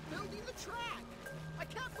finished building the track! I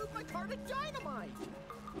can't move my car to dynamite!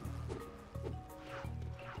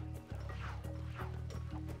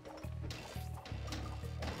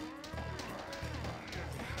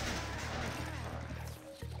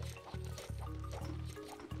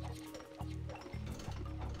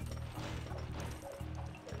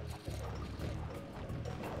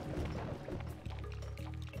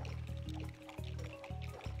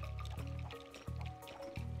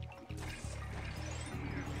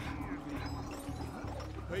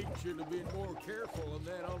 Pete should have been more careful in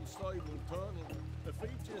that unstable tunnel. If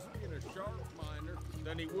he'd just been a sharp miner,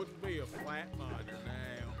 then he wouldn't be a flat miner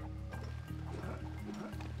now.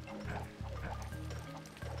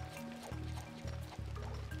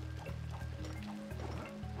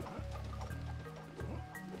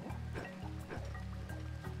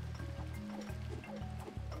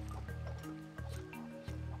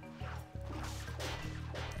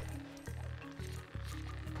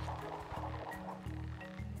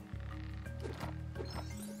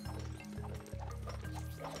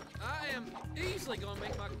 I am easily gonna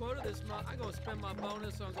make my quota this month. I'm gonna spend my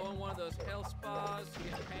bonus on going one of those health spas,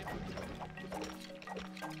 get pampered.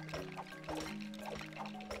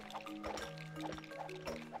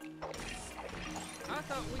 I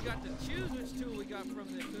thought we got to choose which tool we got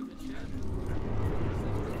from the equipment shed.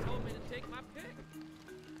 They told me to take my pick.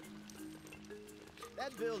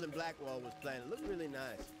 That building Blackwall was planning looked really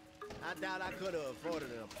nice. I doubt I could have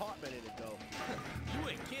afforded an apartment in it, though. You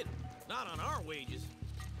ain't kidding. Not on our wages.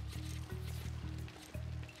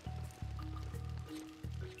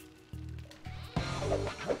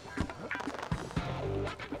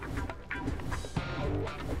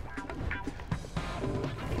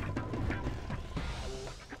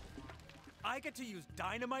 I get to use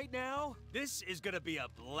dynamite now? This is gonna be a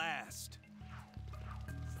blast.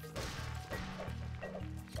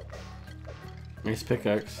 Nice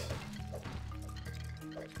pickaxe.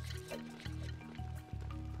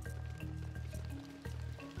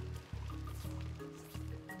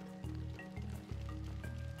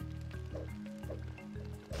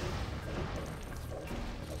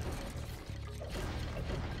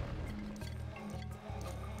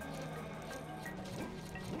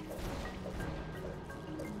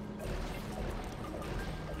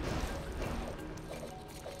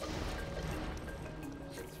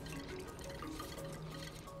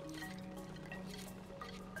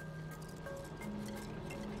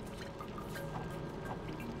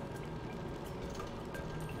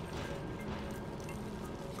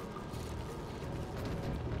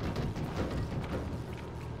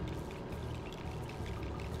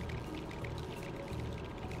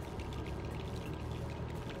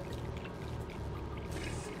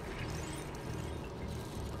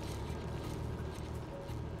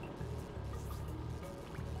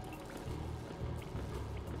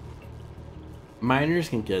 Miners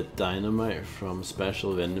can get dynamite from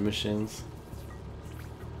special vending machines.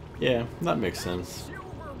 Yeah, that makes sense.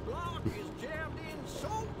 Silver block is jammed in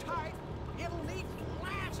so tight, it'll need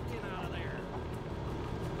blasting out of there.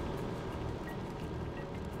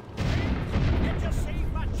 It just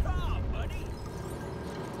saved my job, buddy.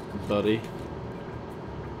 Buddy.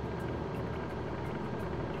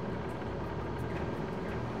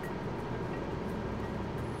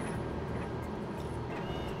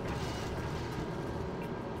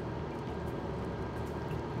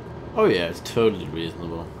 Oh yeah, it's totally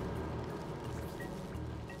reasonable.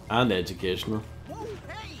 And educational. Whoa,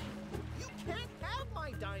 hey! You can't have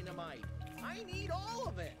my dynamite. I need all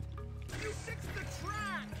of it. You fixed the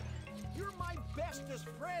track. You're my bestest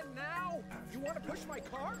friend now. You want to push my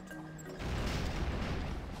cart?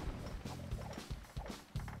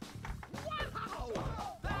 Wow!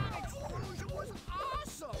 That explosion was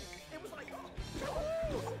awesome. It was like,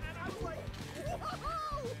 "Woo!" And I was like,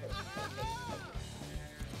 whoa!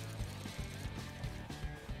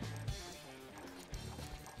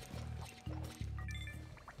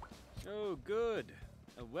 Oh, good.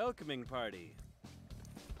 A welcoming party.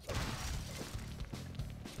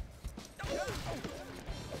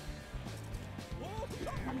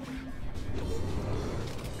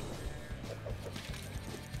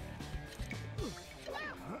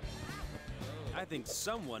 I think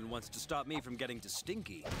someone wants to stop me from getting to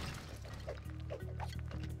Stinky.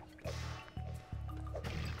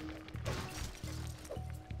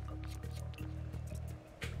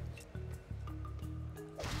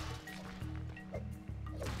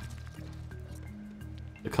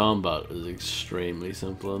 The combat is extremely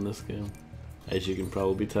simple in this game, as you can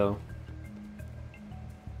probably tell.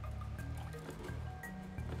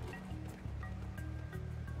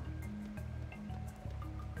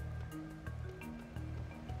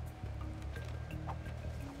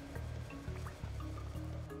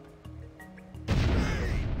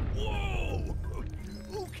 Whoa!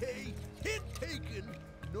 Okay, hit taken.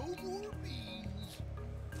 No more beans.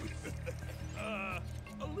 A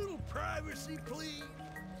little privacy, please.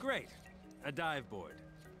 Great. A dive board.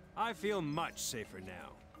 I feel much safer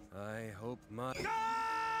now. I hope my...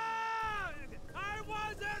 I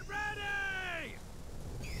wasn't ready!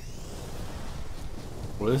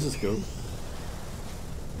 Well, this is cool.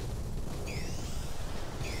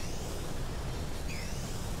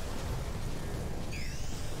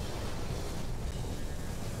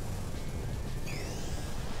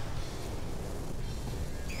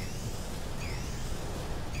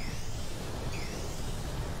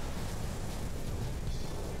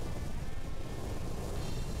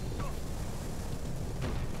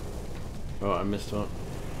 Oh, I missed one.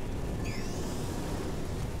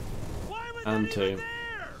 And two.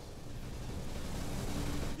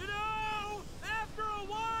 You know, after a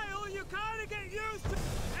while, you kind of get used to...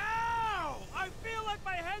 Ow! I feel like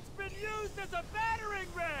my head's been used as a battering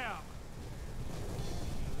ram!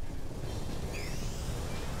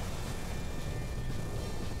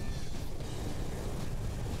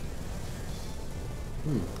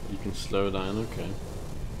 You can slow down, okay.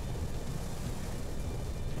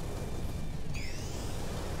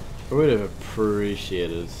 I would have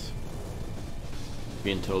appreciated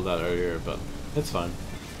being told that earlier, but it's fine.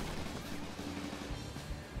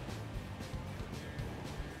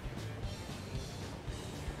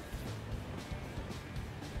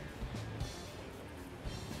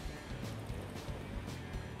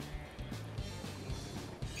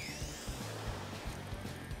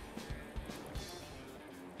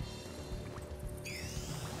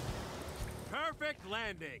 Perfect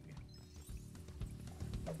landing!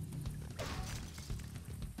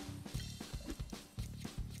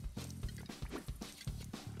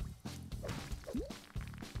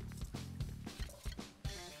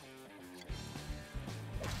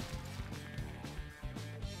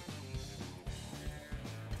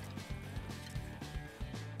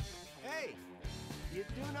 Hey, you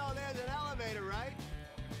do know there's an elevator, right?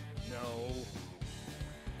 No.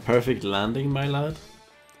 Perfect landing, my lad.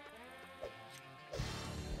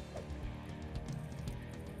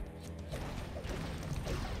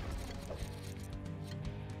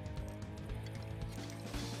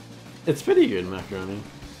 It's pretty good, Macaroni.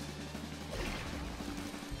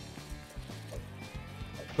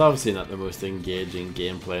 It's obviously not the most engaging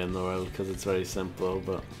gameplay in the world because it's very simple,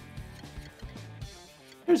 but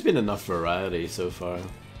there's been enough variety so far.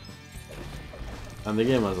 And the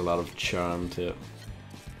game has a lot of charm to it.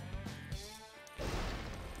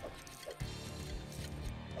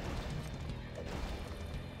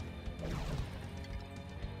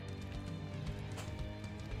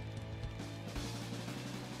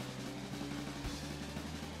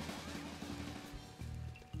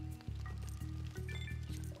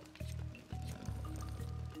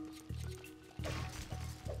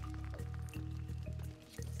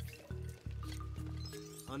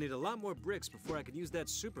 I'll need a lot more bricks before I can use that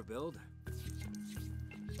super build.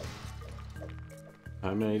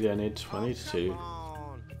 How many do I need? 22. Come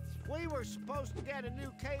on. We were supposed to get a new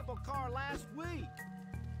cable car last week.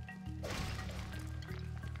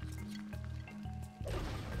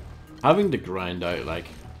 Having to grind out like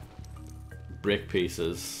brick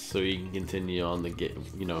pieces so you can continue on the game,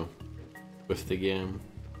 you know, with the game.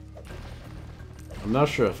 I'm not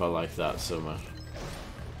sure if I like that so much.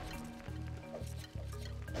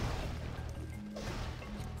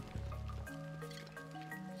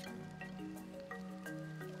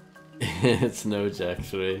 It's no Jack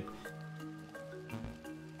 3.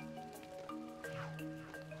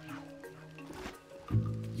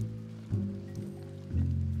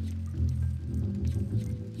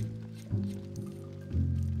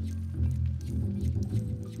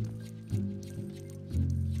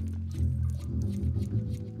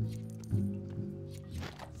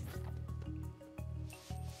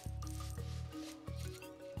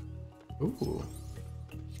 Ooh.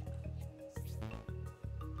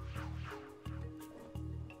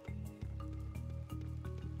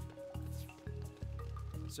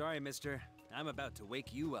 Sorry, mister. I'm about to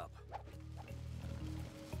wake you up.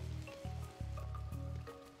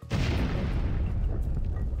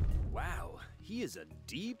 Wow, he is a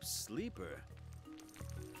deep sleeper.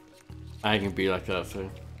 I can be like that too.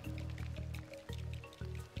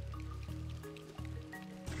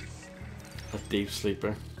 A deep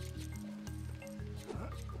sleeper.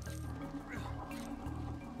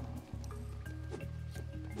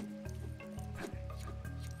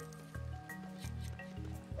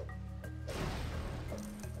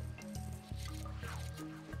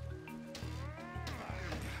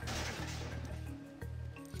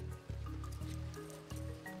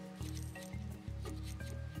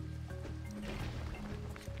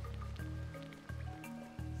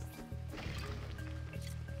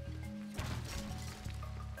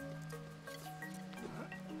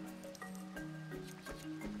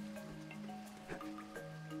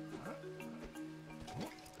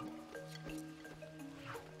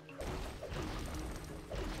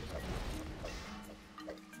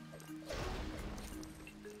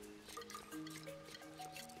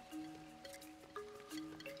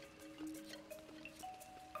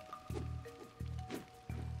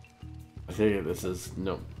 I think this is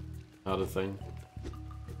not a thing.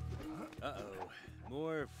 Uh-oh.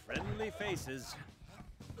 More friendly faces.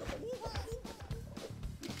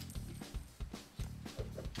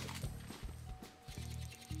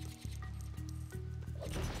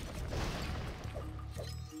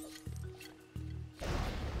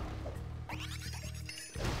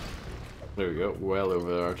 There we go, well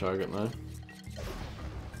over our target now.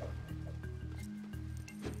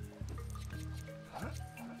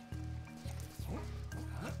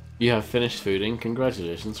 You have finished fooding.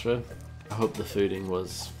 Congratulations, Fred. I hope the fooding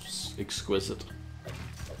was exquisite.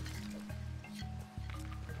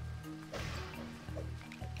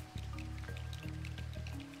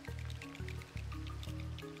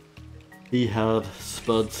 He had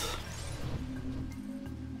spuds.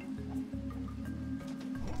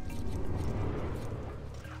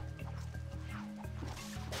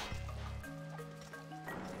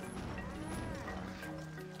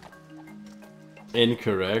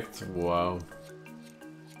 Incorrect. Wow.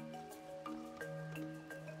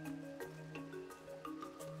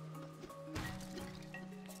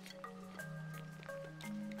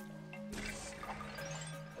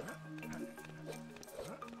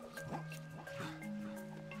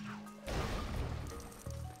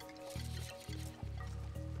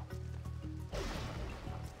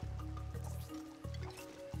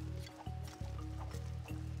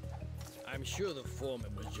 I'm sure the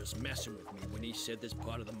foreman was just messing with me when he said this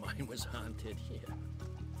part of the mine was haunted. Yeah.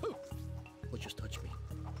 Whew. What just touched me?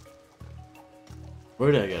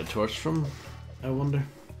 Where did I get a torch from? I wonder.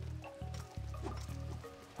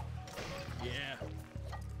 Yeah.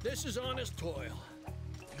 This is honest toil.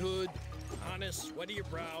 Good, honest, sweaty your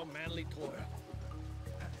brow, manly toil.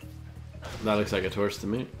 That looks like a torch to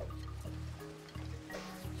me.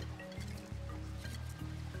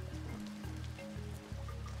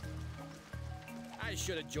 I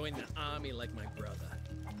should have joined the army like my brother.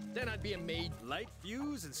 Then I'd be a maid. Light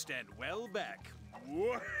fuse and stand well back.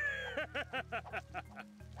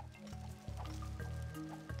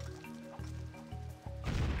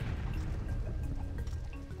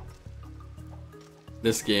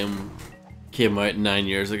 This game came out 9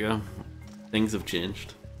 years ago. Things have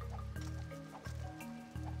changed.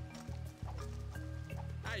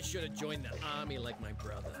 I should have joined the army like my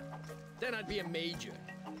brother. Then I'd be a major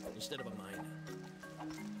instead of a minor.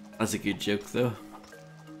 That's a good joke, though.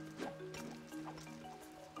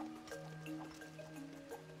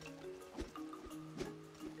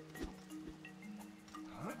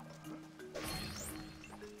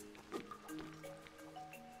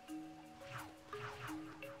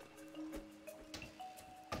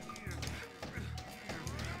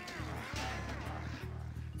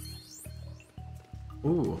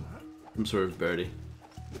 Ooh, some sort of birdie.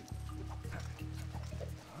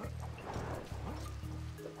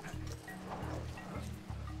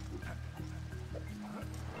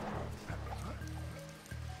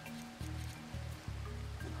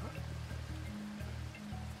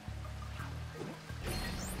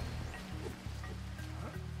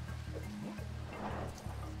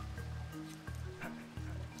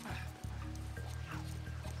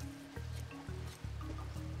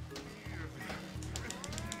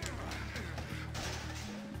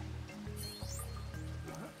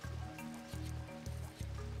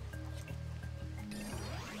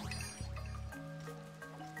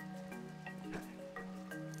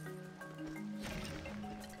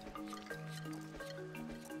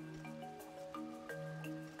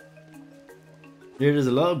 Yeah, there's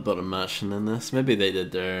a lot of button mashing in this. Maybe they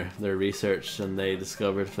did their research and they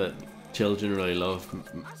discovered that children really love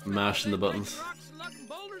mashing the buttons. Rocks and luck and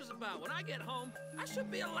boulders about. When I get home, I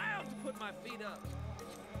should be allowed to put my feet up.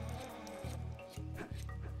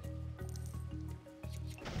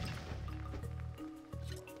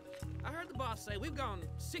 I heard the boss say we've gone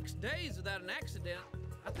 6 days without an accident.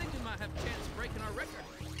 I think we might have a chance of breaking our record.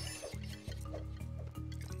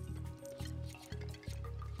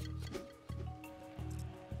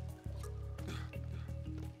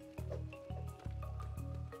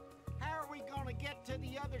 To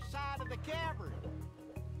the other side of the cavern.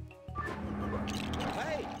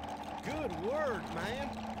 Hey, good word, man.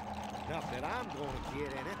 Not that I'm going to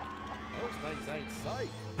get in it. Those things ain't safe.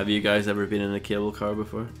 Have you guys ever been in a cable car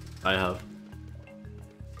before? I have.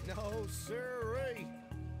 No, sirree.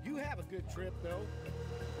 You have a good trip, though.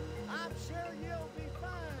 I'm sure you'll be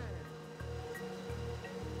fine.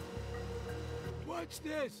 What's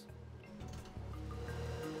this?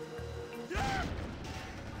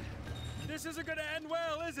 This isn't gonna end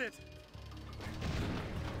well, is it?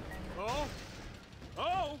 Oh!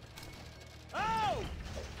 Oh! Oh!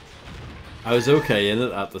 I was okay in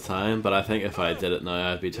it at the time, but I think if I did it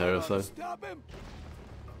now, I'd be terrified. Stop him!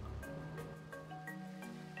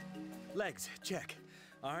 Legs, check.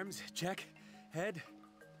 Arms, check. Head,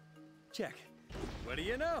 check. What do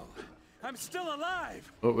you know? I'm still alive!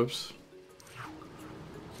 Oh, whoops.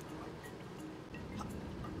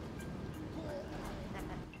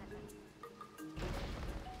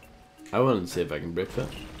 I wanted to see if I can break that.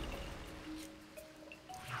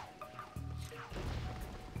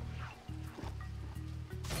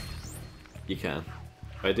 You can.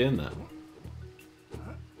 By doing that.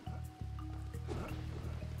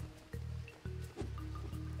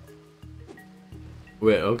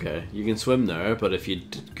 Wait, okay. You can swim there, but if you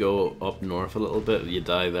go up north a little bit, you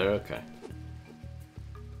die there? Okay.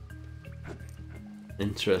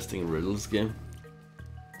 Interesting riddles game.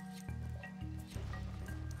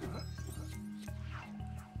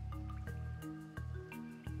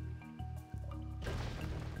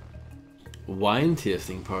 Wine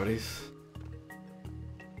tasting parties.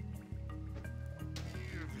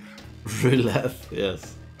 Roulette,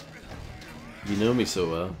 yes. You know me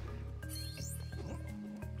so well.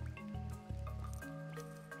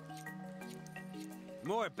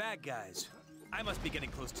 More bad guys. I must be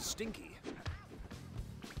getting close to Stinky.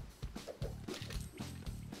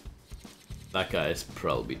 That guy is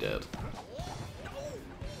probably dead.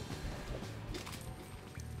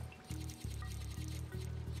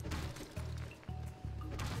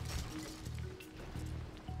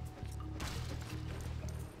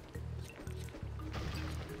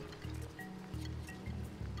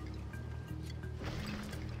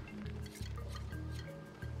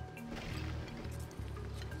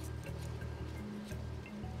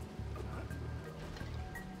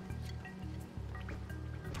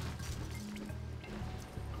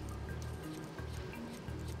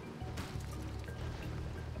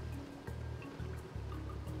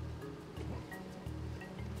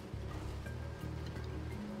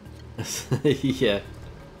 Yeah.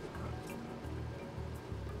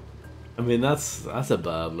 I mean, that's a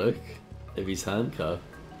bad look if he's handcuffed.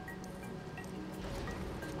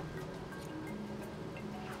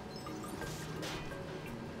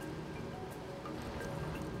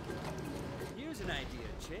 Here's an idea,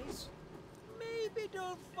 Chase. Maybe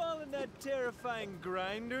don't fall in that terrifying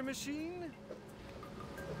grinder machine.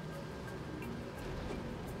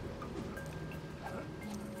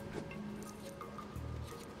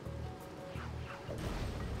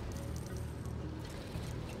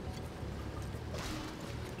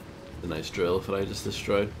 A nice drill that I just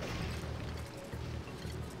destroyed.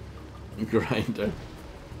 Grinder.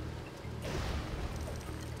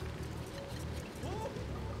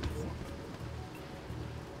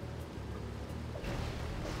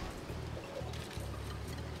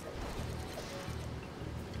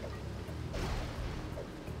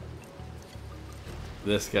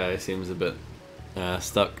 This guy seems a bit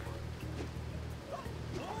stuck.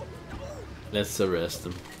 Let's arrest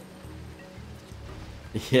him.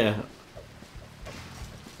 Yeah.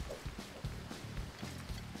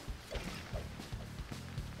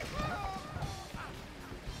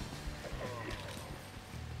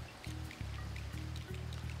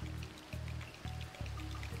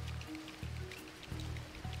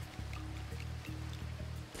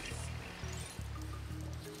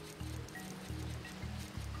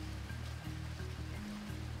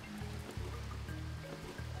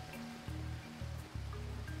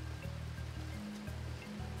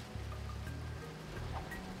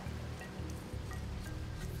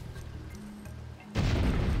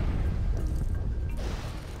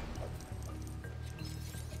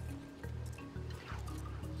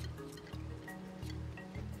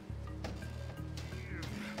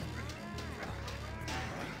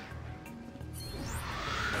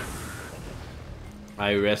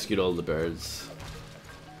 I rescued all the birds.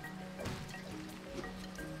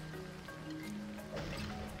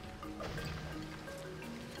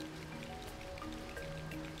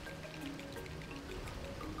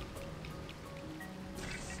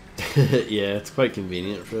 Yeah, it's quite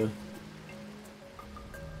convenient for.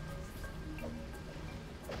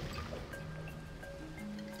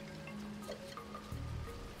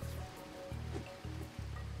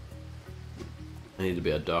 I need to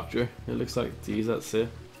be a doctor, it looks like, to use that safe.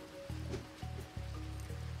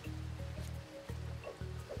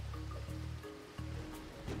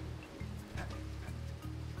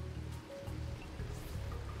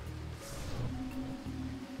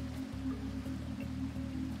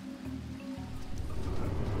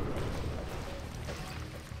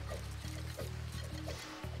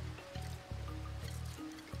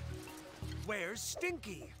 Where's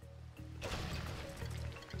Stinky?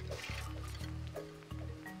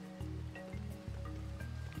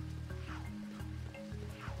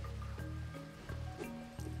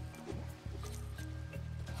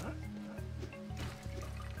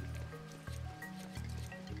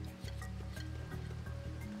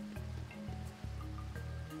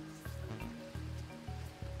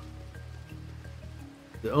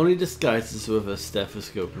 The only disguise is with a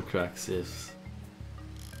stethoscope and crack safes.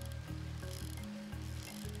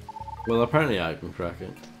 Well, apparently I can crack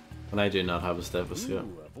it, and I do not have a stethoscope.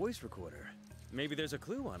 Ooh, a voice recorder. Maybe there's a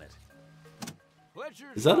clue on it.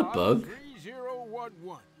 Is that a bug?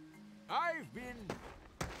 3011. I've been...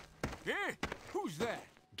 Eh? Who's that?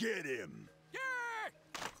 Get him.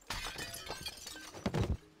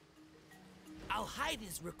 I'll hide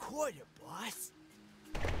his recorder, boss.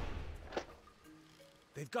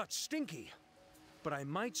 They've got Stinky, but I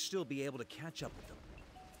might still be able to catch up with them.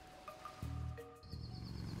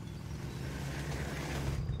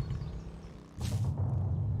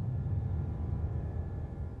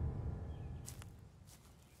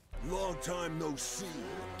 Long time no see,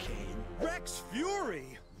 Kane. Rex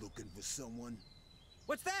Fury! Looking for someone?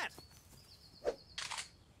 What's that?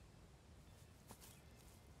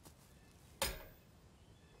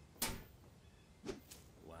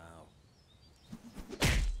 Wow.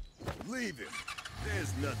 Leave him.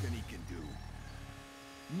 There's nothing he can do.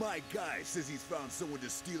 My guy says he's found someone to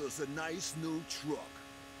steal us a nice new truck.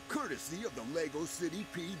 Courtesy of the Lego City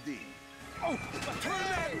PD. Oh, turn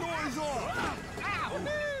that noise off! Ow!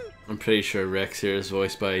 I'm pretty sure Rex here is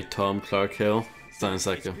voiced by Tom Clark Hill. Sounds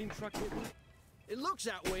like him. It looks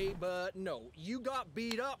that way, but no. You got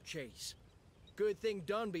beat up, Chase. Good thing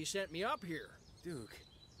Dunby sent me up here. Duke.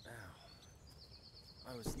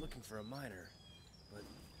 Ow. I was looking for a miner, but...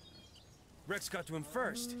 Rex got to him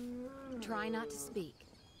first. Try not to speak.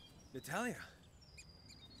 Natalia,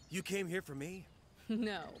 you came here for me?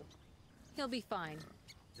 No. He'll be fine.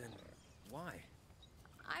 Then why?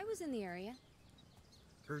 I was in the area.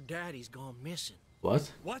 Her daddy's gone missing. What?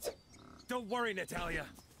 What? Don't worry, Natalia.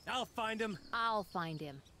 I'll find him. I'll find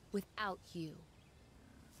him. Without you.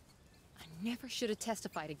 I never should have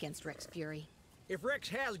testified against Rex Fury. If Rex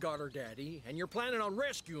has got her daddy, and you're planning on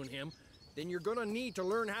rescuing him, then you're gonna need to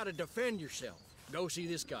learn how to defend yourself. Go see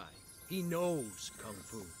this guy. He knows Kung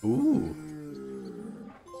Fu. Ooh.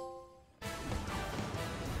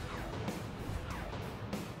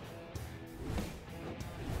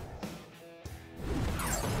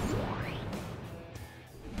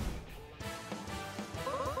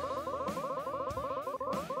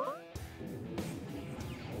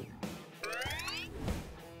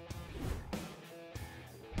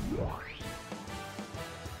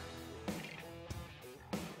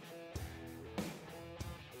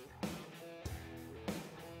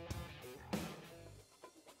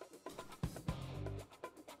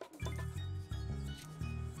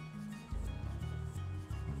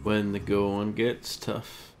 When the going gets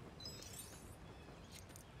tough.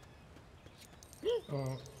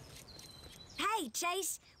 Hey,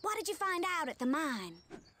 Chase, what did you find out at the mine?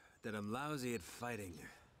 That I'm lousy at fighting.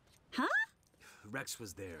 Huh? Rex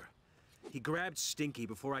was there. He grabbed Stinky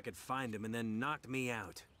before I could find him and then knocked me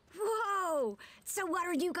out. Whoa! So what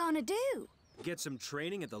are you gonna do? Get some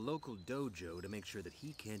training at the local dojo to make sure that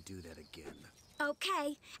he can't do that again.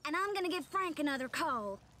 Okay, and I'm gonna give Frank another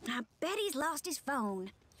call. I bet he's lost his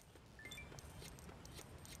phone.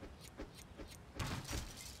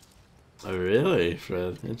 Oh really,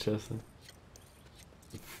 Fred? Interesting.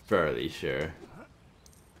 Fairly sure.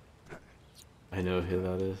 I know who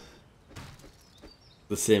that is.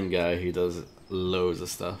 The same guy who does loads of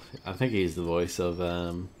stuff. I think he's the voice of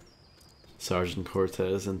Sergeant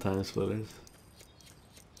Cortez in Time Splitters.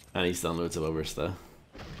 And he's done loads of other stuff.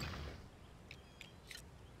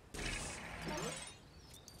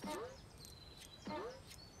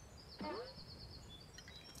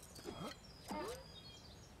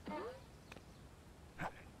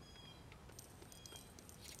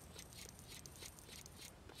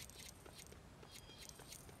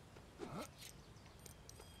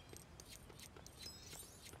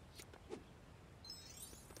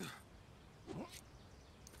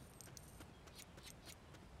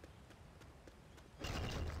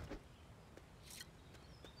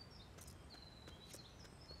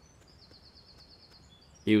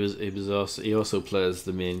 He also plays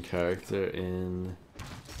the main character in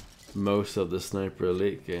most of the Sniper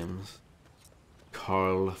Elite games.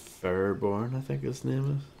 Carl Fairborn, I think his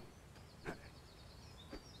name is.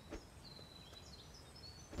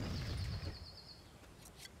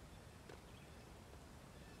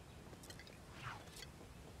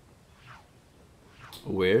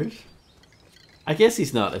 Weird. I guess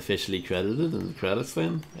he's not officially credited in the credits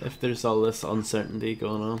then, if there's all this uncertainty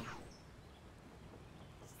going on.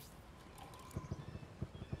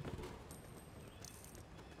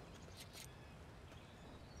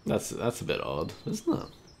 That's a bit odd, isn't it?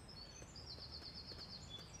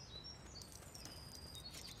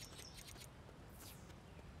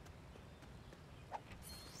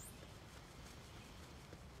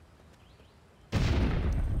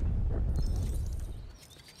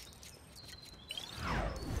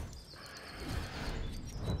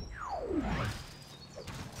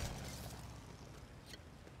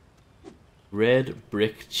 Red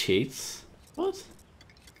brick cheats? What?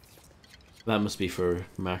 That must be for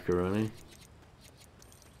macaroni.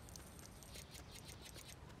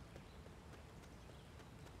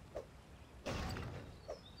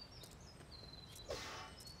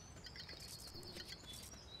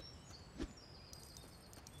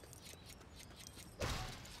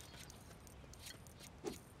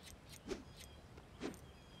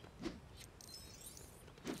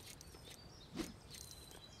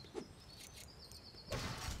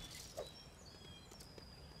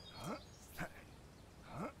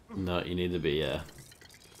 No, you need to be a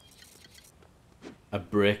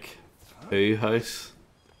brick poo house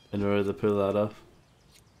in order to pull that off.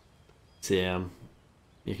 See,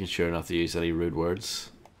 you can sure not to use any rude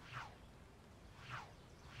words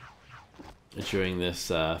during this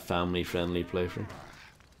family-friendly playthrough.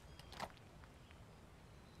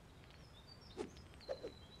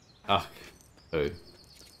 Ah, oh.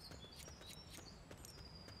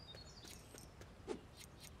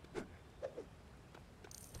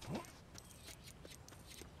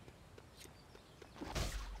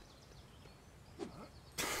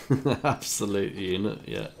 Absolute unit,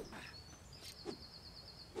 yeah.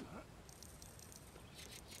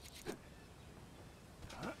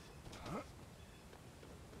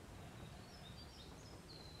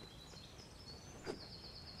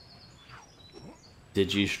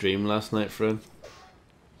 Did you stream last night, Fred?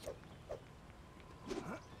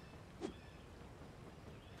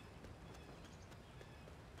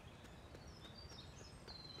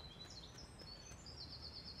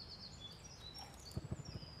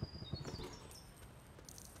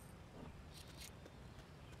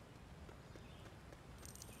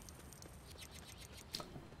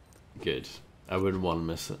 Good. I wouldn't want to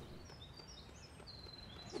miss it.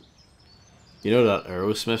 You know that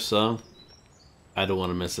Aerosmith song? I don't want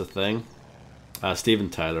to miss a thing. Steven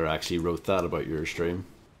Tyler actually wrote that about your stream.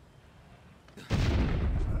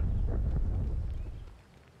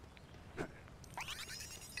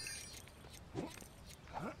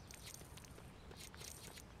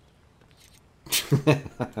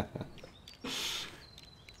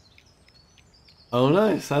 Oh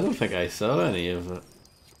nice, I don't think I saw any of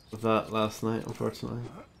that last night, unfortunately.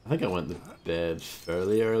 I think I went to bed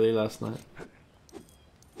fairly early last night.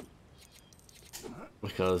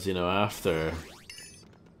 Because, you know, after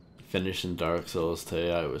finishing Dark Souls 2,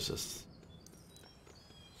 I was just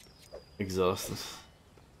exhausted.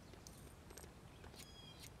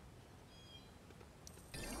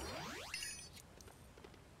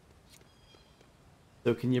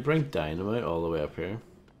 So can you bring dynamite all the way up here?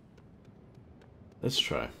 Let's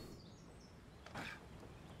try.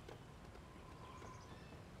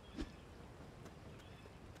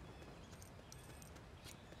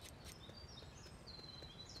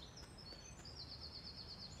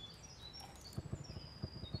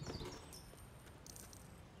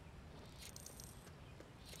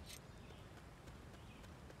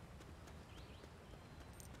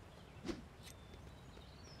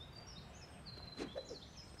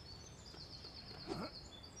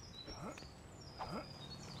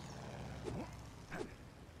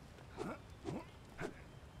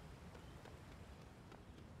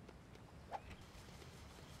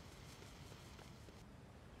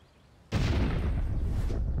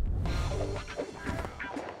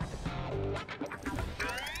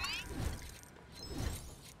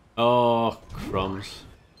 Oh, crumbs.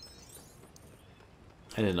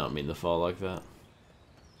 I did not mean to fall like that.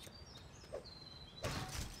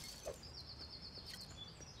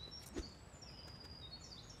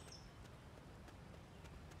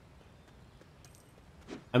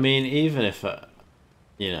 I mean, even if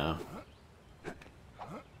you know,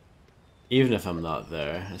 even if I'm not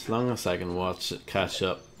there, as long as I can watch it catch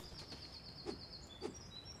up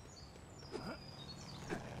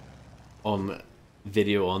on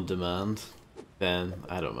video on demand, then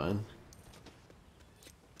I don't mind.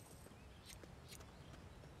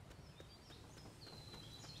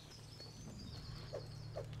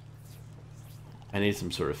 I need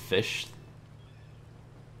some sort of fish.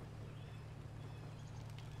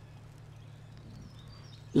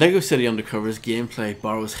 LEGO City Undercover's gameplay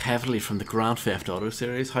borrows heavily from the Grand Theft Auto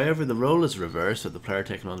series. However, the role is reversed, with the player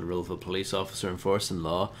taking on the role of a police officer enforcing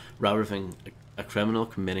law rather than a criminal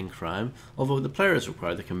committing crime, although the player is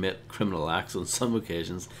required to commit criminal acts on some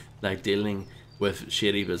occasions, like dealing with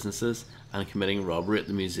shady businesses and committing robbery at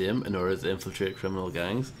the museum in order to infiltrate criminal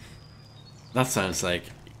gangs. That sounds like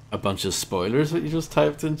a bunch of spoilers what you just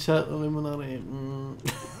typed in chat, Illuminati.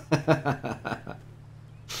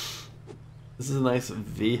 This is a nice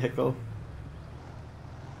vehicle.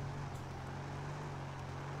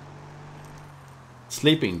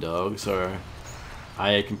 Sleeping Dogs are...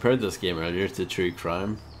 I compared this game earlier to True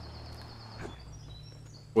Crime,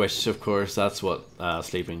 which of course that's what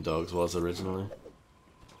Sleeping Dogs was originally.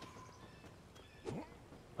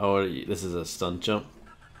 Oh, this is a stunt jump.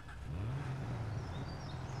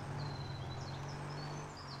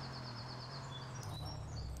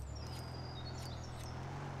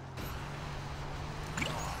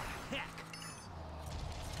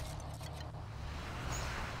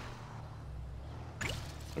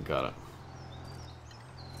 I got it.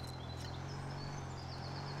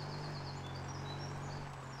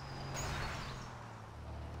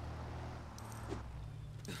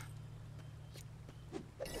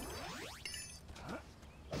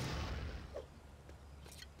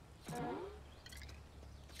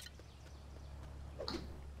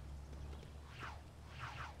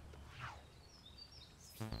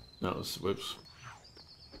 That was, whoops.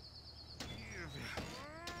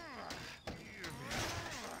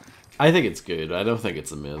 I think it's good. I don't think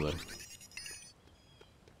it's amazing.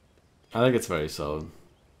 I think it's very solid.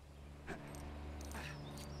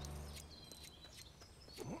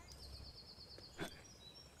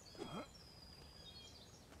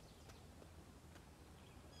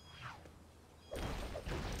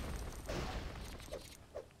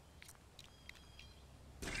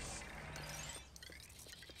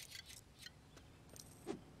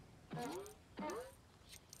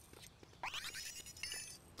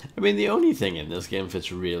 I mean, the only thing in this game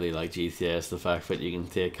that's really like GTA is the fact that you can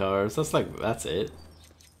take cars. That's it.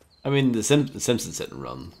 I mean, the Simpsons Hit and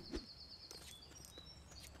Run,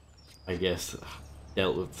 I guess,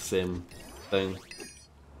 dealt with the same thing.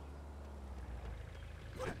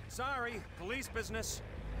 Sorry, police business.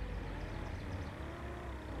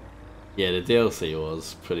 Yeah, the DLC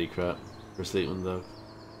was pretty crap for Sleeping Dog.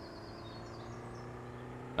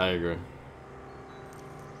 I agree.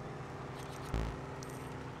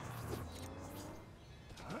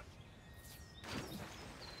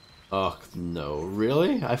 Oh, no,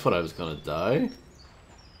 really? I thought I was gonna die.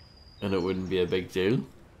 And it wouldn't be a big deal.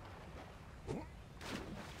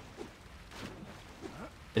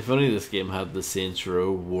 If only this game had the Saints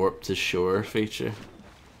Row warp to shore feature.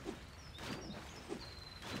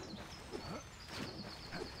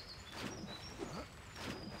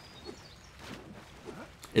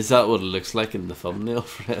 Is that what it looks like in the thumbnail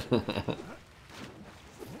for it?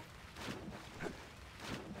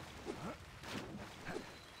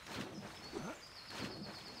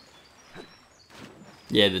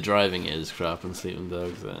 Yeah, the driving is crap in Sleeping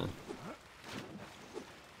Dogs there.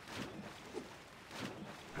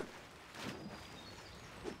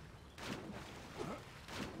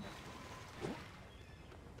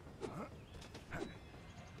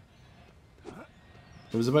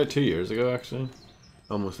 It was about 2 years ago, actually.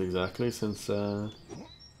 Almost exactly, since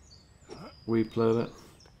we played it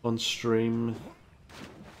on stream.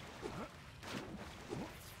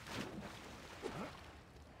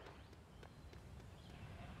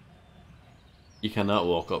 You cannot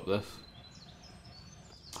walk up this.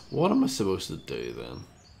 What am I supposed to do then?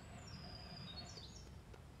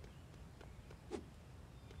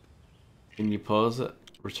 Can you pause it?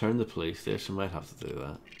 Return to police station, might have to do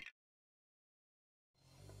that.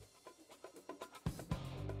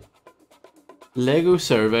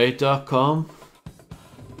 LegoSurvey.com.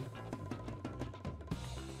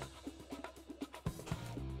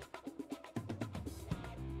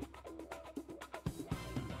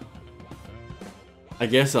 I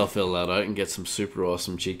guess I'll fill that out and get some super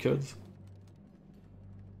awesome cheat codes.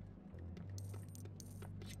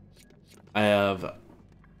 I have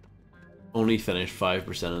only finished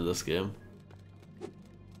 5% of this game.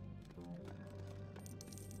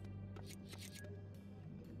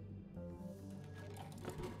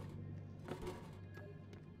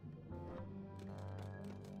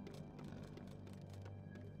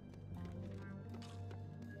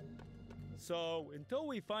 So, until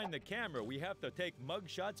we find the camera, we have to take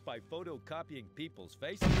mugshots by photocopying people's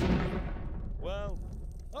faces? Well,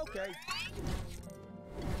 okay.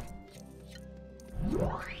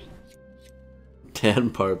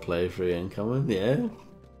 10-part playthrough incoming, yeah.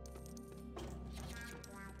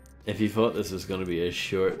 If you thought this was going to be a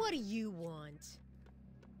short What do you want?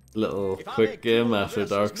 little quick game after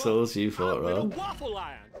Dark Souls, you thought wrong. Waffle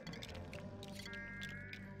iron.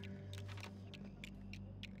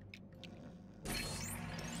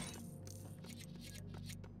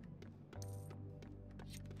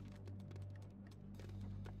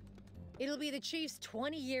 It'll be the Chief's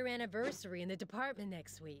 20-year anniversary in the department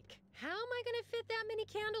next week. How am I gonna fit that many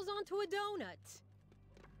candles onto a donut?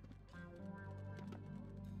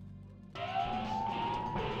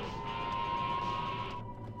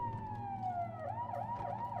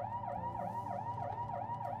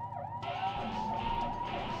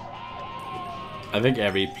 I think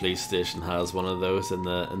every police station has one of those in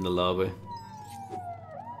the lobby.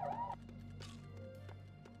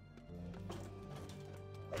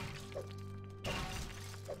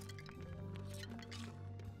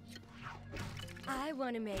 I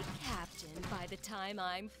want to make captain by the time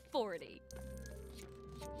I'm 40.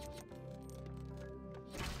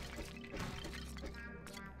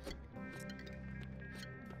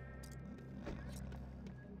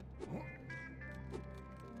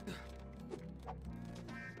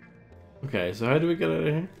 Okay, so how do we get out of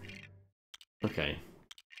here? Okay.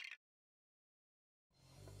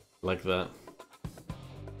 Like that.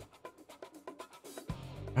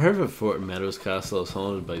 I heard that Fort Meadows Castle is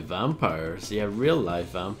haunted by vampires. Yeah, real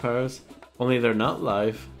life vampires. Only they're not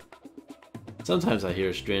live. Sometimes I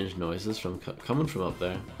hear strange noises coming from up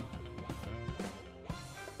there.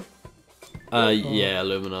 Yeah,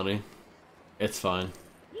 Illuminati. It's fine.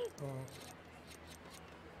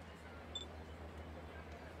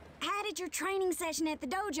 How did your training session at the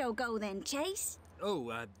dojo go then, Chase? Oh,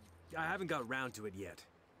 I haven't got round to it yet.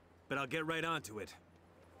 But I'll get right onto it.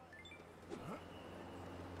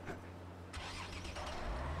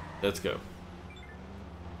 Let's go.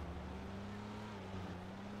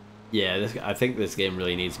 Yeah, I think this game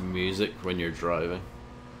really needs music when you're driving.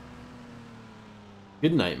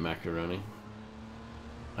 Good night, Macaroni.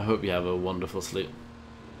 I hope you have a wonderful sleep.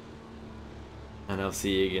 And I'll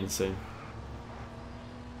see you again soon.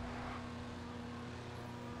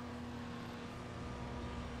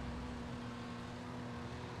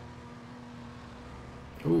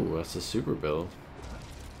 Ooh, that's a super build.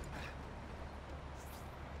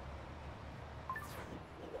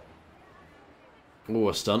 Ooh,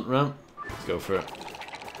 a stunt ramp? Let's go for it.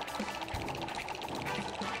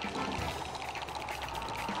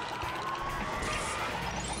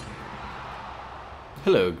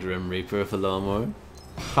 Hello, Grim Reaper of the Lawnmower.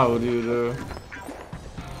 How do you do?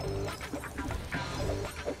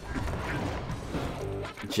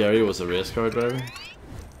 Jerry was a race car driver.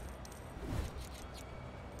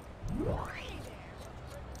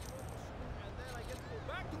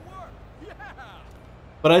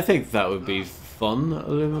 But I think that would be fun,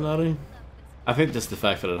 Illuminati. I think just the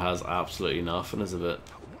fact that it has absolutely nothing is a bit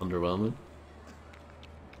underwhelming.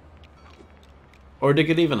 Or they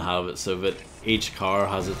could even have it so that each car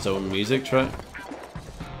has its own music track.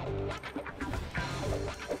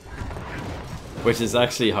 Which is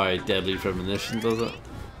actually how Deadly Premonition does it.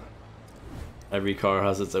 Every car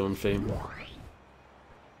has its own theme.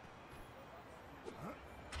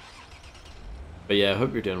 But yeah, I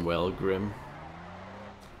hope you're doing well, Grim.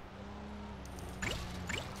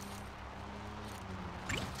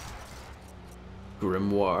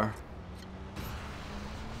 Grimoire.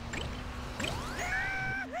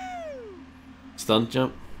 Stunt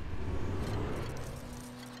jump.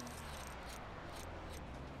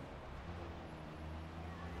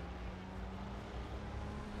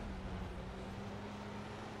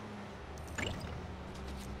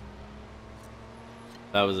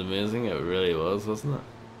 That was amazing, it really was, wasn't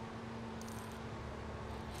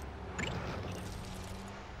it?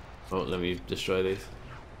 Oh, let me destroy these.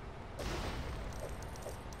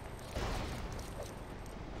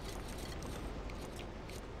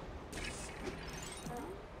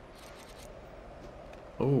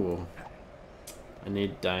 Oh, I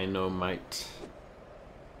need dynamite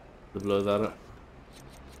to blow that up.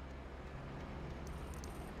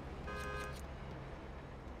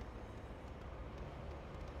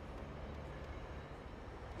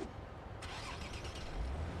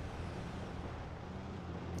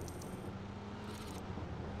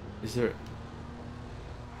 Is there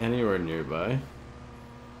anywhere nearby?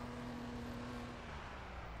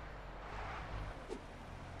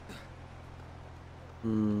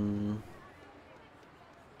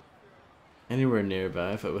 Anywhere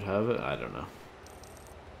nearby if I would have it? I don't know.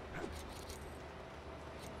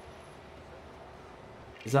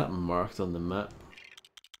 Is that marked on the map?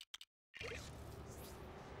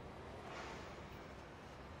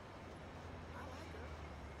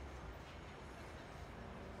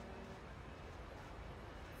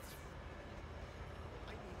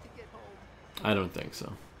 I don't think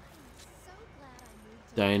so.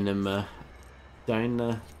 Dynami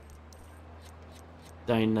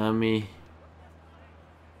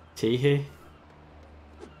Tehe?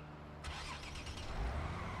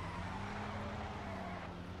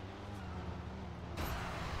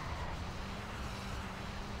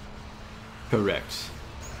 Correct.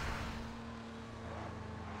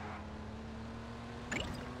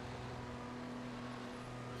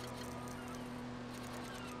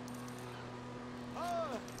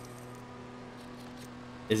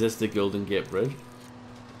 Is this the Golden Gate Bridge?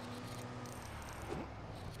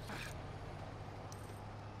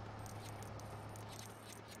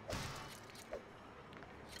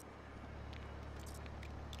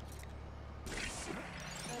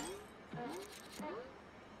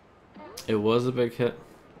 It was a big hit.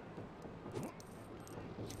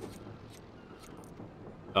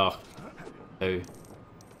 Oh. Oh.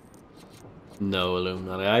 No,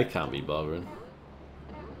 Illuminati. I can't be bothering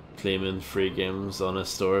claiming free games on a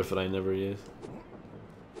store that I never use.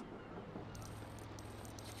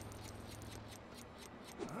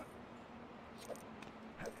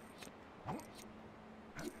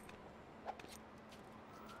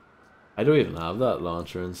 I don't even have that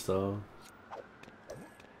launcher installed.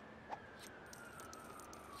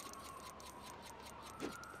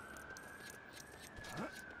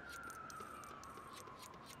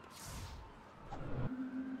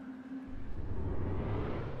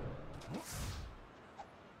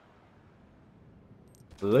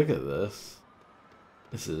 Look at this.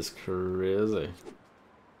 This is crazy.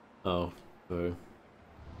 Oh, boo.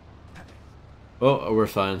 Oh, we're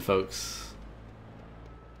fine, folks.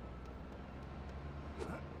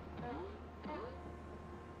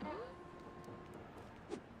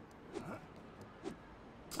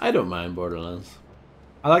 I don't mind Borderlands.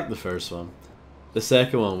 I like the first one. The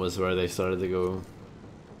second one was where they started to go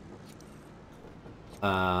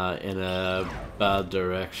in a bad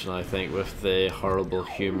direction, I think, with the horrible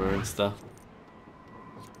humor and stuff.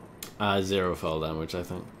 Zero fall damage, I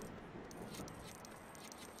think.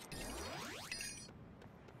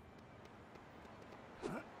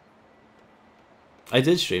 I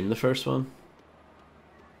did stream the first one.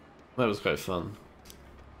 That was quite fun.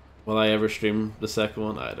 Will I ever stream the second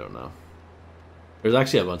one? I don't know. There's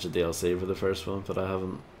actually a bunch of DLC for the first one, but I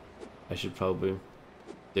haven't. I should probably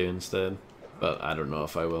do instead, but I don't know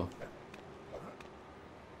if I will.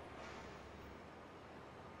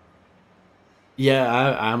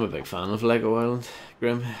 Yeah, I'm a big fan of Lego Island,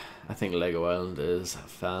 Grim. I think Lego Island is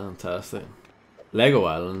fantastic. Lego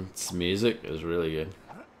Island's music is really good.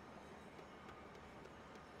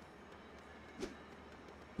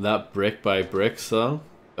 That brick by brick song,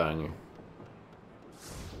 banger.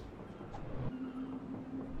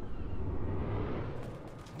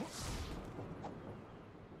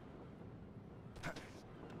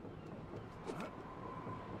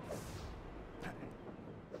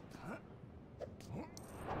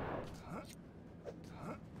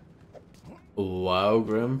 Wow,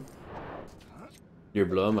 Grim. You're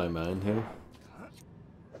blowing my mind here.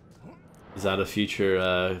 Is that a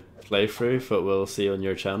future playthrough that we'll see on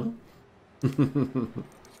your channel?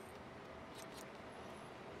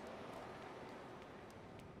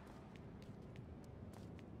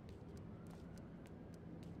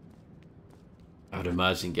 I'd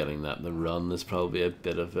imagine getting that in the run is probably a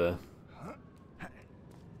bit of a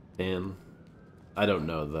pain. I don't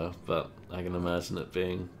know though, but I can imagine it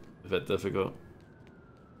being a bit difficult.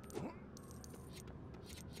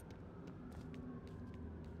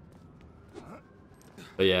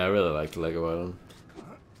 But yeah, I really liked Lego Island.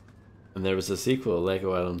 And there was a sequel,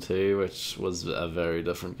 Lego Island 2, which was a very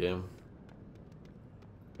different game.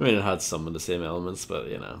 I mean, it had some of the same elements, but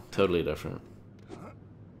you know, totally different.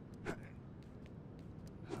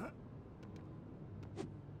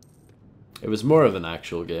 It was more of an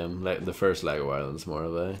actual game. Like the first Lego Island's more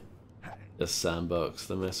of a sandbox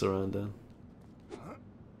to mess around in.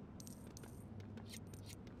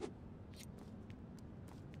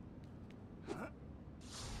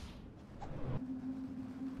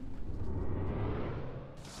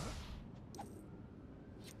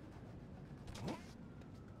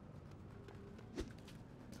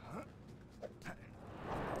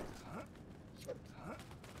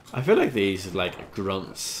 I feel like these like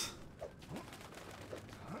grunts.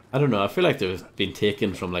 I don't know, I feel like they've been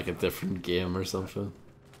taken from like a different game or something.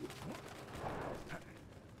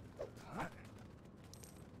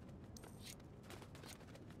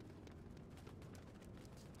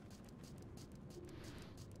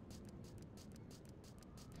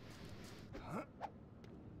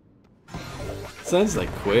 Sounds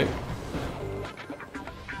like quick.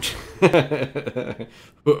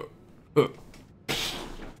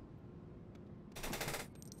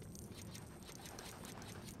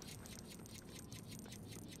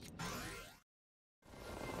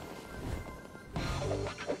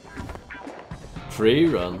 Free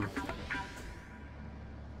run.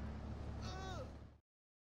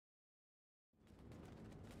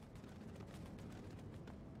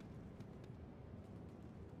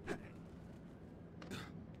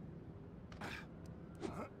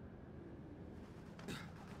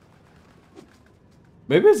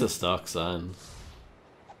 Maybe it's a stock sign.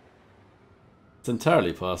 It's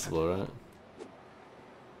entirely possible, right?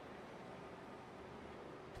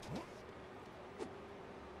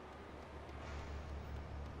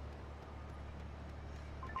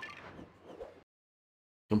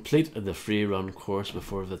 Complete the free run course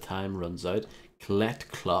before the time runs out.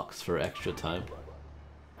 Collect clocks for extra time.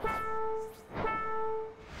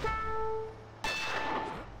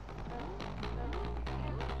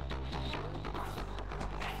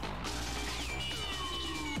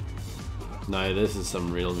 Now this is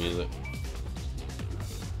some real music.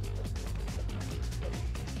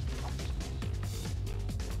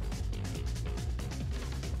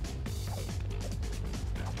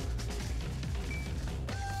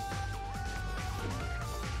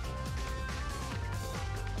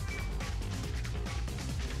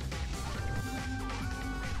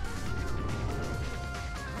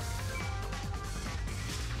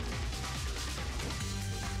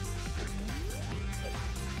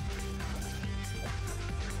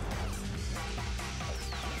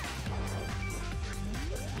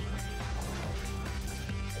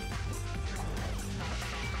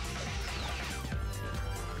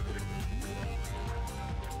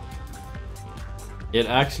 It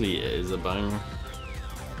actually is a banger.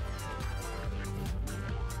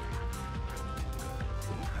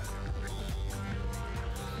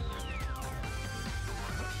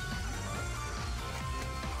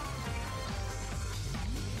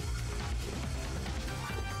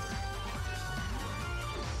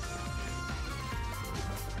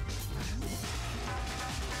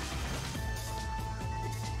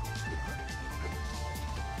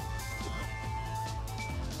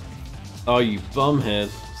 Oh, you bumhead.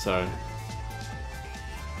 Sorry.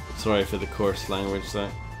 Sorry for the coarse language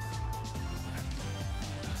there.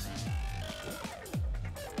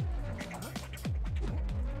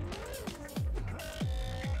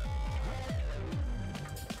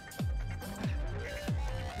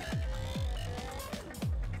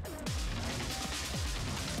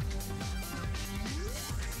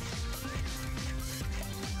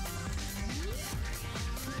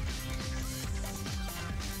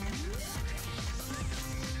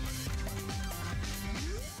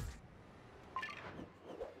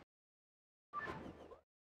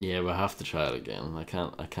 Yeah, we'll have to try it again. I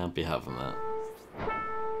can't be having that.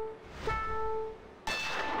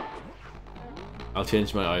 I'll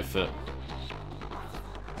change my outfit.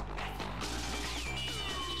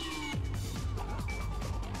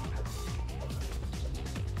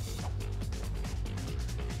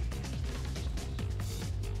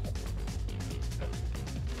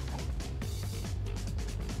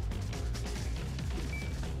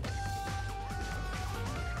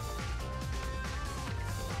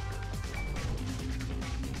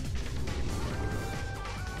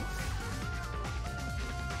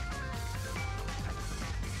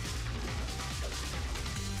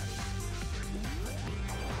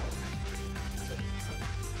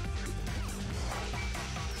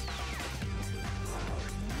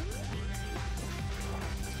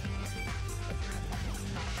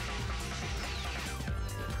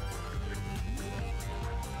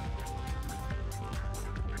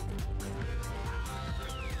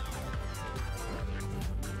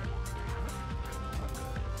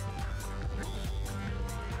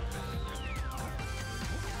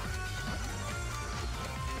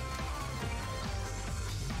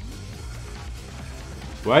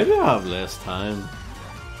 Why do I have less time?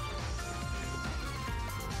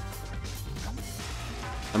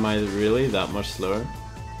 Am I really that much slower?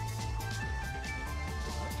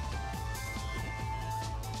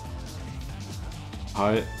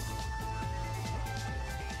 How?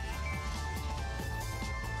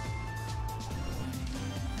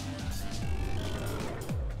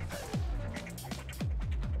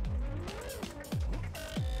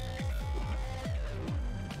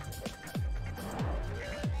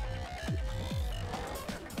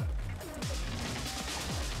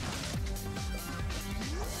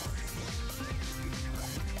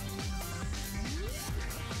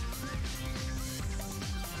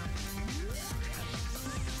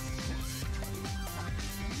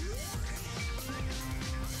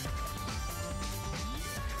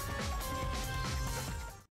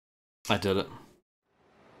 I did it.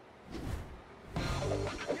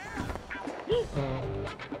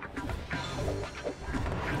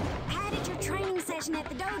 How did your training session at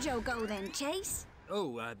the dojo go then, Chase?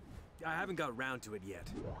 Oh, I haven't got round to it yet.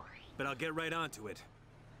 But I'll get right onto it.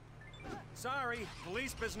 Sorry,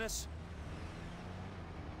 police business.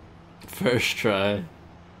 First try.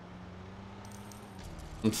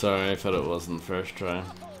 I'm sorry, I thought it wasn't first try.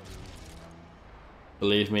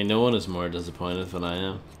 Believe me, no one is more disappointed than I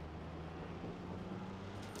am.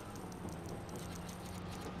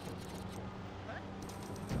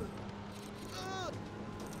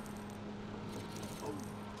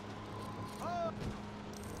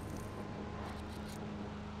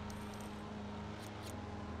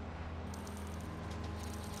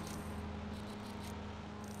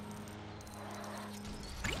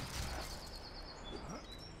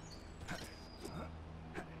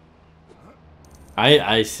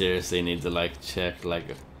 I seriously need to like check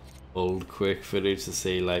like old quick footage to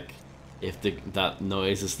see like if that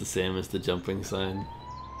noise is the same as the jumping sound.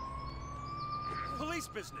 Police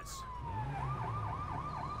business.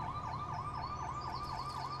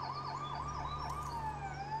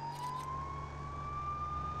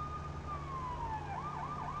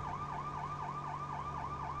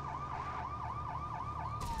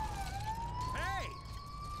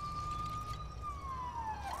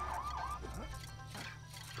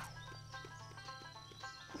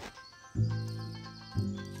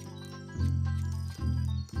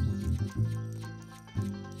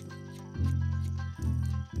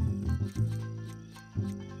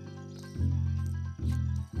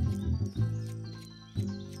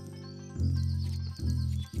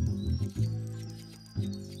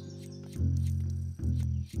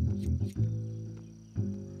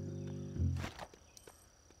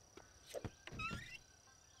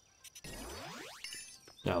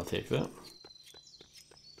 I'll take that.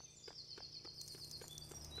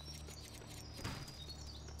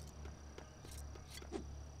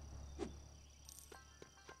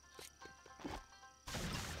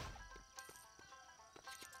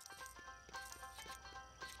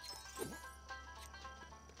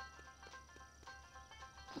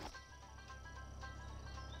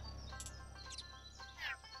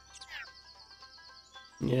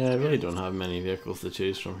 Yeah, I really don't have many vehicles to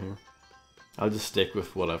choose from here. I'll just stick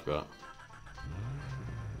with what I've got.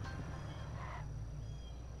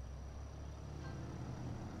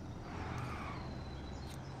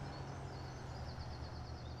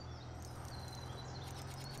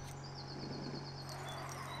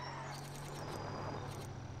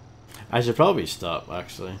 I should probably stop,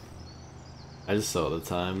 actually. I just saw the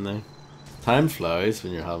time there. Time flies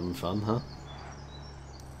when you're having fun, huh?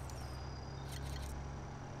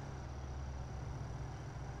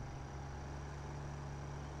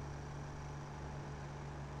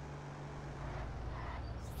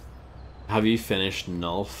 Have you finished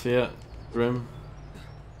Nulf yet, Grim?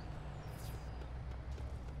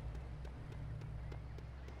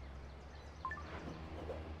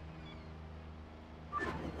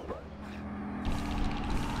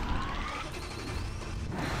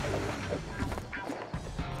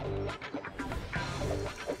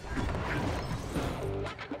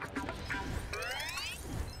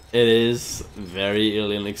 It is very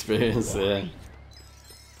alien experience, yeah.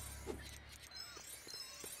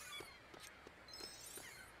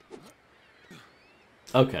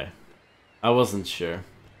 Okay. I wasn't sure.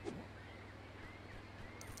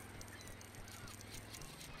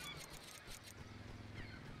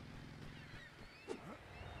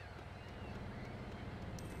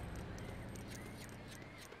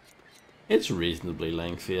 It's reasonably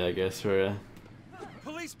lengthy, I guess, for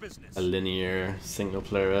Police business. a linear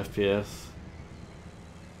single-player FPS.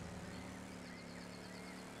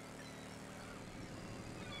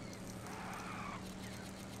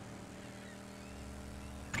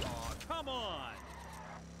 Come on.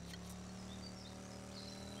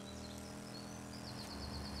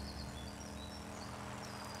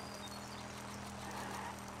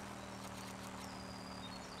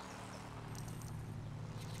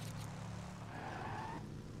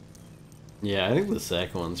 Yeah, I think the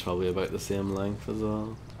second one's probably about the same length as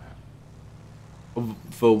well.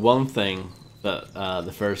 For one thing that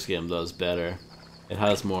the first game does better, it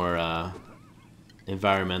has more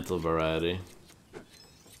environmental variety.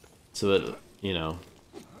 So it, you know,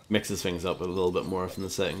 mixes things up a little bit more than the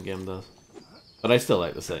second game does. But I still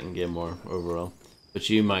like the second game more overall. But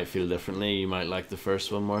you might feel differently, you might like the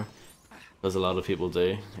first one more. Because a lot of people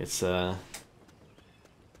do. It's, yeah,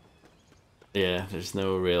 there's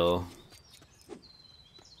no real...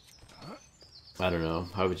 I don't know,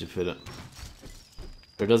 how would you put it?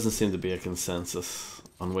 There doesn't seem to be a consensus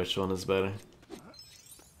on which one is better.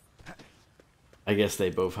 I guess they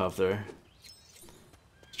both have their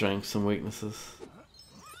strengths and weaknesses.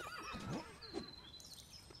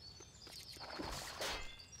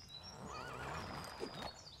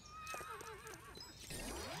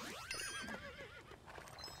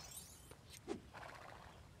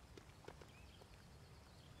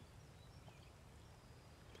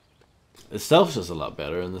 The stealth's just a lot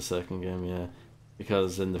better in the second game, yeah.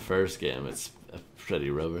 Because in the first game it's pretty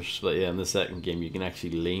rubbish. But yeah, in the second game you can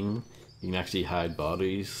actually lean, you can actually hide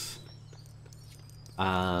bodies.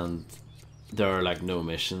 And there are like no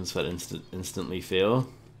missions that instantly fail.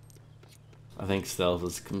 I think stealth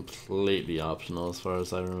is completely optional as far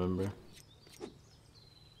as I remember.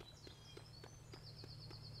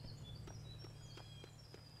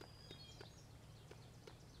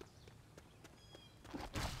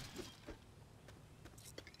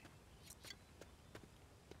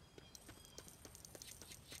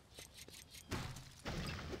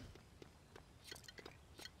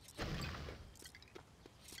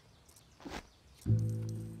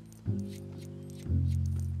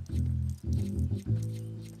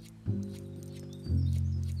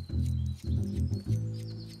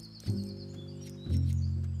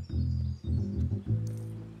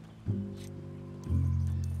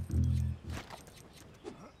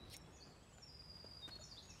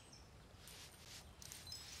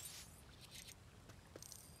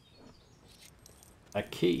 A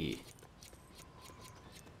key.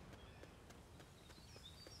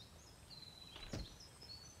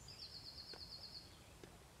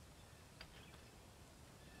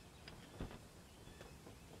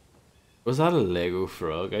 Was that a Lego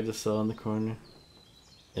frog I just saw in the corner?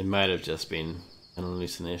 It might have just been an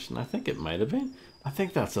hallucination. I think it might have been. I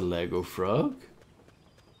think that's a Lego frog.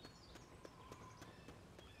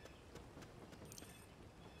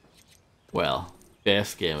 Well,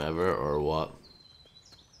 best game ever or what?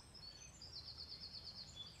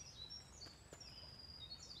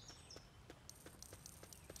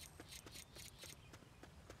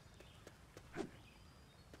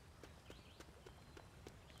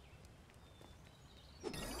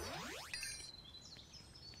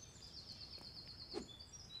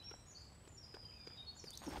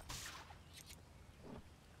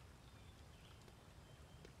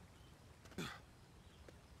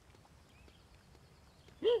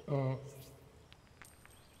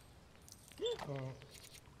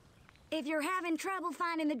 If you're having trouble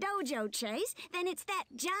finding the dojo, Chase, then it's that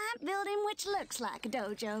giant building which looks like a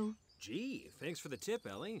dojo. Gee, thanks for the tip,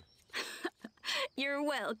 Ellie. You're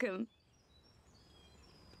welcome.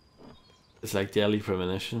 It's like Daily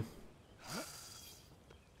Premonition.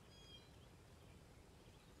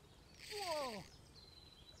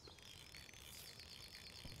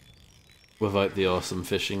 Without the awesome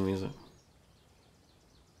fishing music.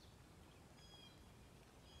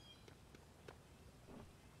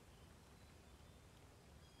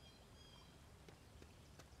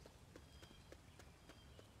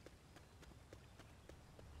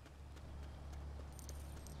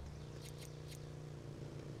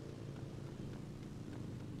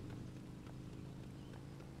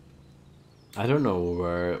 I don't know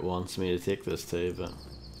where it wants me to take this to, but...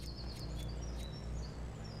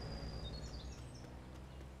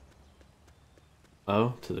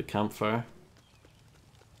 Oh, to the campfire.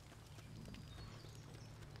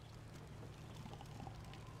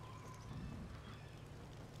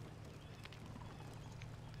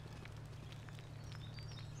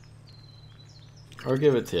 Or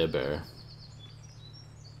give it to a bear.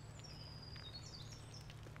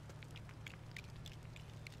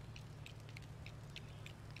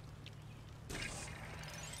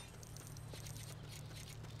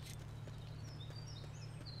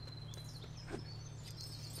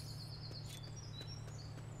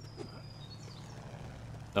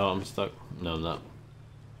 Oh, I'm stuck. No, I'm not.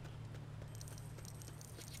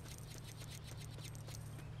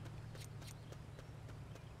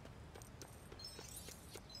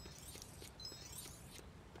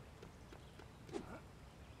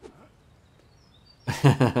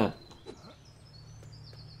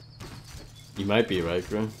 might be right,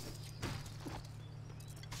 bro.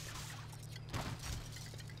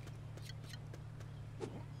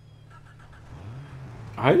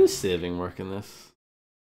 How does saving work in this?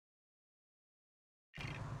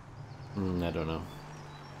 I don't know.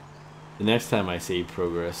 The next time I see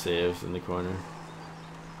progress saves in the corner,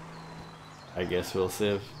 I guess we'll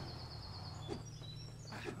save.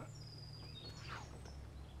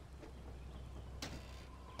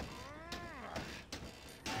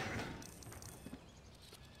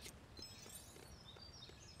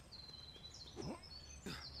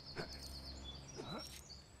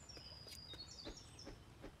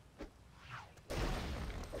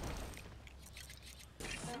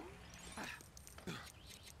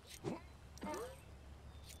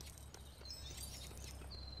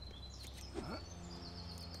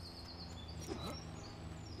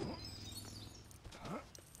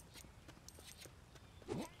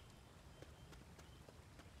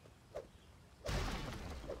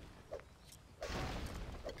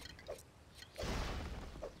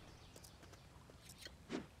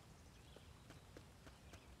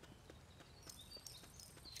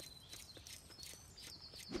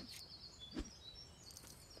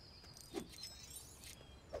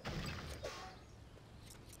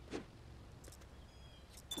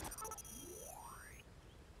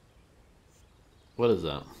 What is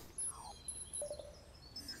that?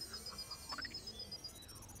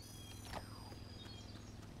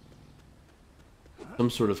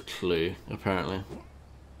 Some sort of clue, apparently.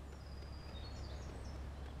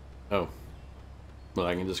 Oh. Well,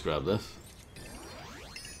 I can just grab this.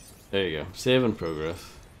 There you go. Save in progress.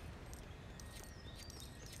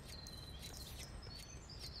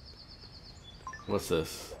 What's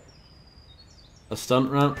this? A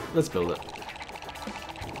stunt ramp? Let's build it.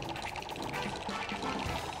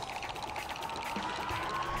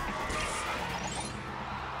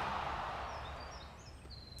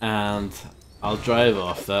 And I'll drive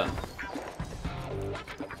off that.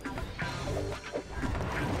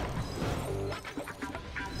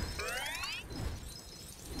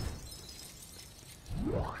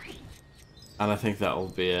 And I think that will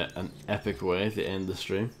be an epic way to end the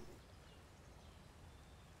stream.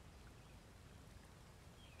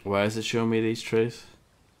 Why is it showing me these trees?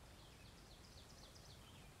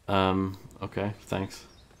 Okay, thanks.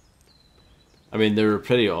 I mean, they were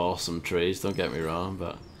pretty awesome trees, don't get me wrong,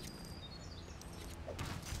 but...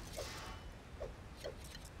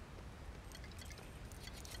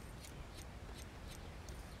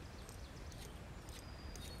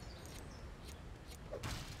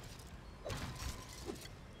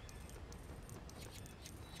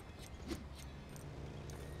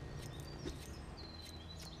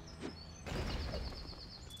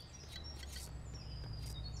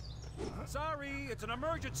 Sorry, it's an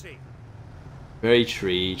emergency. Very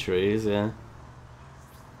trees, yeah.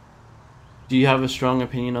 Do you have a strong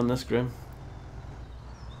opinion on this, Grim?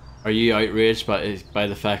 Are you outraged by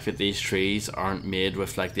the fact that these trees aren't made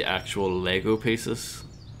with like the actual Lego pieces?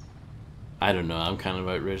 I don't know, I'm kind of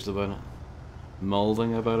outraged about it.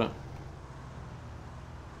 Molding about it.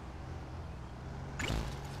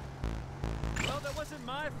 Well, that wasn't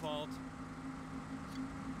my fault.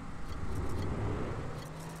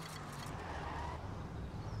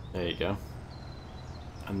 There you go.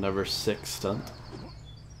 Another 6 stunt.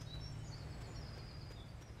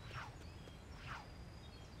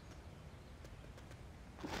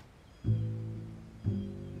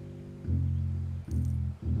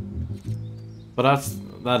 But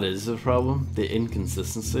that is the problem, the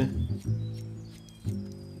inconsistency.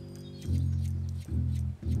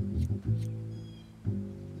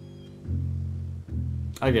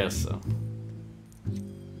 I guess so.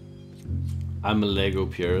 I'm a Lego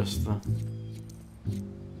purist though.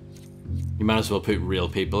 You might as well put real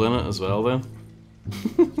people in it as well then.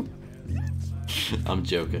 I'm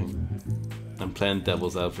joking. I'm playing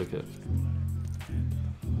devil's advocate.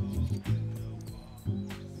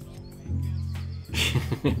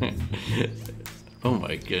 Oh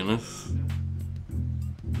my goodness.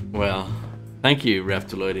 Well, thank you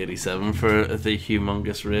Reptiloid87 for the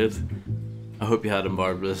humongous raid. I hope you had a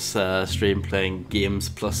marvelous stream playing games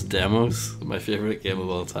plus demos, my favorite game of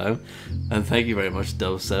all time. And thank you very much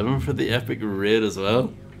Dove7 for the epic raid as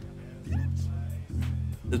well.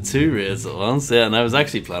 The 2 raids at once, yeah, and I was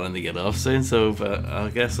actually planning to get off soon, so but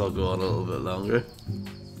I guess I'll go on a little bit longer.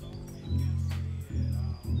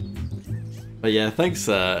 But yeah, thanks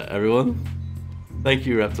everyone. Thank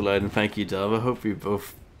you Reptiloid and thank you Dove.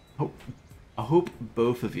 I hope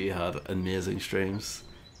both of you had amazing streams.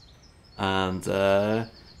 And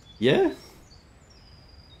yeah.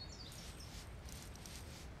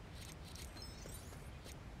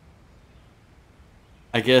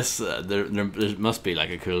 I guess there must be like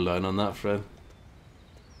a cooldown on that, Fred.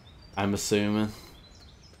 I'm assuming.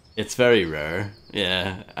 It's very rare.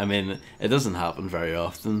 Yeah, I mean, it doesn't happen very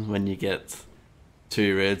often when you get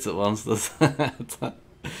 2 raids at once, does it? Do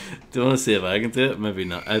you want to see if I can do it? Maybe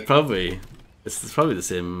not. It's probably the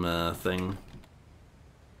same thing.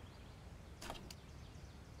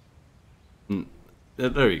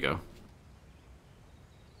 There you go.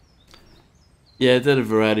 Yeah, I did a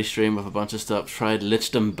variety stream of a bunch of stuff. Tried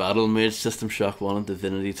Lichdom Battle Mage, System Shock 1 and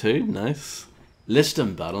Divinity 2. Nice.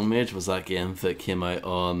 Lichdom Battle Mage was that game that came out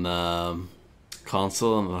on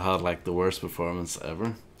console and it had like the worst performance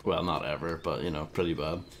ever. Well, not ever, but you know, pretty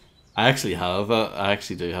bad. I actually have that. I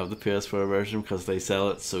actually do have the PS4 version because they sell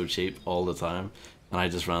it so cheap all the time. And I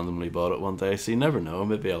just randomly bought it one day, so you never know.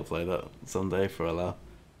 Maybe I'll play that someday for a laugh.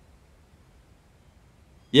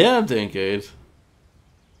 Yeah, I'm doing good.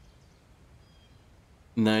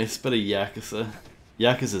 Nice, bit of Yakuza.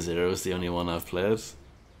 Yakuza 0 is the only one I've played.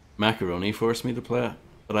 Macaroni forced me to play it,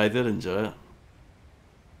 but I did enjoy it.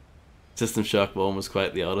 System Shock 1 was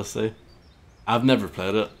quite the odyssey. I've never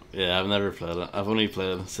played it. Yeah, I've never played it. I've only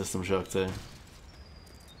played System Shock 2.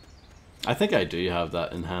 I think I do have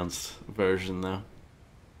that enhanced version though.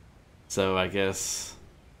 So I guess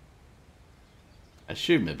I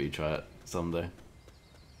should maybe try it someday.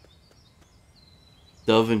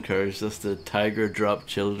 Dove encouraged us to tiger drop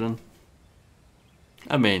children.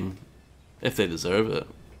 I mean, if they deserve it,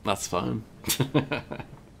 that's fine.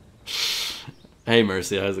 Hey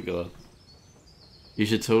Mercy, how's it going? You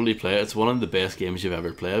should totally play it. It's one of the best games you've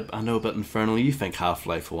ever played. I know, but Infernal, you think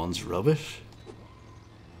Half-Life 1's rubbish?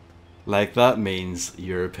 Like, that means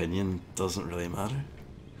your opinion doesn't really matter.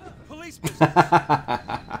 Police.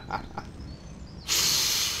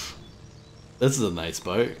 This is a nice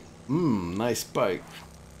bike. Nice bike.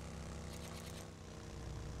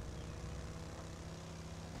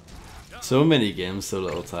 So many games, so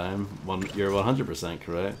little time. You're 100%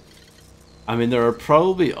 correct. I mean, there are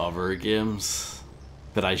probably other games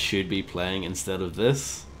that I should be playing instead of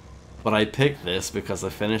this, but I picked this because I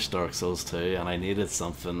finished Dark Souls 2 and I needed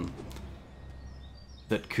something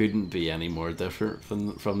that couldn't be any more different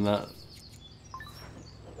from that.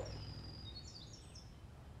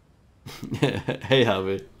 Hey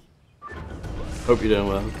Javi, hope you're doing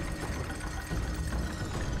well.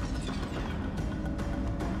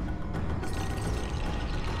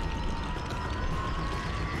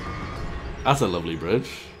 That's a lovely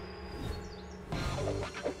bridge.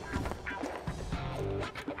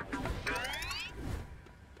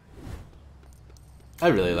 I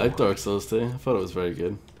really liked Dark Souls 2. I thought it was very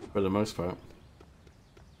good for the most part.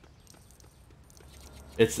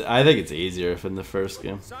 I think it's easier than the first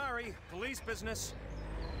game. Sorry, police business.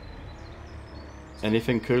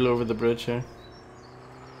 Anything cool over the bridge here?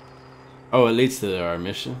 Oh, it leads to our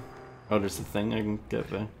mission. Oh, there's a thing I can get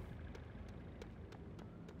there.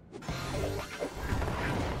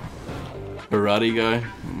 Karate guy,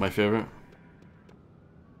 my favorite.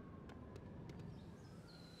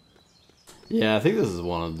 Yeah, I think this is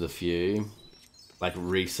one of the few like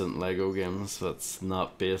recent Lego games that's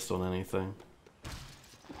not based on anything.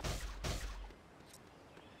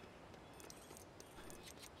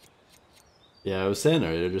 Yeah, I was saying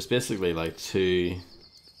earlier, there's basically like 2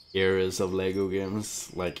 eras of Lego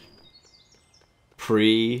games, like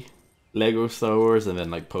pre-Lego Star Wars and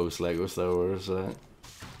then like post-Lego Star Wars, right?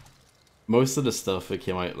 Most of the stuff that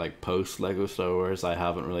came out like post-Lego Star Wars I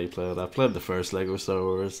haven't really played. I played the first Lego Star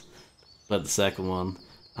Wars, played the second one,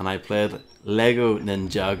 and I played Lego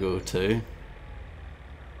Ninjago 2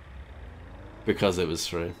 because it was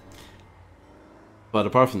free. But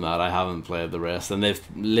apart from that, I haven't played the rest, and they've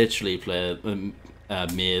literally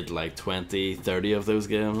made like 20, 30 of those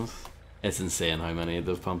games. It's insane how many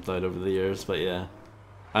they've pumped out over the years, but yeah,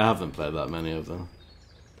 I haven't played that many of them.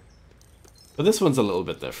 But this one's a little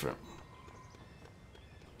bit different,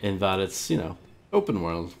 in that it's, you know, open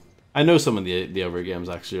world. I know some of the other games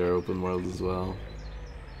actually are open world as well,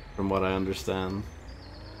 from what I understand.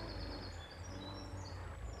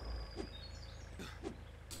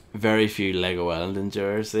 Very few Lego Island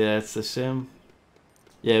endures. Yeah, it's a shame.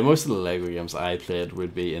 Yeah, most of the Lego games I played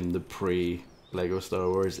would be in the pre-Lego Star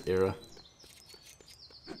Wars era.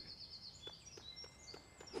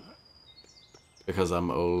 Because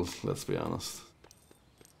I'm old, let's be honest.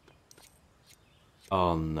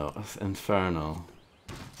 Oh no, Inferno.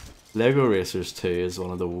 Lego Racers 2 is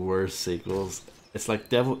one of the worst sequels. It's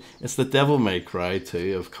like it's the Devil May Cry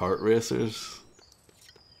 2 of kart racers.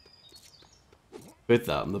 Put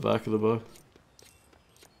that in the back of the book.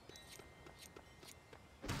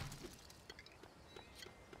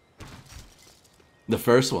 The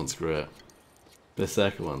first one's great. The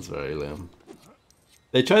second one's very lame.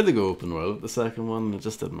 They tried to go open world with the second one and it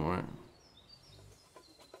just didn't work.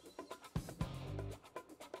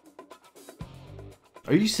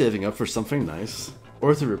 Are you saving up for something nice?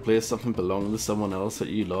 Or to replace something belonging to someone else that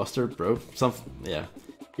you lost or broke? Yeah.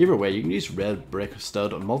 Either way, you can use red brick,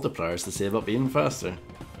 stud, and multipliers to save up even faster.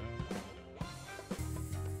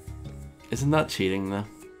 Isn't that cheating though?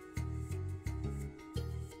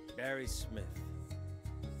 Barry Smith.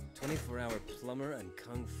 24-hour plumber and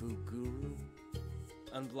kung fu guru.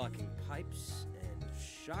 Unblocking pipes and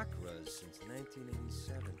chakras since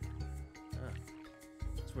 1987. Huh.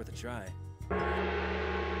 It's worth a try.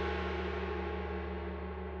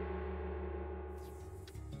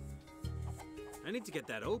 I need to get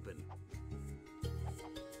that open.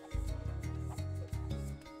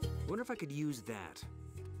 Wonder if I could use that.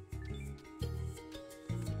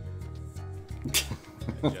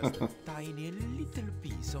 Just a tiny little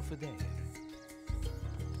piece over there.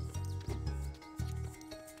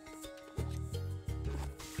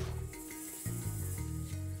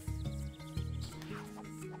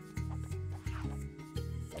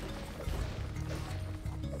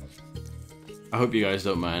 I hope you guys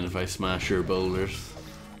don't mind if I smash your boulders.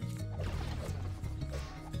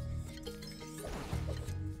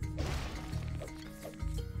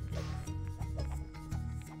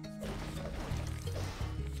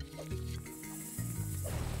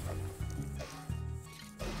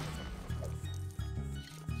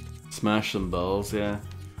 Smash some balls, yeah.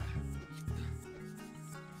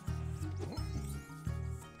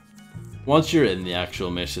 Once you're in the actual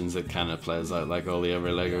missions, it kind of plays out like all the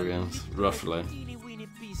other LEGO games, roughly.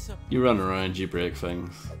 You run around, you break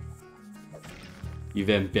things. You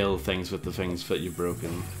then build things with the things that you've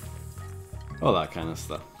broken. All that kind of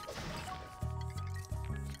stuff.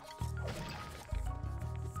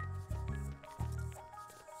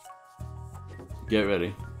 Get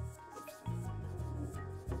ready.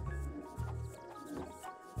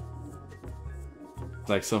 It's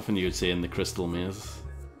like something you would see in the Crystal Maze.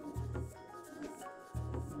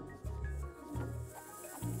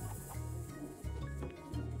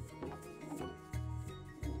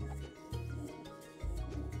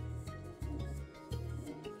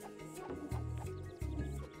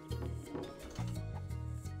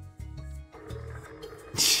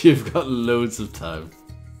 You've got loads of time.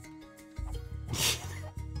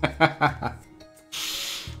 That's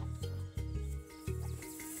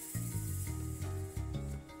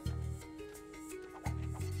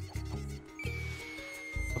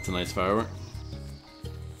a nice firework.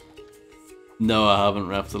 No, I haven't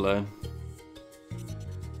wrapped the line.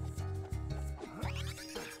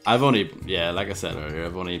 I've only, yeah, like I said earlier,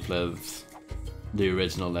 I've only played the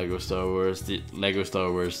original LEGO Star Wars, the LEGO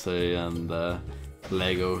Star Wars 2, and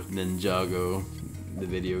LEGO Ninjago, the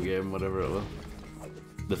video game, whatever it was.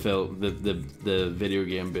 The video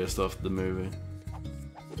game based off the movie.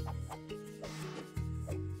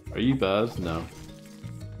 Are you bad? No.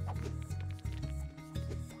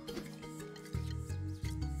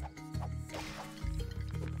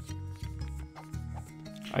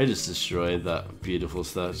 I just destroyed that beautiful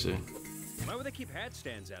statue. Why would they keep hat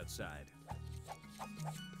stands outside?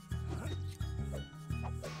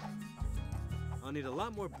 I'll need a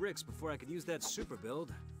lot more bricks before I can use that super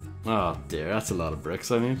build. Oh dear, that's a lot of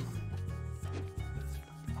bricks I need.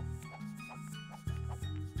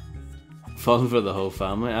 Fun for the whole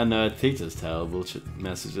family. I know it teaches terrible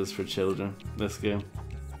messages for children, this game.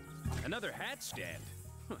 Another hat stand.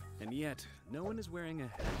 And yet, no one is wearing a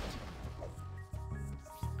hat.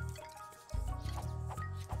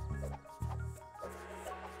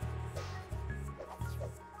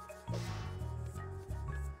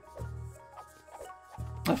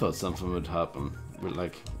 I thought something would happen. With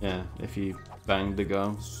like, yeah, if you banged the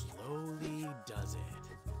gong. Slowly does it.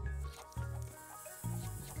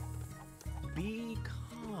 Be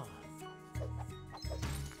calm.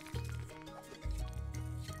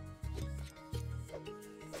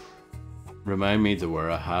 Remind me to wear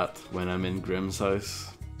a hat when I'm in Grimm's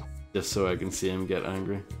house, just so I can see him get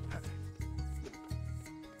angry.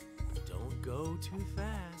 Don't go too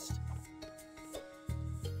fast.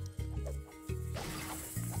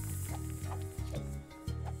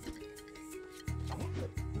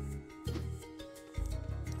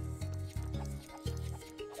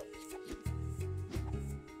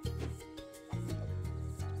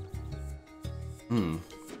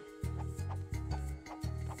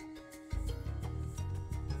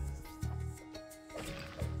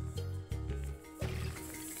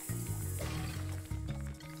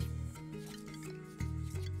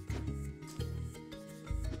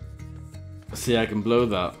 See, I can blow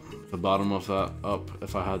that the bottom of that up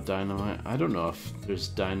if I had dynamite. I don't know if there's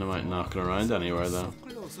dynamite knocking around anywhere though.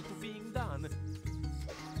 Closer to being done.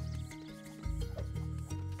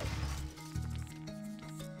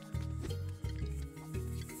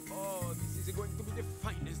 Oh, this is going to be the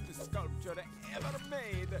finest sculpture ever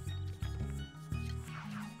made.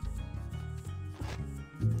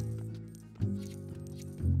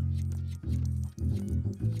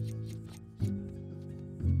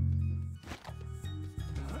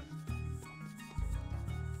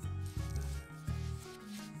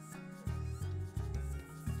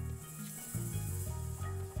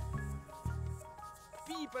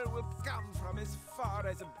 People will come from as far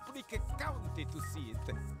as Brick County to see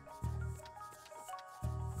it.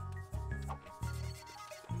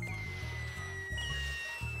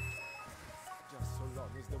 Just so long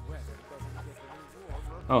as the weather doesn't get any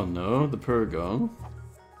warmer. Oh no, the Purgon.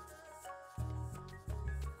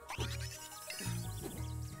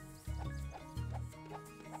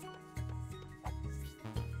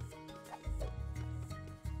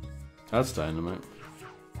 That's dynamite.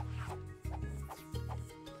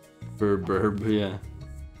 Burb, yeah.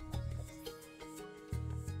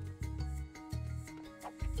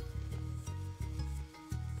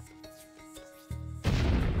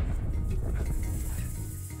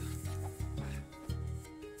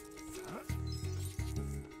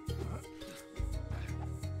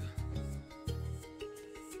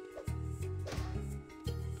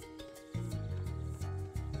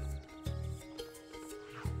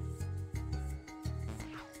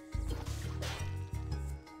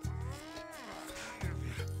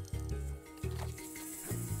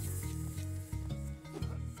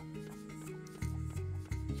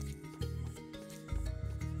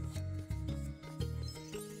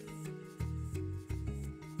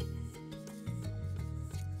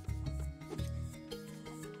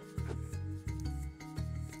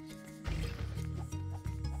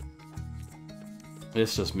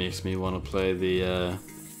 This just makes me want to play the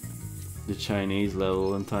Chinese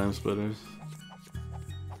level in Time Splitters.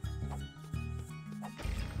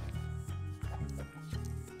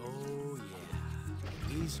 Oh yeah,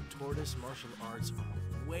 these tortoise martial arts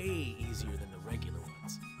are way easier than the regular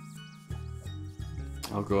ones.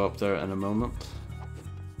 I'll go up there in a moment.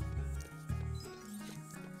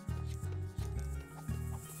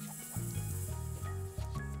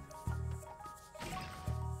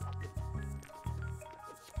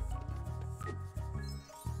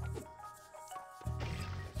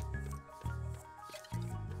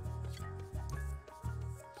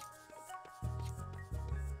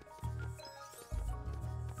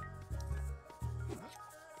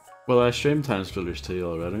 Well, I streamed Time Splitters 2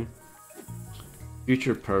 already.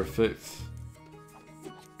 Future Perfect.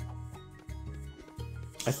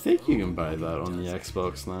 I think you can buy that on the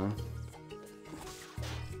Xbox now.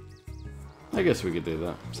 I guess we could do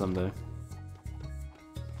that someday.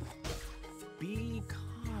 Be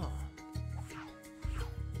calm.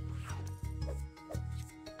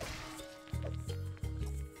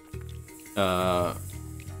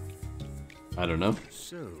 I don't know.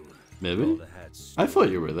 So, maybe? I thought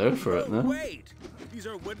you were there for it, no? Wait! These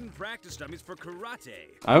are wooden practice dummies for karate.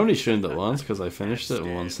 I only streamed it once because I finished it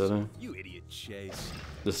in one sitting. You idiot, Chase.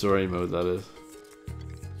 The story mode, that is.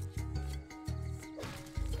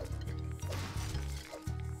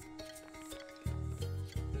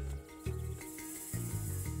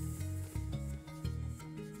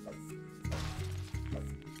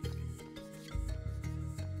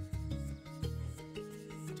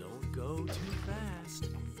 Don't go too fast.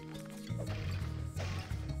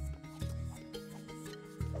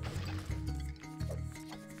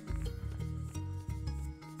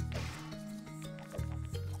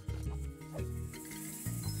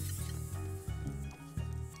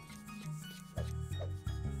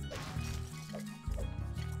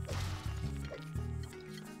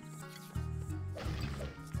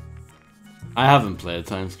 I haven't played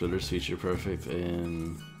Time Splitters Future Perfect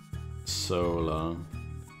in so long.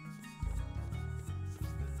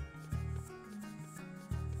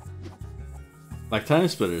 Like Time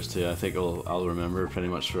Splitters 2, I think I'll remember pretty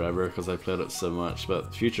much forever because I played it so much,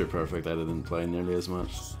 but Future Perfect I didn't play nearly as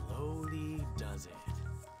much. Slowly does it.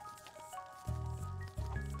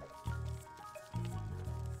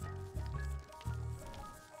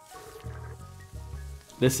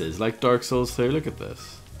 This is like Dark Souls 2, look at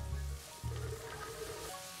this.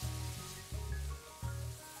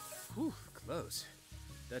 Whew, close.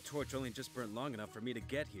 That torch only just burnt long enough for me to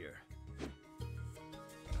get here.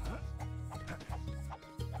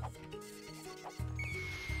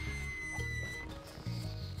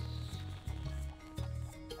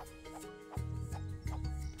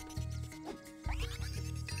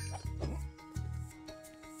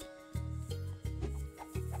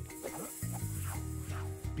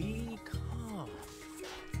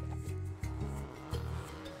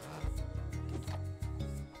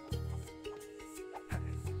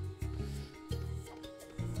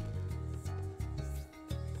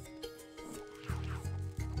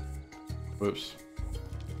 Whoops.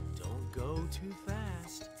 Don't go too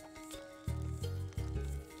fast.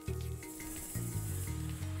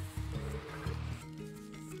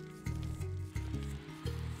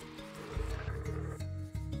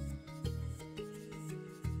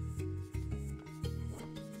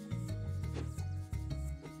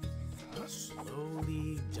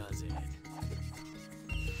 Slowly does it.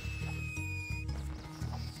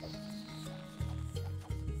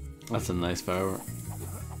 That's a nice firework.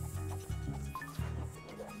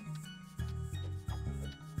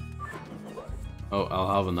 Oh,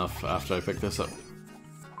 I'll have enough after I pick this up.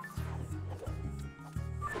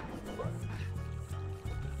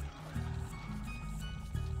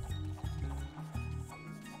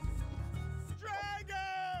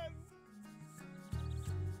 Dragon!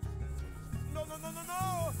 No, no, no, no,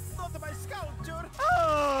 no! Not my sculpture!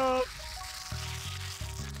 Oh!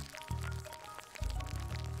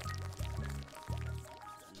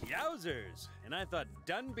 Yowzers! And I thought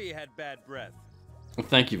Dunby had bad breath. Well,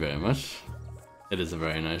 thank you very much. It is a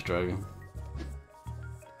very nice dragon.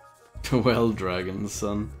 Well, dragon,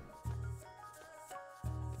 son.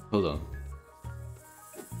 Hold on.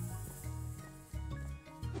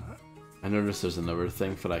 I noticed there's another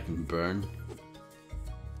thing that I can burn.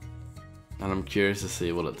 And I'm curious to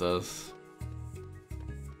see what it does.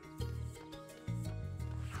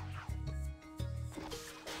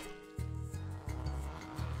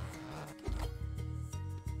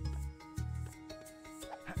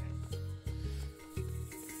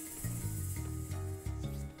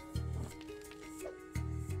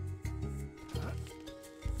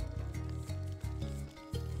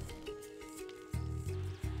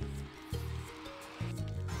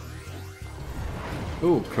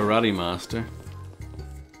 Ooh, Karate Master.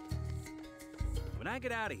 When I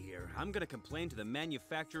get out of here, I'm gonna complain to the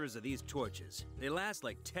manufacturers of these torches. They last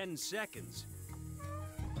like 10 seconds.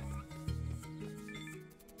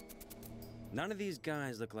 None of these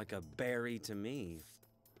guys look like a berry to me.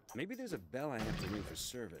 Maybe there's a bell I have to ring for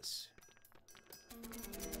service.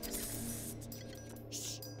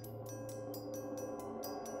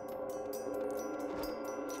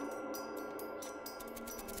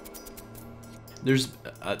 There's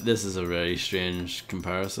this is a very strange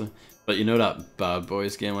comparison, but you know that Bad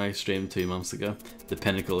Boys game I streamed 2 months ago, The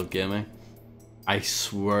Pinnacle of Gaming? I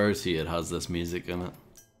swear to you it has this music in it,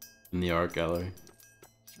 in the art gallery.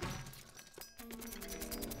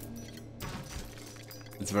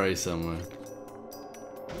 It's very similar.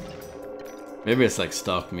 Maybe it's like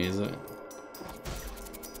stock music.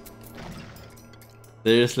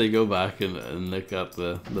 Seriously, go back and look at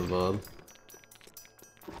the VOD.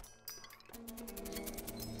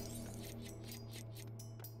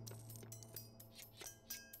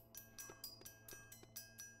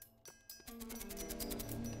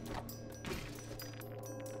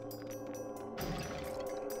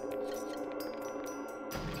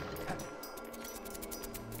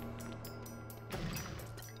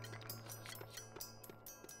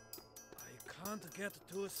 Can't get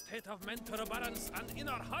to a state of mental balance and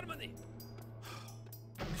inner harmony.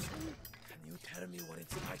 Can you tell me what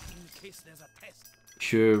it's like in case there's a test?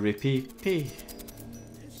 Sure, repeat.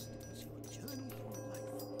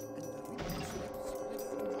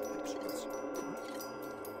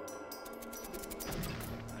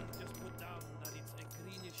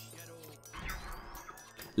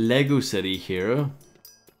 Lego City Hero.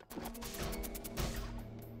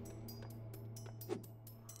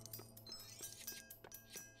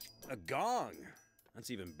 A gong! That's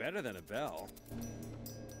even better than a bell.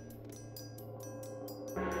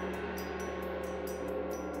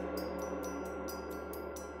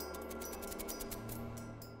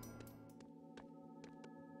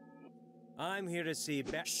 I'm here to see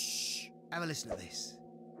Shh! Have a listen to this.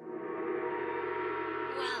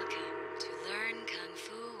 Welcome to Learn Kung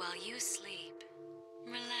Fu while you sleep.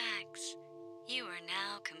 Relax. You are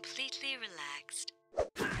now completely relaxed.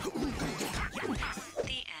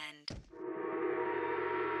 The end.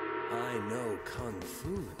 I know Kung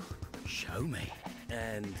Fu. Show me.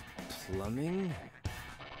 And plumbing?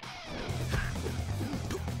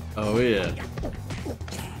 Oh yeah.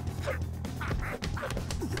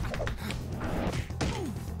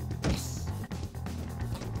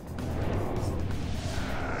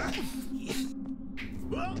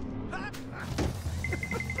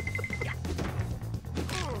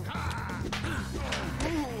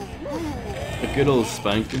 A good old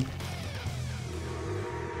spanking.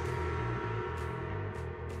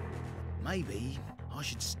 Maybe I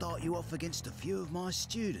should start you off against a few of my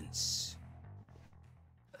students.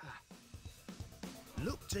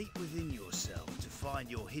 Look deep within yourself to find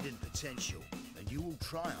your hidden potential, and you will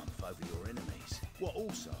triumph over your enemies. What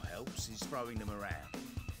also helps is throwing them around.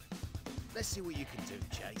 Let's see what you can do,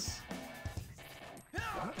 Chase.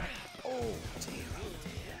 Oh dear, oh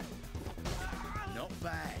dear. Not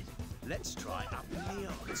bad. Let's try up in the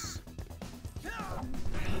odds.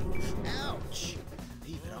 Ouch!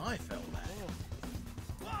 Even I felt that.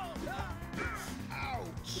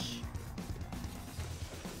 Ouch!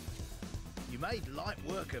 You made light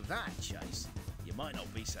work of that, Chase. You might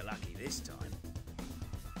not be so lucky this time.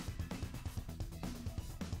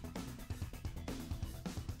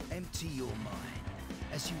 Empty your mind,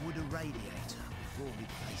 as you would a radiator before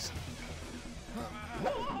replacing it.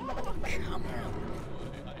 Come on.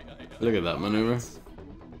 Look at that maneuver.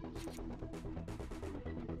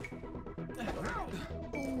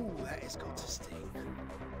 Ooh, that has got to sting.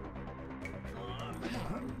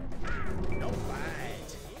 Not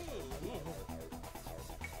bad.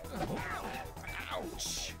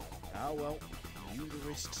 Ouch. Ah well, you knew the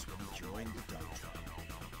risks when you joined the dojo.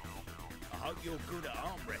 I hope you're good at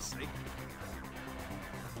arm wrestling.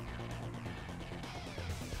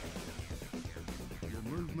 Your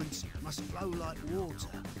movements must flow like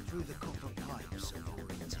water through the copper pipes of your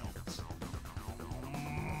intent.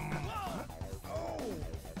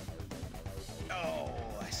 Oh,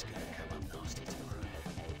 that's gonna come up nasty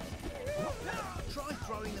tomorrow. Try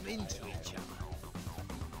throwing them into each other.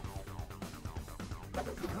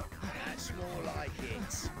 That's more like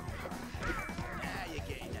it. Now you're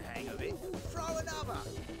getting the hang of it. Throw another.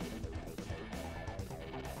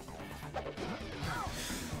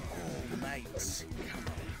 Oh, mates, come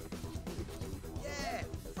on. Yeah,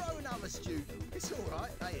 throw another, student. It's all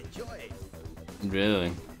right. They enjoy it.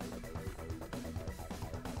 Really?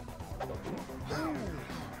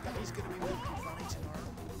 He's going to be walking funny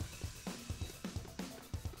tomorrow.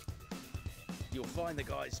 You'll find the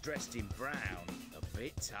guys dressed in brown a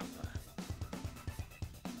bit tougher.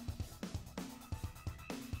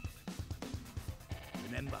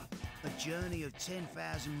 Remember, a journey of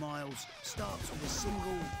 10,000 miles starts with a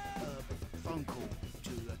single phone call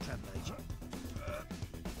to a travel agent.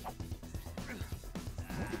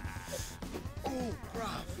 Oh,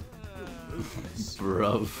 bruv.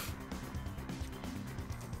 Bruv.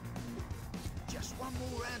 Just one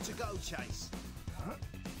more round to go, Chase.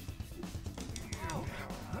 Go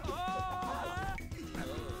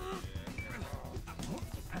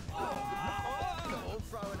on,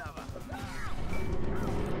 throw another.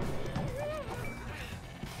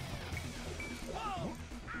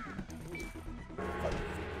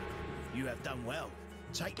 You have done well.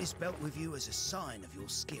 Take this belt with you as a sign of your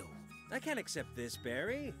skill. I can't accept this,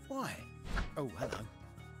 Barry. Why? Oh, hello.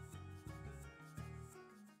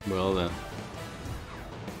 Well then.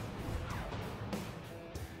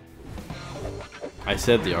 I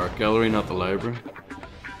said the art gallery, not the library.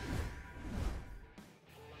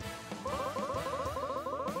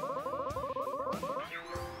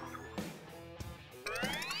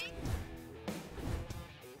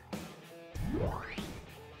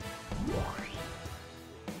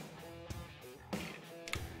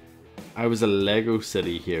 I was a Lego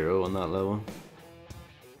City hero on that level.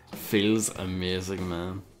 Feels amazing,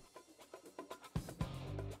 man.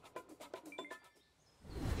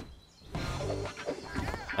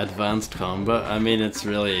 Advanced combat, I mean, it's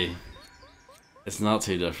not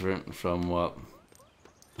too different from what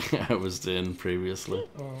I was doing previously.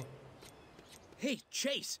 Hey,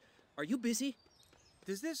 Chase, are you busy?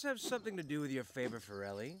 Does this have something to do with your favor for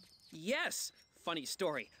Ellie? Yes. Funny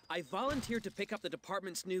story. I volunteered to pick up the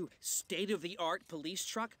department's new state-of-the-art police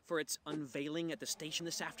truck for its unveiling at the station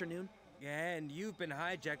this afternoon. Yeah, and you've been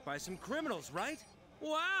hijacked by some criminals, right?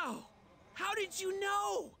 Wow! How did you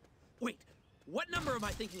know? Wait, what number am I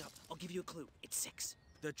thinking of? I'll give you a clue. It's 6.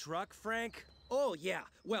 The truck, Frank? Oh, yeah.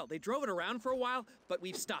 Well, they drove it around for a while, but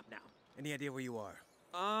we've stopped now. Any idea where you are?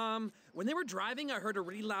 When they were driving, I heard a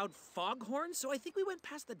really loud foghorn, so I think we went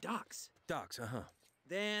past the docks. Docks, uh-huh.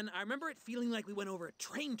 Then I remember it feeling like we went over a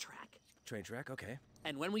train track. Train track, okay.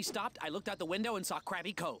 And when we stopped, I looked out the window and saw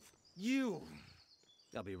Krabby Cove. You!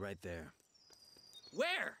 I'll be right there.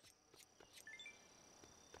 Where?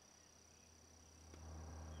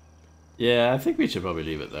 Yeah, I think we should probably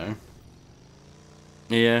leave it there.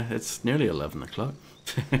 Yeah, it's nearly 11 o'clock.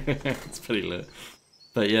 It's pretty late.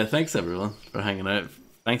 But yeah, thanks everyone for hanging out.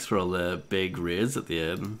 Thanks for all the big raids at the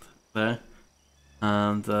end there.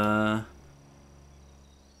 And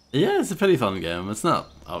yeah, it's a pretty fun game. It's not,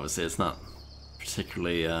 obviously it's not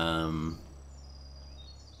particularly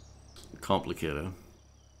complicated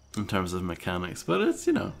in terms of mechanics, but it's,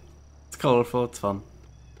 you know, it's colourful, it's fun.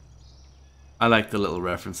 I like the little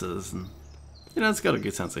references, and you know, it's got a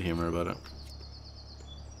good sense of humour about it.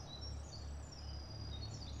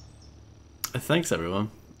 thanks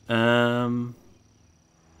everyone.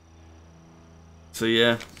 So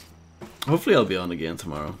yeah, hopefully I'll be on again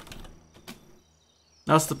tomorrow.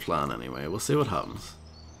 That's the plan anyway. We'll see what happens.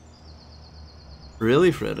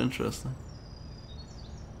 Really, Fred? Interesting.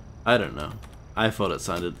 I don't know. I thought it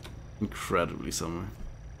sounded incredibly similar.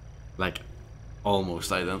 Like,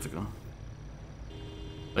 almost identical.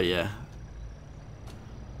 But yeah.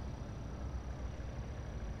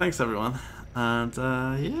 Thanks everyone. And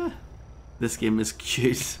yeah. This game is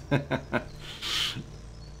cute.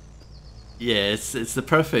 Yeah, it's the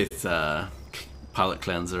perfect palette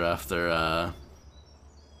cleanser after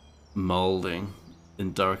molding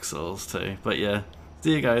in Dark Souls too. But yeah,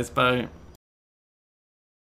 see you guys, bye.